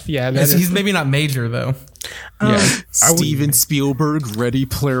guess, yeah. He's maybe not major, though. Steven Spielberg, Ready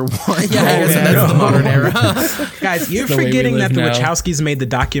Player One. That's the modern era. Guys, you're forgetting that the Wachowskis made the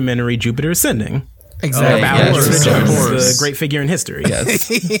documentary Jupiter Ascending. Exactly. About the great figure in history. Yes.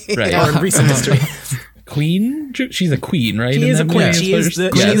 Right. Or in recent history. queen. She's a queen, right? She is a queen. She is the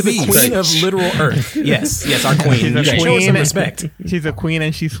queen of literal Earth. Yes, our queen. She's a Show her some respect. She's a queen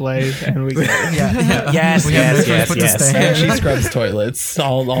and she slays, and we get it. Yes. And she scrubs toilets,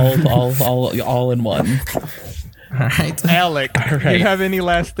 all in one. All right, Alec. Do you have any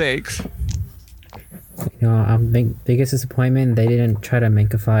last takes? Biggest disappointment, they didn't try to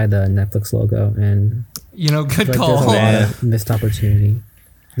mankify the Netflix logo, and good call. There's a lot of missed opportunity.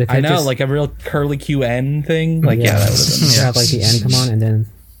 I know, like a real curly QN thing. Like, that would have been. Have like the end come on, and then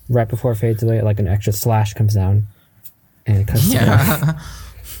right before it fades away, like an extra slash comes down, and it cuts.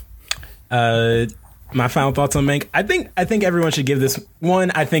 My final thoughts on Mank. I think everyone should give this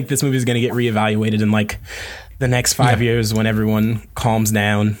one. I think this movie is going to get reevaluated in like the next 5 years when everyone calms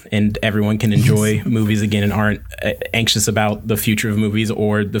down and everyone can enjoy movies again and aren't anxious about the future of movies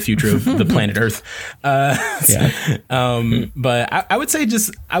or the future of the planet Earth. But I would say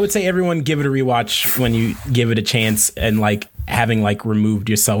everyone give it a rewatch when you give it a chance, and like having like removed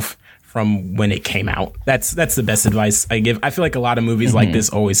yourself from when it came out. That's the best advice I give. I feel like a lot of movies like this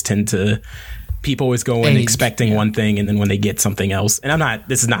always tend to. People always go in expecting one thing, and then when they get something else, and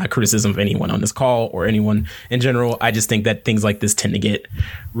this is not a criticism of anyone on this call or anyone in general. I just think that things like this tend to get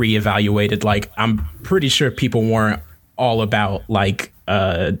reevaluated. Like, I'm pretty sure people weren't all about like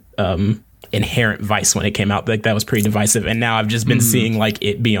Inherent Vice when it came out. Like, that was pretty divisive, and now I've just been seeing like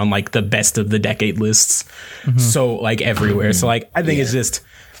it be on like the best of the decade lists, so like everywhere. So like, I think it's just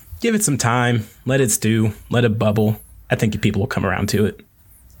give it some time, let it stew, let it bubble. I think people will come around to it.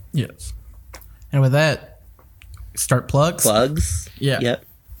 Yes. And with that, start plugs. Yeah. Yep.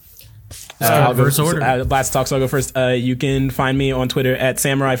 I'll go order. Blast Talk, so I'll go first. You can find me on Twitter at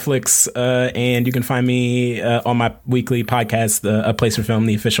Samurai Flicks, and you can find me on my weekly podcast, A Place for Film,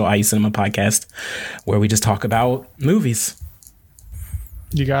 the official IE Cinema podcast, where we just talk about movies.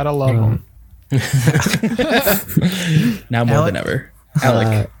 You gotta love them. Now more than ever.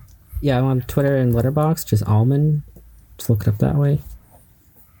 Alec. I'm on Twitter and Letterboxd, just Almond. Just look it up that way.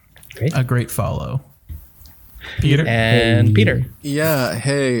 Great. A great follow. Peter. And Peter. Yeah,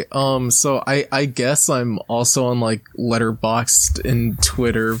 hey. So I guess I'm also on like Letterboxd and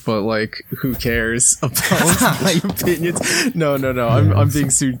Twitter, but like who cares about my opinions? No. I'm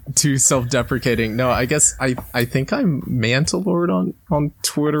being too self-deprecating. No, I guess I think I'm Mantelord on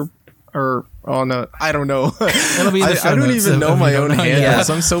Twitter or on I don't know. It'll be in the show I don't notes even know my own handles.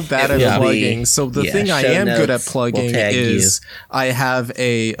 Yeah. I'm so bad at plugging. So the thing I am good at plugging is I have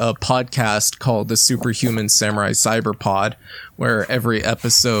a podcast called the Superhuman Samurai Cyberpod, where every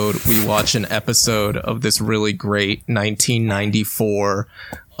episode we watch an episode of this really great 1994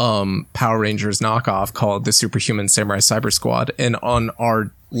 Power Rangers knockoff called the Superhuman Samurai Cyber Squad. And on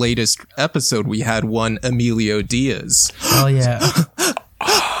our latest episode, we had one Emilio Diaz. Oh yeah.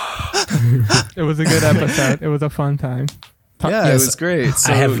 It was a good episode. It was a fun time. It was great.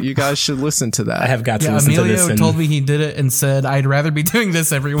 So you guys should listen to that. I have got to listen to this. Emilio told me he did it and said, I'd rather be doing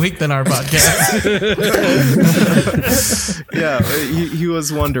this every week than our podcast. He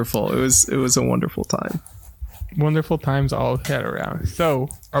was wonderful. It was a wonderful time. Wonderful times all had around. So,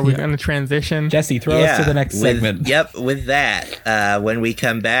 are we going to transition? Jesse, throw us to the next segment. With that, when we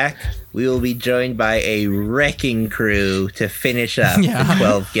come back, we will be joined by a wrecking crew to finish up the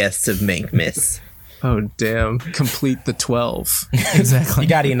 12 guests of Mankmas. Oh, damn. Complete the 12. Exactly. You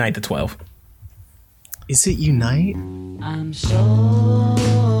gotta unite the 12. Is it unite? I'm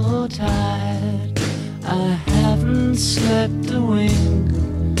so tired. I haven't slept a wink.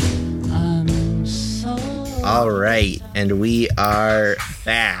 All right, and we are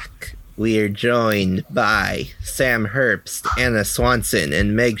back. We are joined by Sam Herbst, Anna Swanson,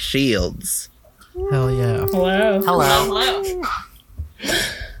 and Meg Shields. Hell yeah. Hello.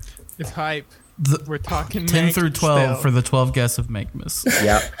 It's hype. We're talking 10 through 12 still. for the 12 guests of Mankmas.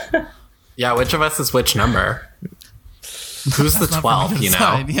 Yep. Yeah, which of us is which number? Who's the 12, you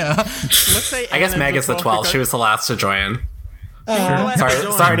know? Yeah. Let's say I guess Meg is the 12. She was the last to join.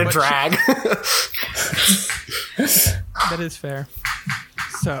 Sorry to drag. That is fair.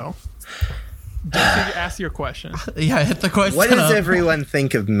 So, Jesse, ask your question. Yeah, hit the question. What does everyone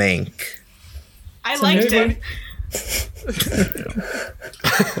think of Mank? I liked it.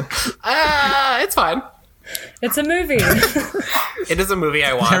 It's fine. It's a movie. It is a movie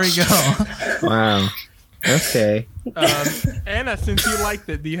I watched. There we go. Wow. Okay. Anna, since you liked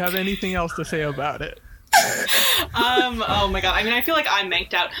it, do you have anything else to say about it? Oh my god. I mean, I feel like I'm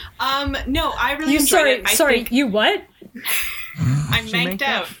manked out. No, I really enjoyed it. Sorry, you what? I'm manked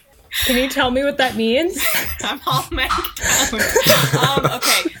out. Can you tell me what that means? I'm all manked out.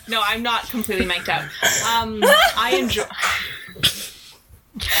 Okay. No, I'm not completely manked out.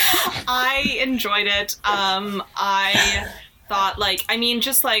 I enjoyed it. I thought, like, I mean,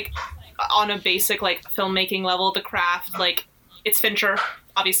 just like on a basic like filmmaking level, The Craft, like, it's Fincher,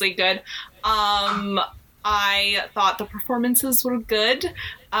 obviously good. I thought the performances were good.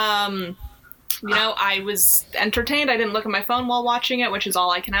 You know, I was entertained. I didn't look at my phone while watching it, which is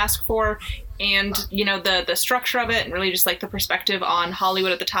all I can ask for. And, you know, the structure of it and really just like the perspective on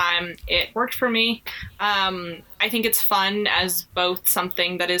Hollywood at the time, it worked for me. I think it's fun as both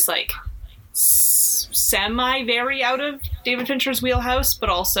something that is like semi very out of David Fincher's wheelhouse, but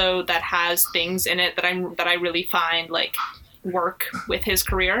also that has things in it that I really find like work with his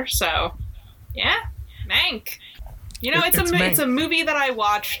career. So yeah, Mank. You know, it's a movie that I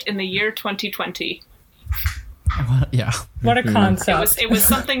watched in the year 2020. Yeah. What a concept. It was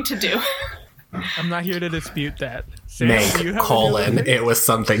something to do. I'm not here to dispute that. Sam, Mank, it was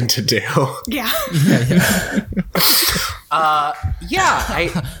something to do. Yeah.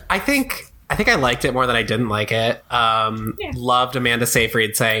 I think I liked it more than I didn't like it. Loved Amanda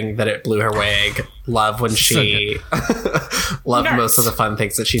Seyfried saying that it blew her wig. Love when she loved nerds. Most of the fun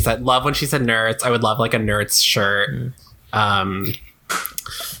things that she said. Love when she said nerds. I would love like a nerds shirt. I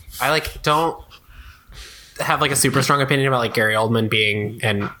like don't have like a super strong opinion about like Gary Oldman being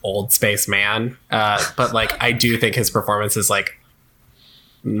an old space man. But like I do think his performance is like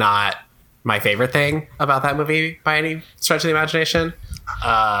not my favorite thing about that movie by any stretch of the imagination.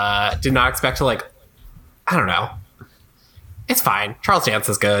 Did not expect to like, I don't know. It's fine. Charles Dance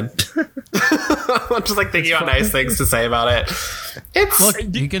is good. I'm just like thinking about nice things to say about it.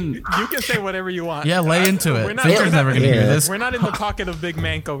 You can say whatever you want. Yeah, lay into it. Fincher's never going to hear this. We're not in the pocket of Big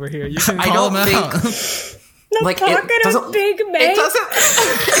Mank over here. You can I don't think. Like it doesn't, Big Mank. It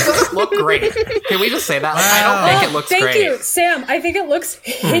doesn't look great. Can we just say that? Like, I don't think it looks thank great. you, Sam. I think it looks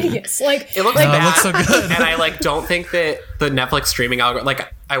hideous. Like it looks like, bad. It looks so good. And I like don't think that the Netflix streaming algorithm.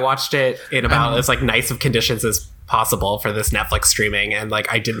 Like I watched it in about as like nice of conditions as possible for this Netflix streaming, and like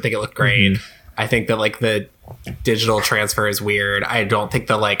I didn't think it looked great. I think that like the digital transfer is weird. I don't think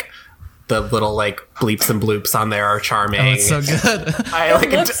the little like bleeps and bloops on there are charming. Oh, it's so good. I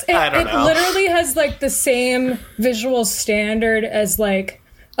don't know. It literally has like the same visual standard as like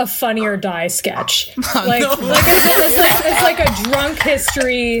a Funny or Die sketch. Like it's like a drunk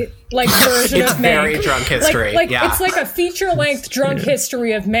history like version it's of Mank. Very drunk history. Like yeah. it's like a feature length drunk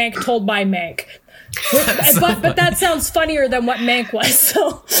history of Mank told by Mank. But that sounds funnier than what Mank was.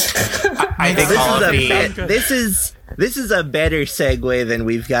 So I think this is a better segue than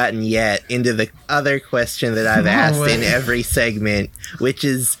we've gotten yet into the other question that I've asked in every segment, which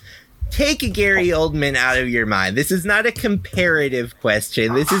is take Gary Oldman out of your mind. This is not a comparative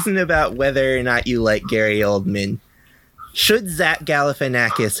question. This isn't about whether or not you like Gary Oldman. Should Zach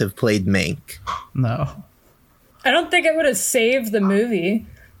Galifianakis have played Mank? No. I don't think it would have saved the movie.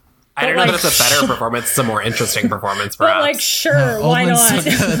 I don't know that it's a better performance. It's a more interesting performance, perhaps. But like, sure, why not? So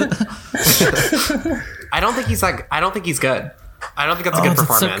I don't think he's good. I don't think that's a good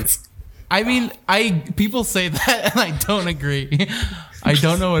performance. I mean, people say that, and I don't agree. I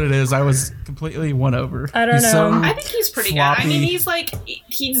don't know what it is. I was completely won over. I don't know. I think he's pretty floppy. good. I mean,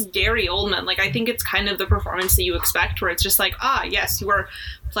 he's Gary Oldman. Like, I think it's kind of the performance that you expect, where it's just like, yes, you are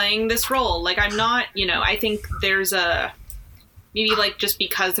playing this role. Like, I'm not, I think there's maybe like just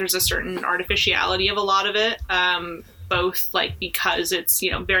because there's a certain artificiality of a lot of it, both like because it's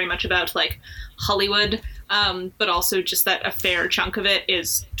very much about like Hollywood, but also just that a fair chunk of it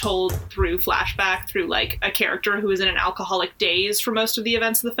is told through flashback through like a character who is in an alcoholic daze for most of the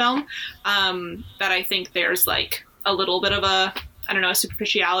events of the film, that I think there's like a little bit of a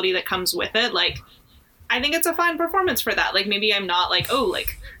superficiality that comes with it. Like, I think it's a fine performance for that. Like, maybe I'm not like, oh,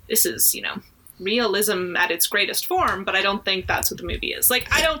 like this is realism at its greatest form, but I don't think that's what the movie is. Like,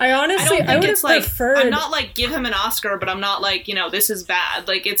 I would have preferred. I'm not like give him an Oscar, but I'm not like this is bad.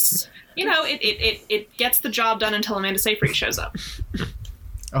 Like, it's it gets the job done until Amanda Seyfried shows up,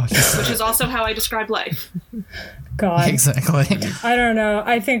 which is also how I describe life. God, exactly. I don't know.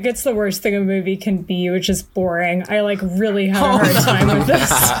 I think it's the worst thing a movie can be, which is boring. I like really had a hard time with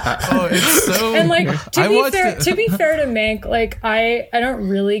this. It's so. And like to be fair to Mank, like I don't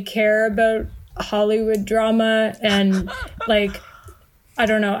really care about Hollywood drama, and like I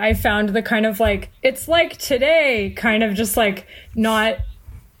don't know, I found the kind of like It's Like Today kind of just like not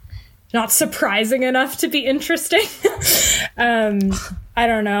surprising enough to be interesting. I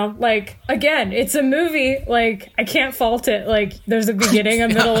don't know, like again, it's a movie, like I can't fault it. Like there's a beginning, a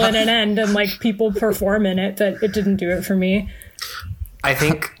middle, and an end, and like people perform in it, but it didn't do it for me. I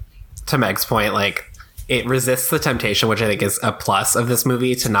think to Meg's point, like it resists the temptation, which I think is a plus of this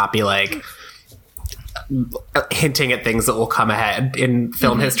movie, to not be like hinting at things that will come ahead in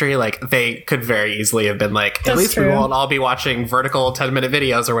film history. Like, they could very easily have been like, at least true. we won't all be watching vertical 10-minute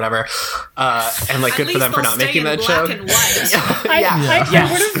videos or whatever. And like, At good for least them for they'll not stay making in that show. black and white.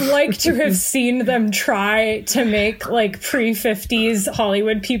 I would have liked to have seen them try to make like pre-50s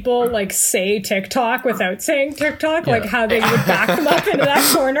Hollywood people like say TikTok without saying TikTok, like how they would back them up into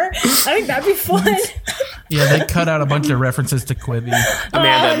that corner. I think that'd be fun. Yeah, they cut out a bunch of references to Quibi.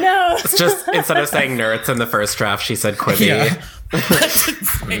 Amanda, Oh, no. it's just, instead of saying nerds in the first draft, she said Quibi. Yeah.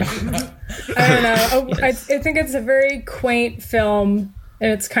 I don't know. I think it's a very quaint film,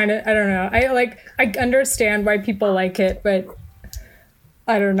 and it's kind of, I don't know. I understand why people like it, but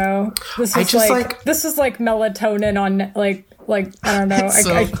I don't know. This is this is like melatonin on like I don't know.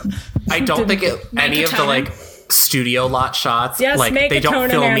 I don't think any of the like studio lot shots, Yes, like they don't Melatonin,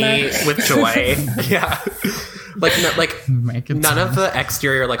 fill me Anna. with joy. Yeah. None of the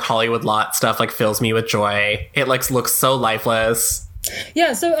exterior like Hollywood lot stuff like fills me with joy. It like looks so lifeless.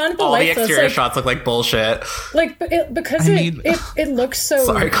 Yeah, so on the All the lifeless, exterior like, shots look like bullshit. like because it looks so.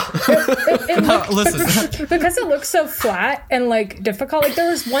 Sorry, listen. Because it looks so flat and like difficult. Like there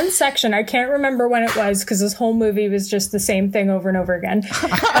was one section, I can't remember when it was because this whole movie was just the same thing over and over again.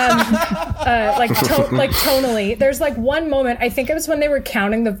 Like tonally, there's like one moment, I think it was when they were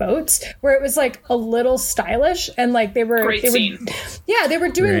counting the votes, where it was like a little stylish and like they were Great scene. they were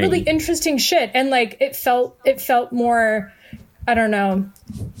doing Right. really interesting shit and like it felt more. I don't know.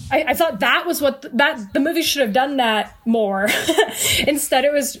 I thought that was what the movie should have done that more. Instead,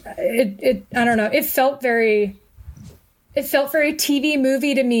 it was it. I don't know. It felt very TV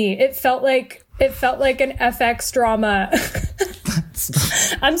movie to me. It felt like an FX drama.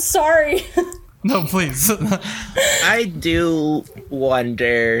 I'm sorry. No, please. I do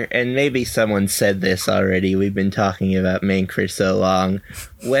wonder, and maybe someone said this already, we've been talking about Mank for so long,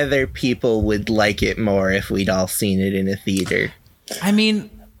 whether people would like it more if we'd all seen it in a theater. I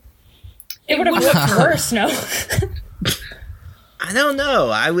mean, it would have looked worse, no? I don't know.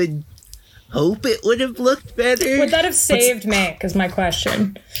 I would hope it would have looked better. Would that have saved Mank, is my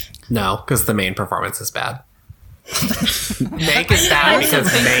question. No, because the main performance is bad. Mank is bad because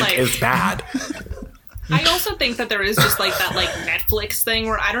Mank is bad. I also think that there is just like that like Netflix thing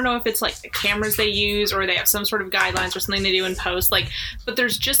where I don't know if it's like the cameras they use or they have some sort of guidelines or something they do in post, like, but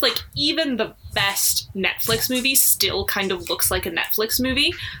there's just like even the best Netflix movie still kind of looks like a Netflix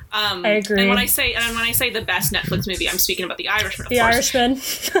movie. I agree. And when I say the best Netflix movie, I'm speaking about The Irishman. Of The course. Irishman.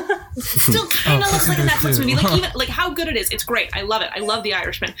 Still kind of looks like a Netflix movie. Like even like how good it is, it's great. I love it. I love The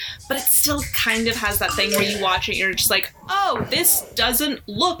Irishman, but it still kind of has that thing where you watch it, and you're just like, oh, this doesn't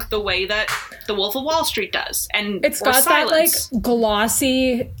look the way that The Wolf of Wall Street does, and It's got Silence. that like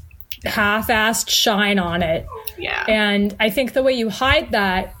glossy, half-assed shine on it. Yeah. And I think the way you hide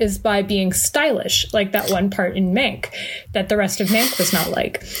that is by being stylish, like that one part in Mank that the rest of Mank was not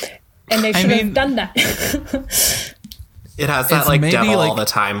like. And they should have done that. It has that like maybe, Devil All like- the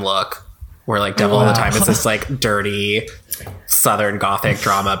Time look, where like Devil All the Time is this like dirty Southern Gothic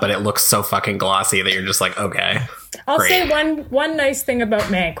drama, but it looks so fucking glossy that you're just like, okay. I'll great. say one nice thing about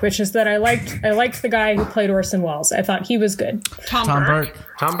Mank, which is that I liked the guy who played Orson Welles. I thought he was good. Tom Burke.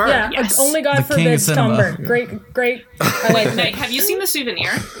 Tom Burke. Yeah, Yes. only God The king of forbids Tom cinema. Burke. Great. I like Nick, it. have you seen The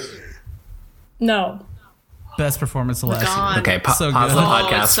Souvenir? No. Best performance of last God. year. Okay, So pause good. the Oh,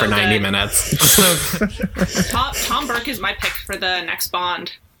 podcast it's so for 90 good. minutes. Tom Burke is my pick for the next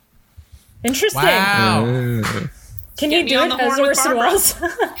Bond. Interesting. Wow. Can Get you me do on it the horn as with Orson Barbara. Welles?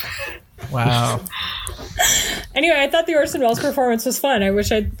 Wow. Anyway, I thought the Orson Welles performance was fun. I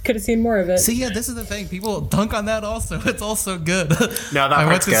wish I could have seen more of it. See, yeah, this is the thing. People dunk on that also. It's also good. No, that I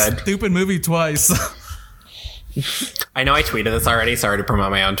part's watched this good. stupid movie twice. I know I tweeted this already. Sorry to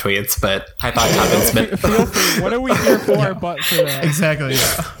promote my own tweets, but I thought Tuppence Feel free. What are we here for but for that? Exactly,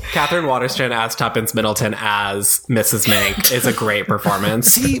 yeah. Catherine Waterston as Tuppence Middleton as Mrs. Mank is a great performance.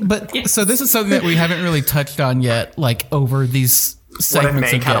 See, but so this is something that we haven't really touched on yet, like over these What if segments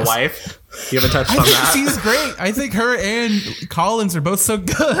Mank of had a guests. wife? You haven't touched I on think that. she's great. I think her and Collins are both so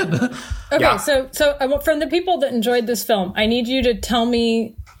good. Okay, Yeah. so I want, from the people that enjoyed this film, I need you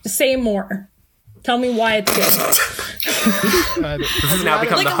to say more. Tell me why it's good. This has now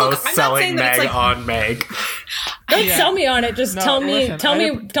become Like, the look, host I'm not selling saying that Meg it's on Meg. Don't Yeah. sell me on it. Just No, tell me listen, tell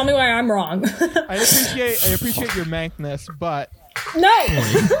me why I'm wrong. I appreciate your mankness, but No,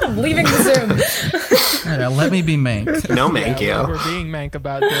 I'm leaving the Zoom. Yeah, let me be Mank. No, Mank yeah, you. we're being mank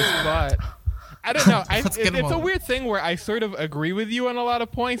about this, but I don't know. It's a weird thing where I sort of agree with you on a lot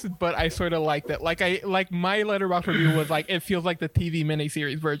of points, but I sort of like that. Like my Letterboxd review was like, it feels like the TV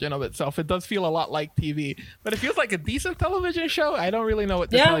miniseries version of itself. It does feel a lot like TV, but it feels like a decent television show. I don't really know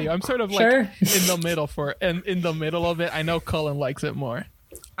what to tell you. I'm sort of like in the middle in the middle of it. I know Cullen likes it more.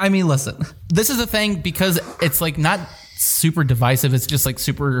 I mean, listen, this is the thing because it's like not super divisive. It's just like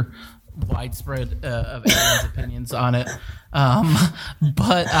super widespread of everyone's opinions on it.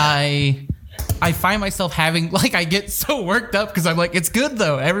 But I find myself having like I get so worked up because I'm like, it's good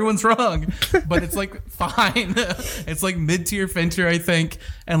though. Everyone's wrong, but it's like fine. It's like mid-tier Fincher, I think,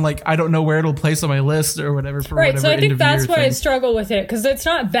 and like I don't know where it'll place on my list or whatever. For right, whatever so I think that's why thing. I struggle with it because it's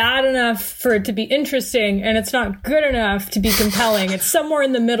not bad enough for it to be interesting, and it's not good enough to be compelling. It's somewhere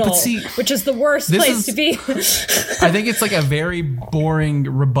in the middle, which is the worst place to be. I think it's like a very boring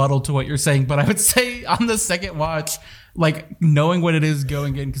rebuttal to what you're saying, but I would say on the second watch, like knowing what it is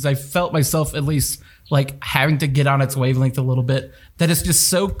going in, because I felt myself at least like having to get on its wavelength a little bit, that it's just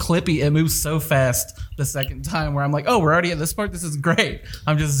so clippy. It moves so fast the second time where I'm like, oh, we're already at this part. This is great.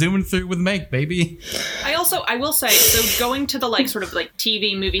 I'm just zooming through with Mank, baby. I will say, so going to the like sort of like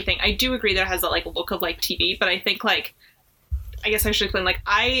TV movie thing, I do agree that it has that like look of like TV, but I think like, I guess I should explain, like,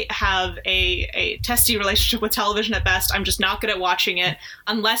 I have a testy relationship with television at best. I'm just not good at watching it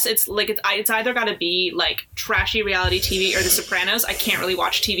unless it's like, it's either got to be like trashy reality TV or The Sopranos. I can't really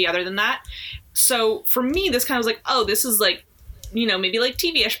watch TV other than that. So for me, this kind of was like, oh, this is like, you know, maybe like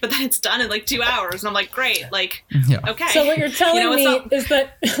TV-ish, but then it's done in like 2 hours. And I'm like, great. Like, okay. So what you're telling me is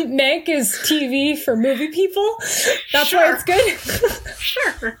that Mank is TV for movie people? That's why it's good?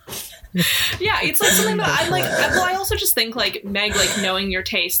 Sure. Yeah, it's like something that I like. Well, I also just think like Meg, like knowing your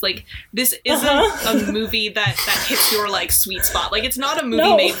taste, like this isn't a movie that hits your like sweet spot. Like it's not a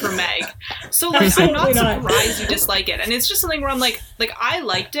movie made for Meg. So like I'm not surprised you dislike it. And it's just something where I'm like I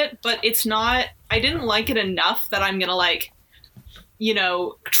liked it, but it's not. I didn't like it enough that I'm gonna like, you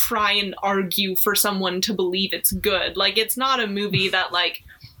know, try and argue for someone to believe it's good. Like it's not a movie that like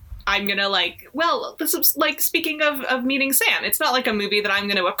I'm gonna like, well, this is like, speaking of meeting Sam, it's not like a movie that I'm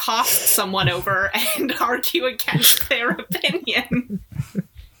gonna accost someone over and argue against their opinion.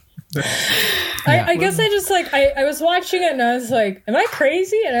 I guess I just like I was watching it and I was like, am I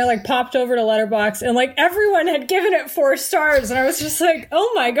crazy? And I like popped over to Letterboxd and like everyone had given it 4 stars and I was just like,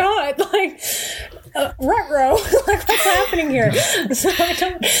 oh my god, like ruh-roh, like what's happening here? So I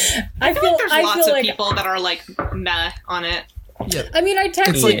feel like there's lots of people that are like meh on it. Yeah. I mean, I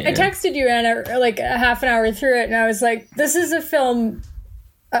texted you, Anna, like a half an hour through it, and I was like, this is a film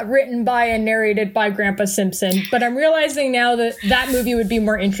written by and narrated by Grandpa Simpson, but I'm realizing now that that movie would be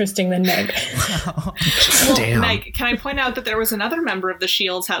more interesting than Meg. Well, Meg, can I point out that there was another member of the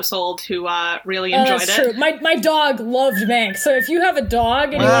Shields household who really enjoyed that's true. My dog loved Mank, so if you have a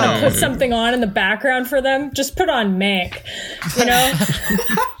dog and you want to put something on in the background for them, just put on Mank, you know?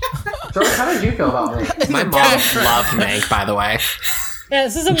 George, how did you feel about Mank? My mom loved Mank, by the way. Yeah,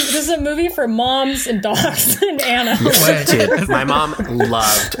 this is a movie for moms and dogs and Anna. Dude, my mom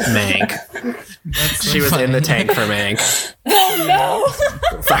loved Mank. She was in the tank for Mank. Oh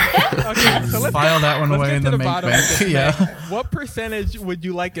no! Sorry. Okay, so let's file that one let's away get in to the the Mank bottom of bank. this. Yeah. What percentage would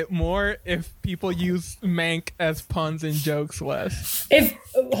you like it more if people use Mank as puns and jokes less? If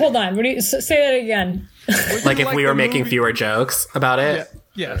hold on, what do you say that again? Like if we were making fewer jokes about it?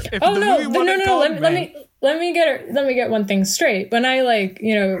 Yeah. If Oh the no! movie wanted to call it Mank- Let me get one thing straight. When I like,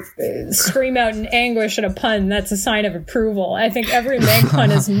 you know, scream out in anguish at a pun, that's a sign of approval. I think every Mank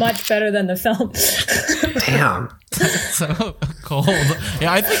pun is much better than the film. Damn. So cold.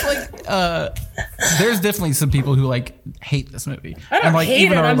 Yeah, I think like there's definitely some people who like hate this movie. I don't and like hate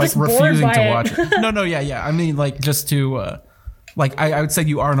even it, are I'm like just bored refusing by to it. watch it. No, yeah. I mean like just to like I would say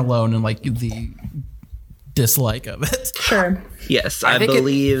you aren't alone in like the dislike of it. Sure. Yes, I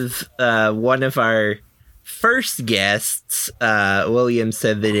believe one of our first guests, William,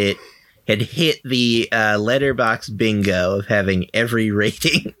 said that it had hit the Letterboxd bingo of having every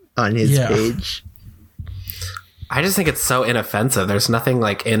rating on his page. I just think it's so inoffensive. There's nothing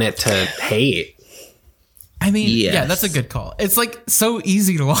like in it to hate. I mean, yeah, that's a good call. It's like so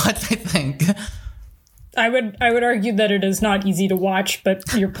easy to watch, I think. I would argue that it is not easy to watch, but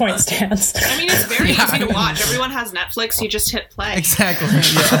your point stands. I mean, it's very easy to watch. Everyone has Netflix. You just hit play. Exactly.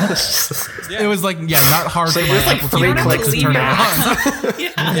 Yeah. It was like not hard so for just my like Apple 3 TV clicks to turn it on. You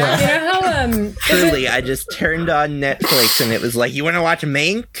know how Truly, I just turned on Netflix and it was like, you want to watch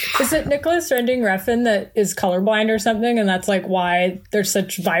Mank? is it Nicholas Winding Refn that is colorblind or something, and that's like why there's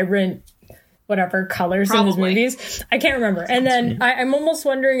such vibrant whatever colors in his movies? I can't remember. And then I'm almost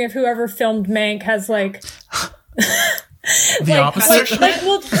wondering if whoever filmed Mank has like The opposite.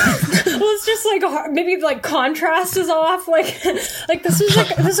 Well, it's just like maybe like contrast is off. Like this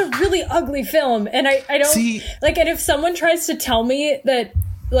is a really ugly film, and I don't see like. And if someone tries to tell me that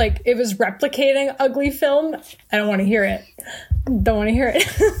like it was replicating ugly film, I don't want to hear it. Don't want to hear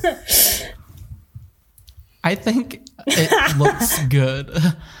it. I think it looks good.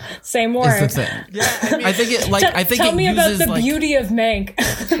 Say more. Is the thing. Yeah, I think it like I think tell it me about the like, beauty of Mank.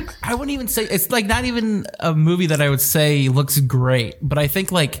 I wouldn't even say it's like not even a movie that I would say looks great, but I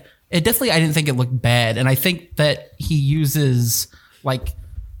think like it definitely I didn't think it looked bad, and I think that he uses like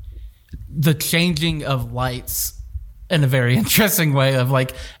the changing of lights in a very interesting way of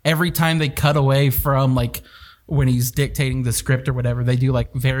like every time they cut away from like when he's dictating the script or whatever, they do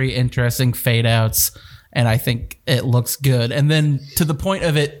like very interesting fade outs. And I think it looks good. And then to the point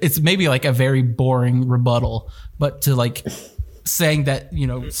of it, it's maybe like a very boring rebuttal, but to like saying that, you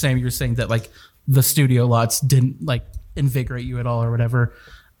know, Sam, you're saying that like the studio lots didn't like invigorate you at all or whatever.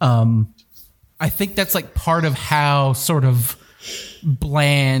 I think that's like part of how sort of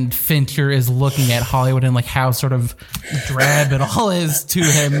bland Fincher is looking at Hollywood and like how sort of drab it all is to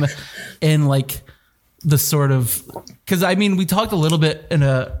him in like the sort of, because I mean, we talked a little bit in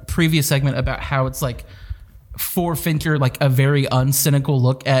a previous segment about how it's like for Fincher, like a very uncynical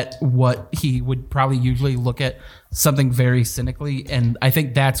look at what he would probably usually look at something very cynically. And I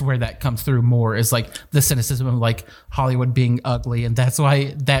think that's where that comes through more is like the cynicism of like Hollywood being ugly. And that's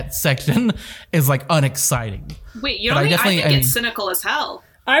why that section is like unexciting. Wait, you don't think, I think it's cynical as hell.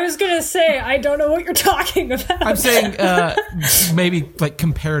 I was gonna say I don't know what you're talking about. I'm saying maybe like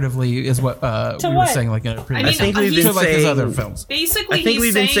comparatively is what we were saying like in a previous. I think we've been saying his other films. Basically,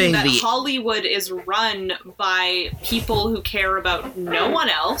 he's saying that Hollywood is run by people who care about no one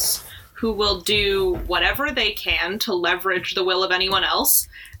else, who will do whatever they can to leverage the will of anyone else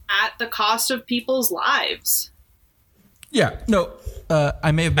at the cost of people's lives. Yeah, no,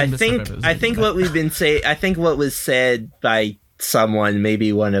 I may have been. I think what we've been saying. I think what was said by someone,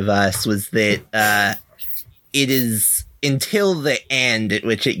 maybe one of us, was that it is until the end at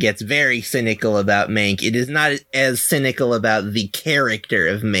which it gets very cynical about Mank. It is not as cynical about the character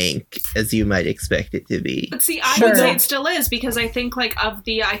of Mank as you might expect it to be. But see, I would say it still is, because I think like of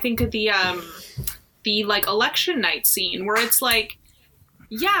the like election night scene where it's like,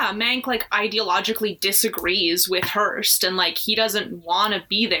 yeah, Mank like ideologically disagrees with Hearst and like he doesn't want to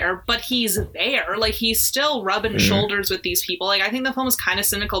be there, but he's there. Like he's still rubbing shoulders with these people. Like I think the film is kind of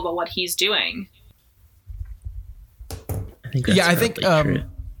cynical about what he's doing. I think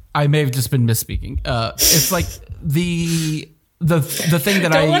I may have just been misspeaking. It's like the thing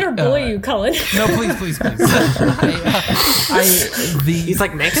that Don't let her bully you, Cullen. No, please. He's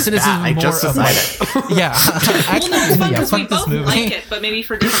like, Mank is bad. I just decided. Yeah. Actually, well, no, it's fun because we both like it, but maybe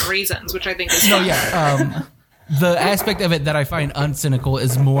for different reasons, which I think is fun. The aspect of it that I find uncynical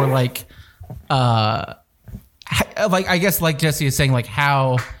is more like I guess like Jesse is saying, like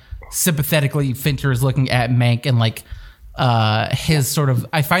how sympathetically Fincher is looking at Mank and like his sort of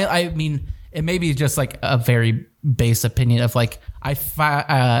I mean it may be just like a very base opinion of like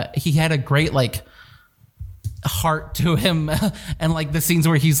he had a great like heart to him and like the scenes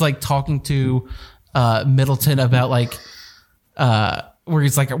where he's like talking to Middleton about like where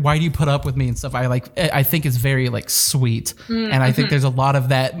he's like, why do you put up with me and stuff, I think it's very like sweet. And I think there's a lot of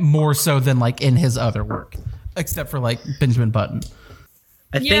that more so than like in his other work, except for like Benjamin Button.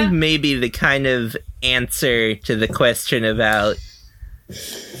 I think maybe the kind of answer to the question about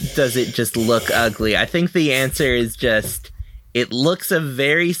does it just look ugly, I think the answer is just it looks a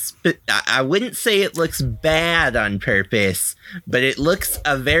very I wouldn't say it looks bad on purpose, but it looks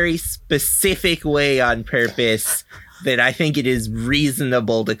a very specific way on purpose that I think it is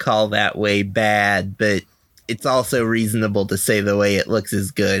reasonable to call that way bad, but it's also reasonable to say the way it looks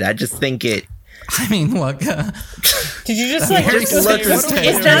is good. I just think it I mean, look. Did you just like? It looks weird.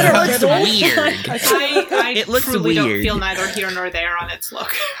 It looks weird. Don't feel neither here nor there on its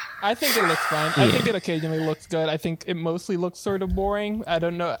look. I think it looks fine. I think it occasionally looks good. I think it mostly looks sort of boring. I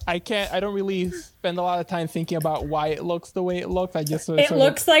don't know. I don't really spend a lot of time thinking about why it looks the way it looks. I just it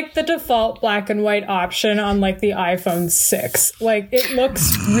looks like the default black and white option on like the iPhone 6. Like it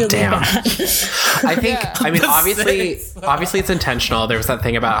looks really bad. I think. I mean, obviously, it's intentional. There was that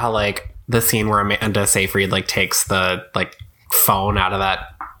thing about how like the scene where Amanda Seyfried like takes the like phone out of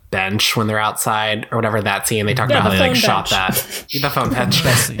that bench when they're outside or whatever, that scene, they talk about how they like shot that. The phone bench.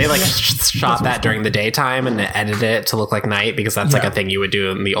 They like shot that during the daytime and edited it to look like night because that's like a thing you would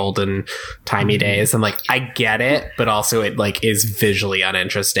do in the olden timey days. And like, I get it, but also it like is visually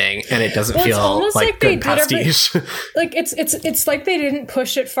uninteresting and it doesn't feel like good pastiche. Like it's like they didn't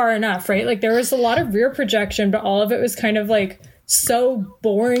push it far enough, right? Like there was a lot of rear projection, but all of it was kind of like so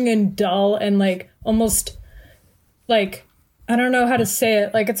boring and dull and like almost like, I don't know how to say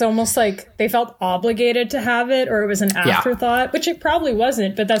it. Like, it's almost like they felt obligated to have it or it was an afterthought, which it probably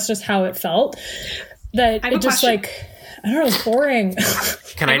wasn't, but that's just how it felt. That it just like, I don't know, it's boring.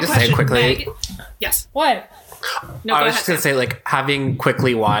 Can I just say quickly? Meg? Yes. What? No, I was just gonna say, like, having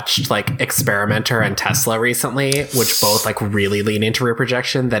quickly watched like Experimenter and Tesla recently, which both like really lean into rear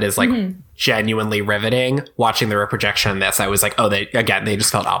projection, that is like genuinely riveting. Watching the rear projection in this, I was like, oh, they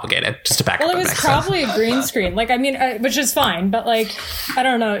just felt obligated just to back up. Well, it was probably a green screen. Like, I mean, which is fine, but like, I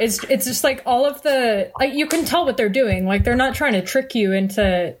don't know. It's just like all of the, like, you can tell what they're doing. Like, they're not trying to trick you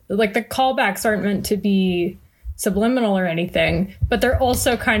into, like, the callbacks aren't meant to be subliminal or anything, but they're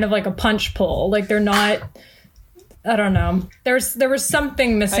also kind of like a punch pull. Like, they're not. I don't know. There was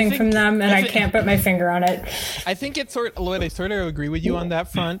something missing from them, and I can't put my finger on it. I think it's I sort of agree with you on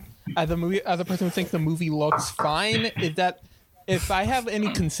that front. As a person who thinks the movie looks fine, is that if I have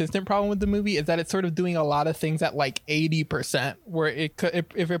any consistent problem with the movie, is that it's sort of doing a lot of things at like 80%, where it could,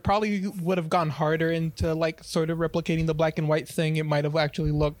 if it probably would have gone harder into like sort of replicating the black and white thing, it might have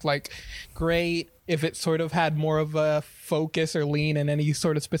actually looked like great. If it sort of had more of a focus or lean in any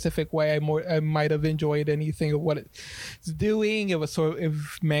sort of specific way, I might have enjoyed anything of what it's doing. It was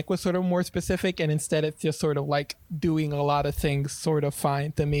if Mank was sort of more specific, and instead it's just sort of like doing a lot of things sort of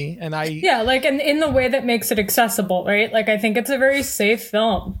fine to me. And like in the way that makes it accessible, right? Like I think it's a very safe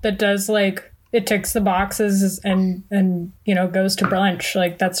film that does like it ticks the boxes and you know goes to brunch.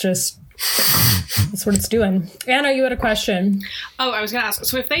 Like that's what it's doing. Anna, you had a question. Oh, I was gonna ask.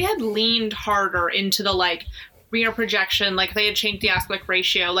 So if they had leaned harder into the like rear projection, like if they had changed the aspect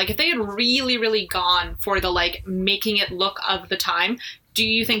ratio, like if they had really, really gone for the like making it look of the time, do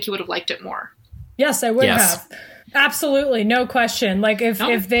you think you would have liked it more? Yes, I would have. Absolutely, no question. Like if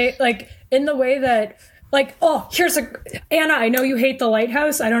they like in the way that. Like, oh, Anna, I know you hate The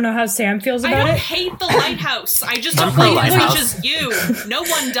Lighthouse. I don't know how Sam feels about it. I don't hate The Lighthouse. I just don't like it as much as you. No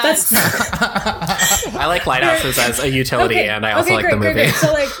one does. I like Lighthouses as a utility, and I also like the movie. Great.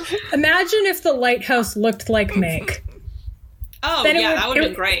 So, like, imagine if The Lighthouse looked like Mank. Oh, then that would have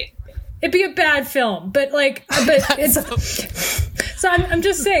been great. It'd be a bad film, but it's... So I'm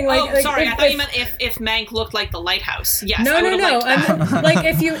just saying, like... sorry, I thought you meant if Mank looked like The Lighthouse. Yes, no. I'm, like,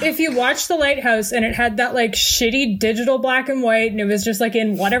 if you watch The Lighthouse and it had that, like, shitty digital black and white, and it was just, like,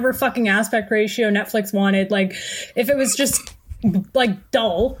 in whatever fucking aspect ratio Netflix wanted, like, if it was just... like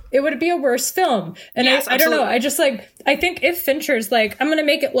dull, it would be a worse film. And yes, I don't know. I just like I think if Fincher's like I'm gonna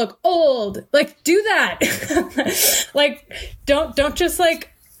make it look old, like do that. Like don't just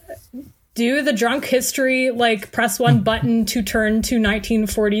like do the drunk history like press one button to turn to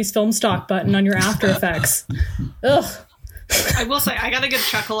 1940s film stock button on your After Effects. Ugh. I will say I got a good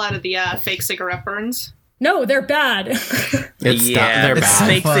chuckle out of the fake cigarette burns. No, they're bad. They're bad.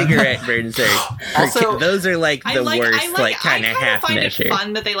 Fake cigarette burns are also those are like the worst, like kind of half measure. I find it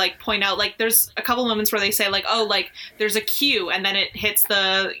fun that they like point out like there's a couple moments where they say like oh like there's a cue and then it hits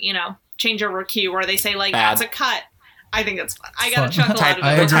the changeover cue where they say like that's a cut. I think it's fun. I got a chuckle out of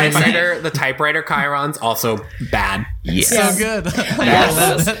it. The typewriter chirons also bad. Yes. So good.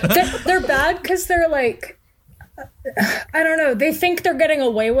 They're bad because they're like. I don't know. They think they're getting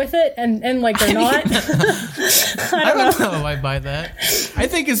away with it, and like they're not. I don't know if I buy that. I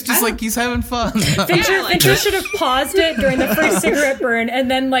think it's just like he's having fun. Fincher should have paused it during the first cigarette burn, and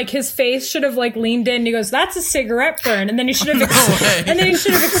then like his face should have like leaned in. And he goes, "That's a cigarette burn," and then he should have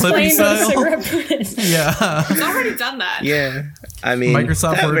explained what a cigarette burn is. Yeah, he's already done that. Yeah, I mean,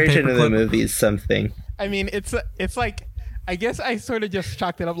 Microsoft that version of the movie is something. I mean, it's like. I guess I sort of just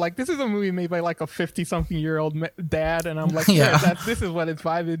chalked it up like this is a movie made by like a 50-something-year-old dad, and I'm like, this is what it's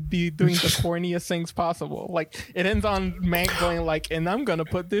vibe. It'd be doing the corniest things possible. Like it ends on Mank going like, and I'm gonna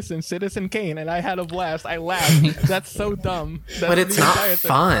put this in Citizen Kane, and I had a blast. I laughed. That's so dumb. But it's not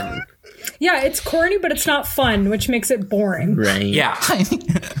fun. Yeah, it's corny, but it's not fun, which makes it boring. Right? Yeah.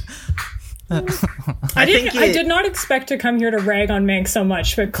 I did not expect to come here to rag on Mank so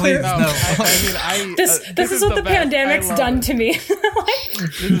much, but clearly, this is what the pandemic's done to me.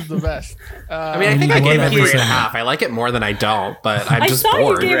 This is the best. I mean, I think I gave it 3.5. I like it more than I don't, but I'm just bored. I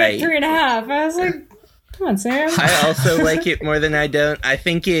thought you gave it 3.5. I was like, come on, Sam. I also like it more than I don't. I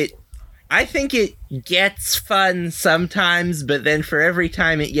think it I think it gets fun sometimes, but then for every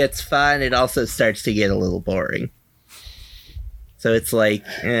time it gets fun, it also starts to get a little boring. So it's like,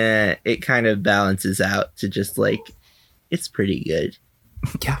 it kind of balances out to just like, it's pretty good.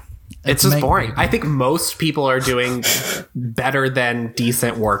 Yeah. It's just boring. I think most people are doing better than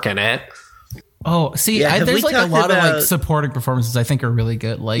decent work in it. Oh, see, there's like a lot of like supporting performances I think are really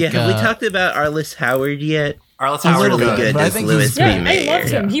good. Like, have we talked about Arliss Howard yet? Arliss Howard is good as Louis B. Mayer. I loved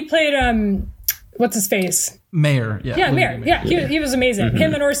him. He played what's his face? Mayer. Yeah, Mayer. Yeah, he was amazing. Mm-hmm.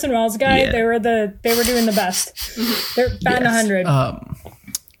 Him and Orson Welles guy, they were doing the best. They're batting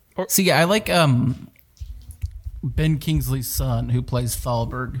 100. See, I like Ben Kingsley's son, who plays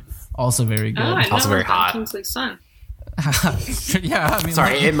Thalberg. Also very good. Oh, I also very hot. Kingsley's son. Yeah, I mean,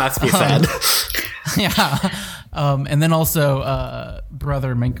 sorry, it must be said. Yeah, and then also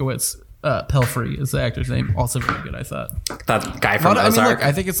Brother Mankiewicz, Pelfrey is the actor's name. Also very good, I thought. That guy from Ozark. I mean, look,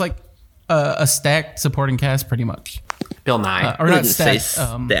 I think it's like a stacked supporting cast, pretty much. Bill Nye, or not stacked.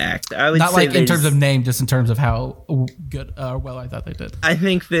 Stacked. I would not say like in terms of name, just in terms of how good, well, I thought they did. I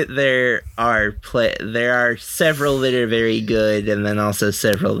think that there are several that are very good, and then also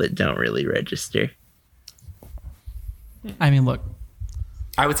several that don't really register. I mean, look.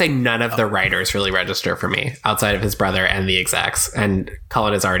 I would say none of the writers really register for me outside of his brother and the execs, and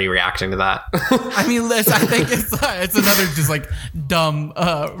Cullen is already reacting to that. I mean, Liz, I think it's another just like dumb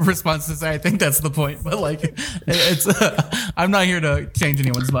response to say I think that's the point, but like it's I'm not here to change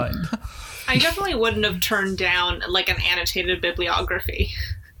anyone's mind. I definitely wouldn't have turned down like an annotated bibliography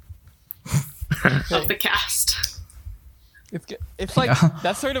of the cast. It's like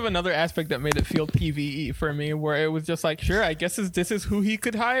that's sort of another aspect that made it feel TVE for me, where it was just like, sure, I guess this is who he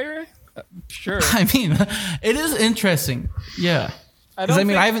could hire. Sure. I mean, it is interesting. Yeah. Because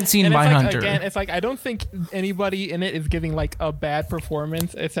I haven't seen Like, Mindhunter. again, it's like I don't think anybody in it is giving like a bad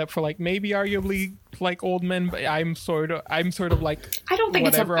performance, except for like maybe arguably like Oldman. But I'm sort of like I don't think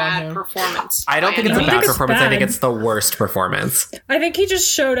it's a bad performance. I don't think it's a bad performance. I think it's the worst performance. I think he just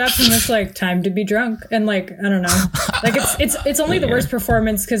showed up and was like, time to be drunk, and like I don't know, like it's only the worst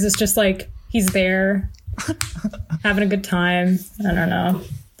performance because it's just like he's there having a good time. I don't know.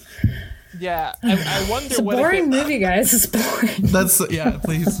 Yeah, I wonder. It's a boring movie, guys. It's boring. That's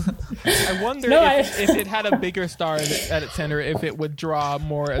please. I wonder if it had a bigger star at its center, if it would draw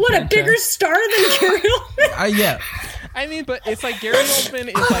more attention. What, a bigger star than Gary Oldman? Yeah. I mean, but it's like Gary Oldman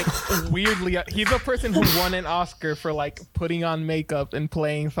is like weirdly. He's a person who won an Oscar for like putting on makeup and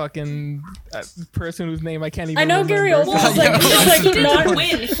playing fucking person whose name I can't even. I know remember. Gary Oldman was like, he didn't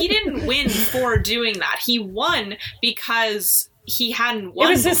win. He didn't win for doing that. He won because he hadn't won. It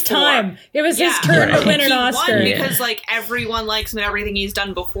was his time. It was his turn to win an Oscar. He won because like everyone likes him and everything he's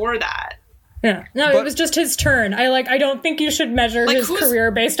done before that. Yeah. No, it was just his turn. I don't think you should measure his career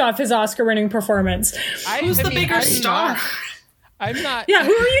based off his Oscar-winning performance. Who's the bigger star? I'm not. Yeah,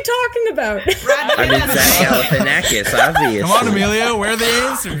 who are you talking about? I mean, Zach Galifianakis, obviously. Come on, Amelia, where are the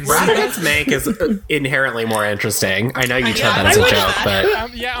answers? Brad Pitt's Mank is inherently more interesting. I know you said that as a joke, but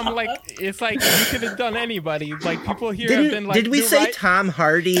I'm like, it's like you could have done anybody. Like people here have been like, did we say Tom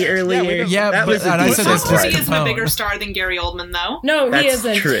Hardy earlier? Yeah, that was Tom Hardy isn't a bigger star than Gary Oldman, though. No, he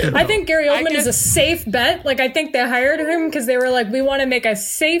isn't. True. I think Gary Oldman is a safe bet. Like, I think they hired him because they were like, we want to make a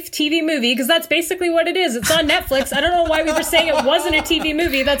safe TV movie, because that's basically what it is. It's on Netflix. I don't know why we were saying it wasn't a TV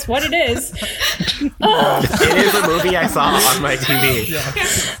movie. That's what it is. It is a movie I saw on my TV.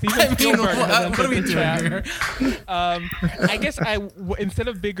 What are we doing here? I guess instead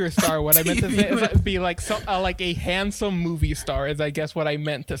of bigger star, what I meant to say is be like like a handsome movie star is I guess what I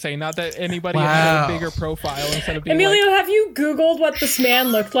meant to say. Not that anybody had a bigger profile instead of being Emilio, have you Googled what this man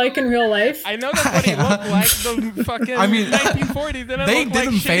looked like in real life? I know that's what he looked like. The fucking 1940s. They did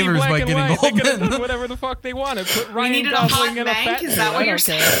him favors by getting Oldman. They could have done Oldman. whatever the fuck they wanted. Put We Ryan needed Gosling a in hot a fat Mank? Is that what you're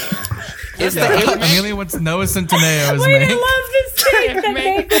saying? Amelia wants Noah Centineo as Wait, I Mank. love this thing that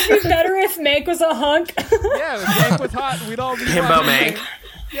Mank would be better if Mank was a hunk. Yeah, if Mank was hot, we'd all be Himbo watching Mank.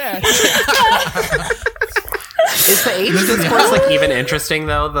 Yeah. Is the age discourse like even interesting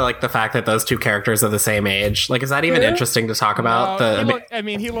though? The fact that those two characters are the same age. Like, is that even interesting to talk about?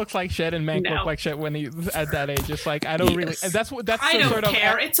 He looks like shit, and Mank looked like shit when he was at that age. It's like I don't really. That's I don't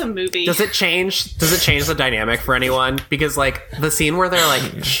care. It's a movie. Does it change the dynamic for anyone? Because like the scene where they're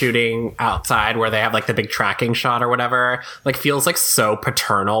like shooting outside, where they have like the big tracking shot or whatever, like feels like so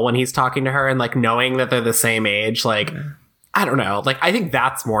paternal when he's talking to her, and like knowing that they're the same age, like I don't know. Like I think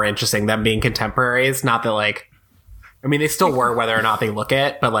that's more interesting than being contemporaries. Not that like. I mean, they still were whether or not they look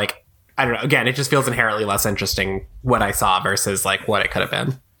it, but like, I don't know. Again, it just feels inherently less interesting what I saw versus like what it could have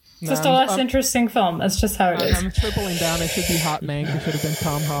been. It's just a less interesting film. That's just how it is. I'm tripling down. It should be Hot Mank. It should have been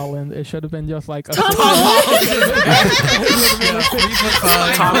Tom Holland. It should have been just like Tom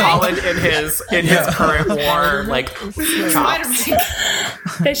Holland in his current war like chops.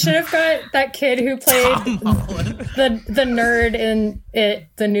 They should have got that kid who played the nerd in it,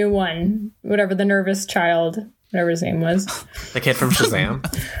 the new one, whatever, the nervous child, whatever his name was. The kid from Shazam.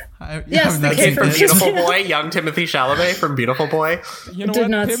 Yes, the kid from Beautiful Boy, young Timothy Chalamet from Beautiful Boy. You know Did what?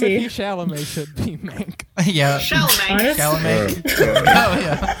 not Timothy see. Chalamet should be Mank. Yeah. Chalamet. Chalamet. Oh,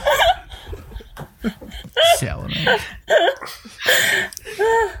 yeah. Chalamet.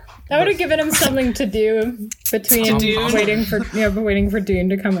 I would have given him something to do between waiting for Dune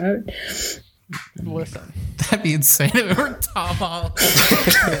to come out. Listen, that'd be insane if it were Tom Holland.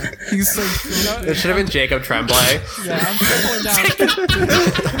 He's so cool. It should have been Jacob Tremblay. Yeah, I'm tripling down.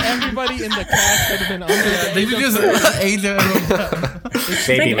 Everybody in the cast could have been under. They just age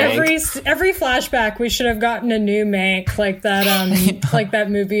Baby Like Mank. every flashback, we should have gotten a new Mank, like that like that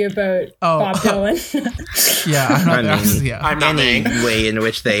movie about Bob Dylan. Yeah, I'm not any way in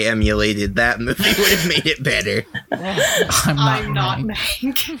which they emulated that movie would have made it better. I'm not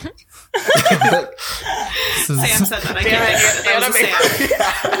Mank. Sam said that. I can't think of it.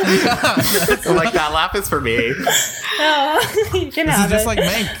 That was a Sam. Like, that laugh is for me. You can This have is just it. like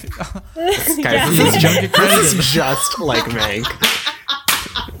Mank. Guys, this is just like Mank.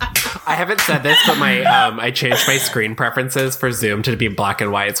 I haven't said this, but I changed my screen preferences for Zoom to be black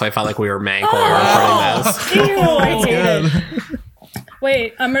and white, so I felt like we were Mank while we were recording this. Ew, I hate it.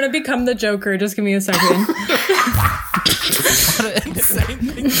 Wait, I'm gonna become the Joker. Just give me a second. This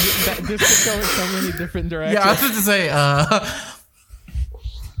could go in so many different directions. Yeah, I was just to say,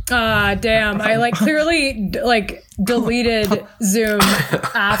 damn. I clearly deleted Zoom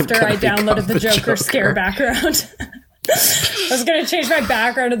after I downloaded the Joker scare background. I was gonna change my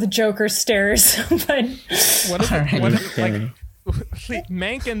background to the Joker stairs, but what if see,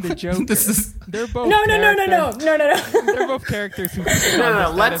 Mank and the Joker? They're both no. They're both characters who.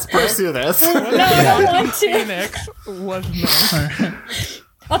 No, let's pursue this. No, I don't want to. Phoenix was Mank.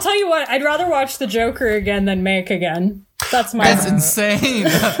 I'll tell you what. I'd rather watch the Joker again than Mank again. That's my. That's insane. No,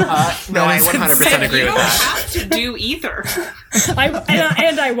 I 100% agree You with don't that. have to do either.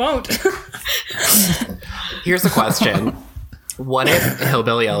 I won't. Here's a question. What if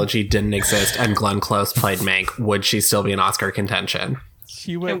Hillbilly Elegy didn't exist and Glenn Close played Mank? Would she still be in Oscar contention?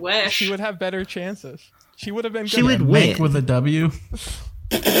 She would. She would have better chances. She would have been. She good. would win Mank with a W.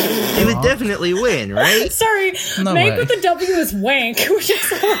 She would definitely win, right? Sorry, No Mank way. with the W is wank, which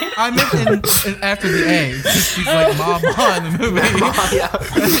is like. I meant in after the A. She's like Mama in the movie. Yeah.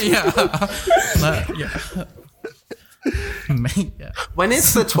 Mank, yeah. When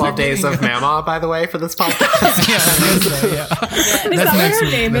is the 12 Days of Mama, by the way, for this podcast? Is that what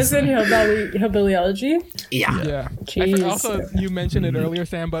her name is in Hillbilly Elegy? Yeah. Jeez. Also, you mentioned it earlier,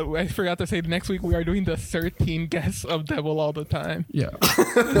 Sam, but I forgot to say next week we are doing the 13 guests of Devil All the Time. Yeah.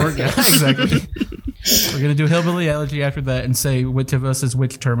 Exactly. We're gonna do Hillbilly Elegy after that and say which of us is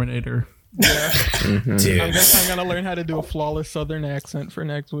which Terminator. Yeah. Dude. I guess I'm gonna learn how to do a flawless Southern accent for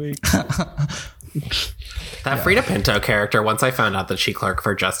next week. That Frida Pinto character, once I found out that she clerked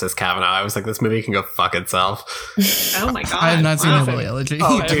for Justice Kavanaugh, I was like, this movie can go fuck itself. Oh my god. I have not seen Hillbilly Elegy.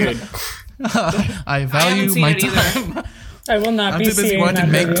 Oh, dude. I value my time. I will not I'm be too busy seeing watching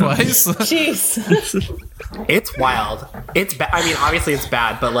that Mank movie. twice. Jeez. It's wild. It's I mean, obviously it's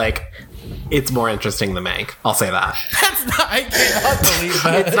bad, but it's more interesting than Mank. I'll say that. I cannot believe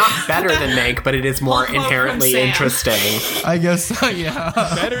that. It's not better than Mank, but it is more Quote from inherently Sam. interesting. I guess, yeah.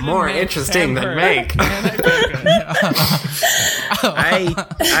 Better than More Mank, interesting Sam than Hurd. Mank.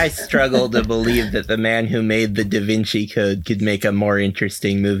 I struggle to believe that the man who made the Da Vinci Code could make a more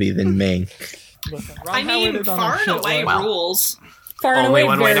interesting movie than Mank. Listen, Ron I Howard mean, is on far our and shit away list. rules. Far and Only away,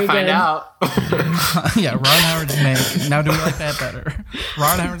 one way very to find good. out. Yeah, Ron Howard's Mank. Now do we like that better?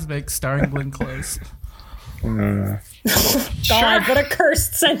 Ron Howard's Mank starring Glenn Close. God, what a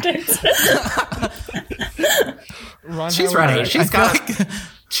cursed sentence. She's ready. She's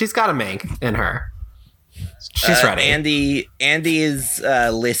got a Mank in her. She's ready. Andy is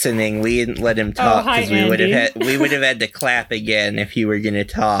listening. We didn't let him talk hi, because we would have Andy. had to clap again if you were going to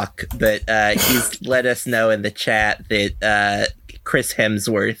talk. But he's let us know in the chat that Chris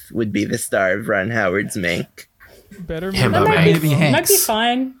Hemsworth would be the star of Ron Howard's Mank. Better Him, That Mank. might be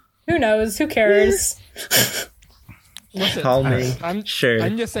fine. Who knows? Who cares? Listen, Call me. I'm Sure.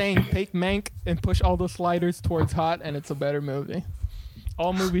 I'm just saying, take Mank and push all the sliders towards hot, and it's a better movie.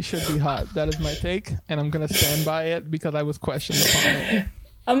 All movies should be hot. That is my take, and I'm gonna stand by it because I was questioned upon it.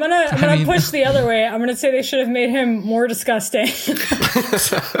 I'm gonna push the other way. I'm gonna say they should have made him more disgusting.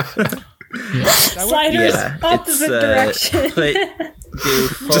 Sliders opposite direction. Do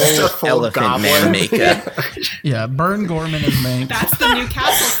full elephant man makeup. Yeah, burn Gorman as Mank. That's the new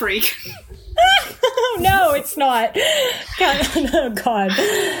Castle Freak. No, it's not. God, oh God.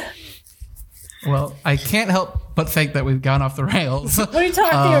 Well, I can't help but think that we've gone off the rails. What are you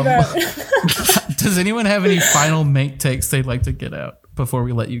talking about? Does anyone have any final Mank takes they'd like to get out before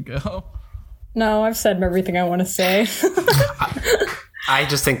we let you go? No, I've said everything I want to say. I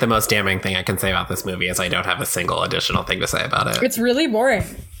just think the most damning thing I can say about this movie is I don't have a single additional thing to say about it. It's really boring.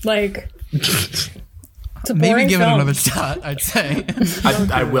 Like, it's a boring Maybe give film. it another shot, I'd say.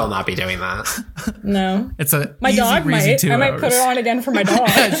 I will not be doing that. No. It's a my dog might. 2 I might hours. put it on again for my dog.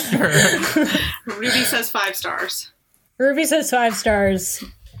 Sure. Ruby says 5 stars. Ruby says 5 stars.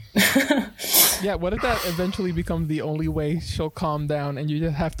 Yeah, what if that eventually becomes the only way she'll calm down and you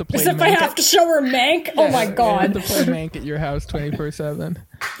just have to play As if I have to show her Mank? Oh my God. You have to play Mank at your house 24/7.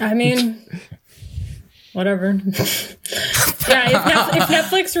 I mean, whatever. Yeah, if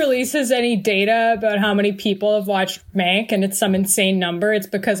Netflix releases any data about how many people have watched Mank and it's some insane number, it's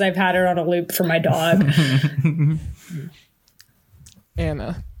because I've had it on a loop for my dog.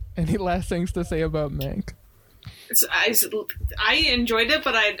 Anna, any last things to say about Mank? I enjoyed it,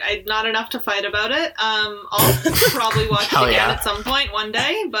 but I not enough to fight about it. I'll probably watch it again at some point one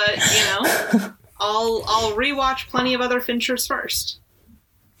day, but you know, I'll rewatch plenty of other Finchers first.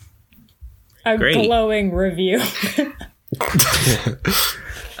 A glowing review.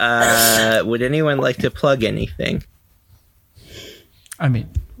 Would anyone like to plug anything? I mean,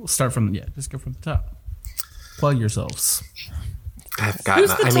 we'll start from just go from the top. Plug yourselves. I've gotten.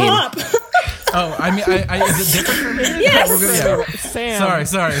 Who's the top? Oh, I mean, is it different for me? Yes. Sam.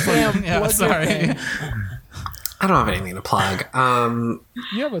 Sorry. Sam, Yeah, sorry. I don't have anything to plug.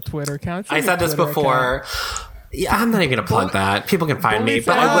 You have a Twitter account. I said this before. Yeah, I'm not even gonna plug that. People can find me,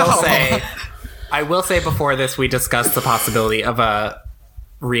 but I will say before this, we discussed the possibility of a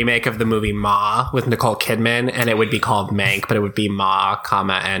remake of the movie Ma with Nicole Kidman, and it would be called Mank, but it would be Ma,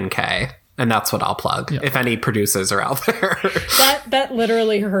 NK. And that's what I'll plug. If any producers are out there. That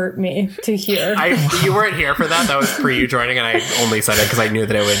literally hurt me to hear. You weren't here for that. That was pre you joining, and I only said it because I knew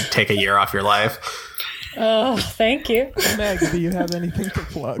that it would take a year off your life. Oh, thank you. Meg, do you have anything to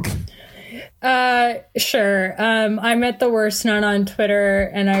plug? Sure. I'm at The Worst Nun on Twitter,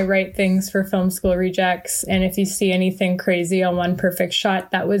 and I write things for Film School Rejects. And if you see anything crazy on One Perfect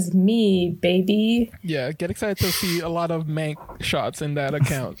Shot, that was me, baby. Yeah, get excited to see a lot of Mank shots in that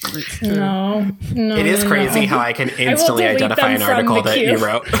account. No. It is crazy how I can instantly identify an article that you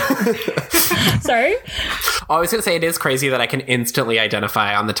wrote. Sorry? I was going to say it is crazy that I can instantly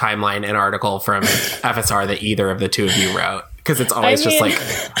identify on the timeline an article from FSR that either of the two of you wrote. Because it's always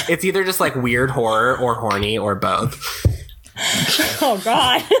it's either just like weird horror or horny or both. Oh,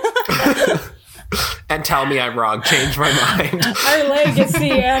 God. And tell me I'm wrong. Change my mind. Our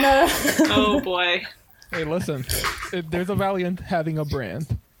legacy, Anna. Oh, boy. Hey, listen. There's a value in having a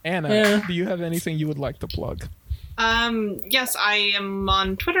brand. Anna, do you have anything you would like to plug? Yes, I am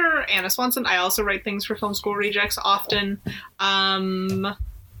on Twitter, Anna Swanson. I also write things for Film School Rejects often. Yeah,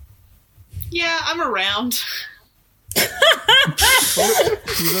 I'm around.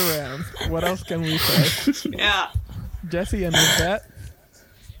 She's around. What else can we say? Yeah. Jesse, and with that?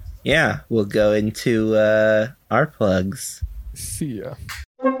 Yeah, we'll go into our plugs. See ya.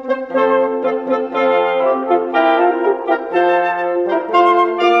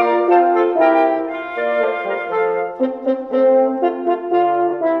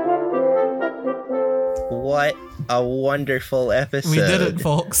 What a wonderful episode. We did it,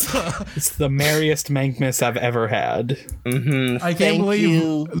 folks. It's the merriest Mankmas I've ever had. Mm-hmm. I can't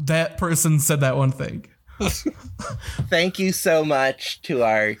believe that person said that one thing. Thank you so much to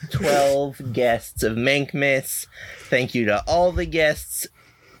our 12 guests of Mankmas. Thank you to all the guests.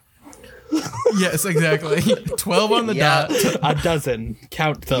 Yes, exactly. 12 on the dot. A dozen.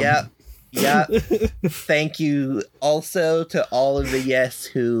 Count them. Yep. Thank you also to all of the guests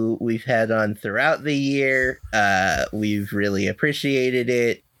who we've had on throughout the year. We've really appreciated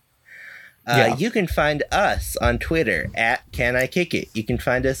it. You can find us on Twitter at Can I Kick It. You can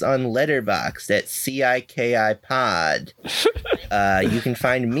find us on Letterboxd at CIKI Pod. You can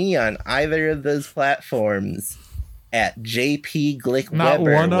find me on either of those platforms at JP Glick Not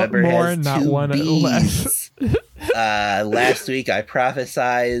Weber. one up Weber more, has not 2 one B's. less. Last week I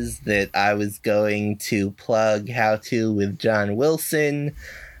prophesized that I was going to plug How To with John Wilson.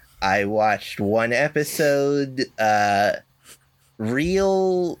 I watched one episode.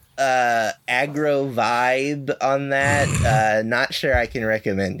 Real aggro vibe on that. Not sure I can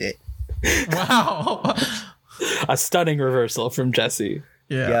recommend it. Wow. A stunning reversal from Jesse.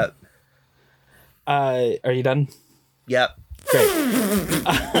 Yeah. Yep. Are you done? Yep. Great.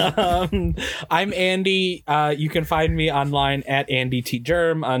 I'm Andy. You can find me online at Andy T.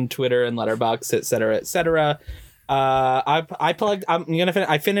 Germ on Twitter and Letterboxd, etc., etc.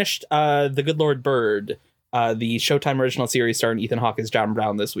 I finished The Good Lord Bird, the Showtime original series starring Ethan Hawke as John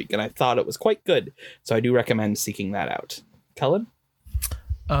Brown this week, and I thought it was quite good. So I do recommend seeking that out. Kellen?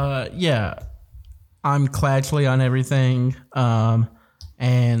 Yeah. I'm Clatchley on everything.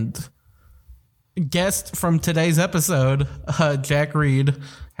 And guest from today's episode, Jack Reed,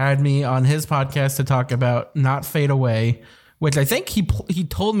 had me on his podcast to talk about Not Fade Away, which I think he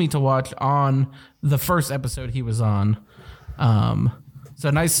told me to watch on the first episode he was on. So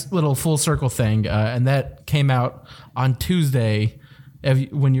a nice little full circle thing. And that came out on Tuesday.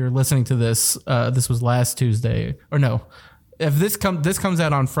 When you're listening to this, this was last Tuesday. Or no, if this comes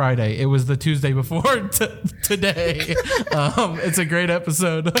out on Friday, it was the Tuesday before today. It's a great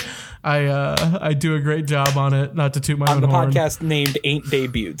episode. I do a great job on it. Not to toot my own horn. On the podcast named Ain't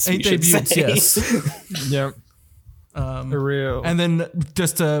Debuts. Ain't Debuts, yes. Yep. For real. And then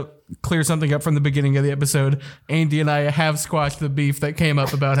just to clear something up from the beginning of the episode, Andy and I have squashed the beef that came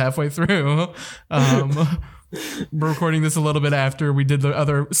up about halfway through. We're recording this a little bit after we did the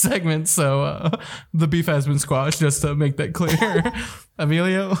other segment, so the beef has been squashed, just to make that clear.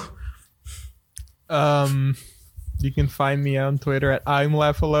 Emilio? You can find me on Twitter at I'm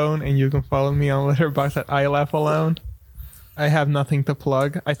Laugh Alone, and you can follow me on Letterboxd at I Laugh Alone. I have nothing to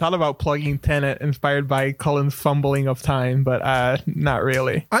plug. I thought about plugging Tenet, inspired by Cullen's fumbling of time, but not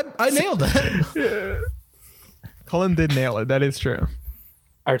really. I nailed it. Cullen did nail it. That is true.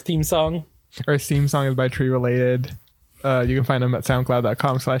 Our theme song? Our theme song is by Tree Related. You can find them at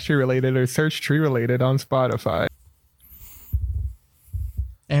soundcloud.com/Tree Related or search Tree Related on Spotify.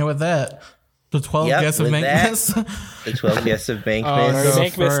 And with that, the 12 guests of Mankmas. The 12 guests of Mankmas.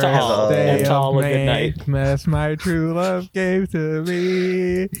 Mankmas to all. And to all a good night. Mankmas my true love gave to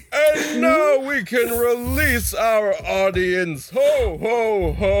me. And now we can release our audience. Ho,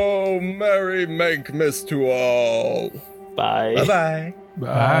 ho, ho. Merry Mankmas to all. Bye. Bye-bye.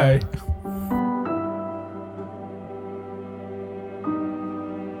 Bye.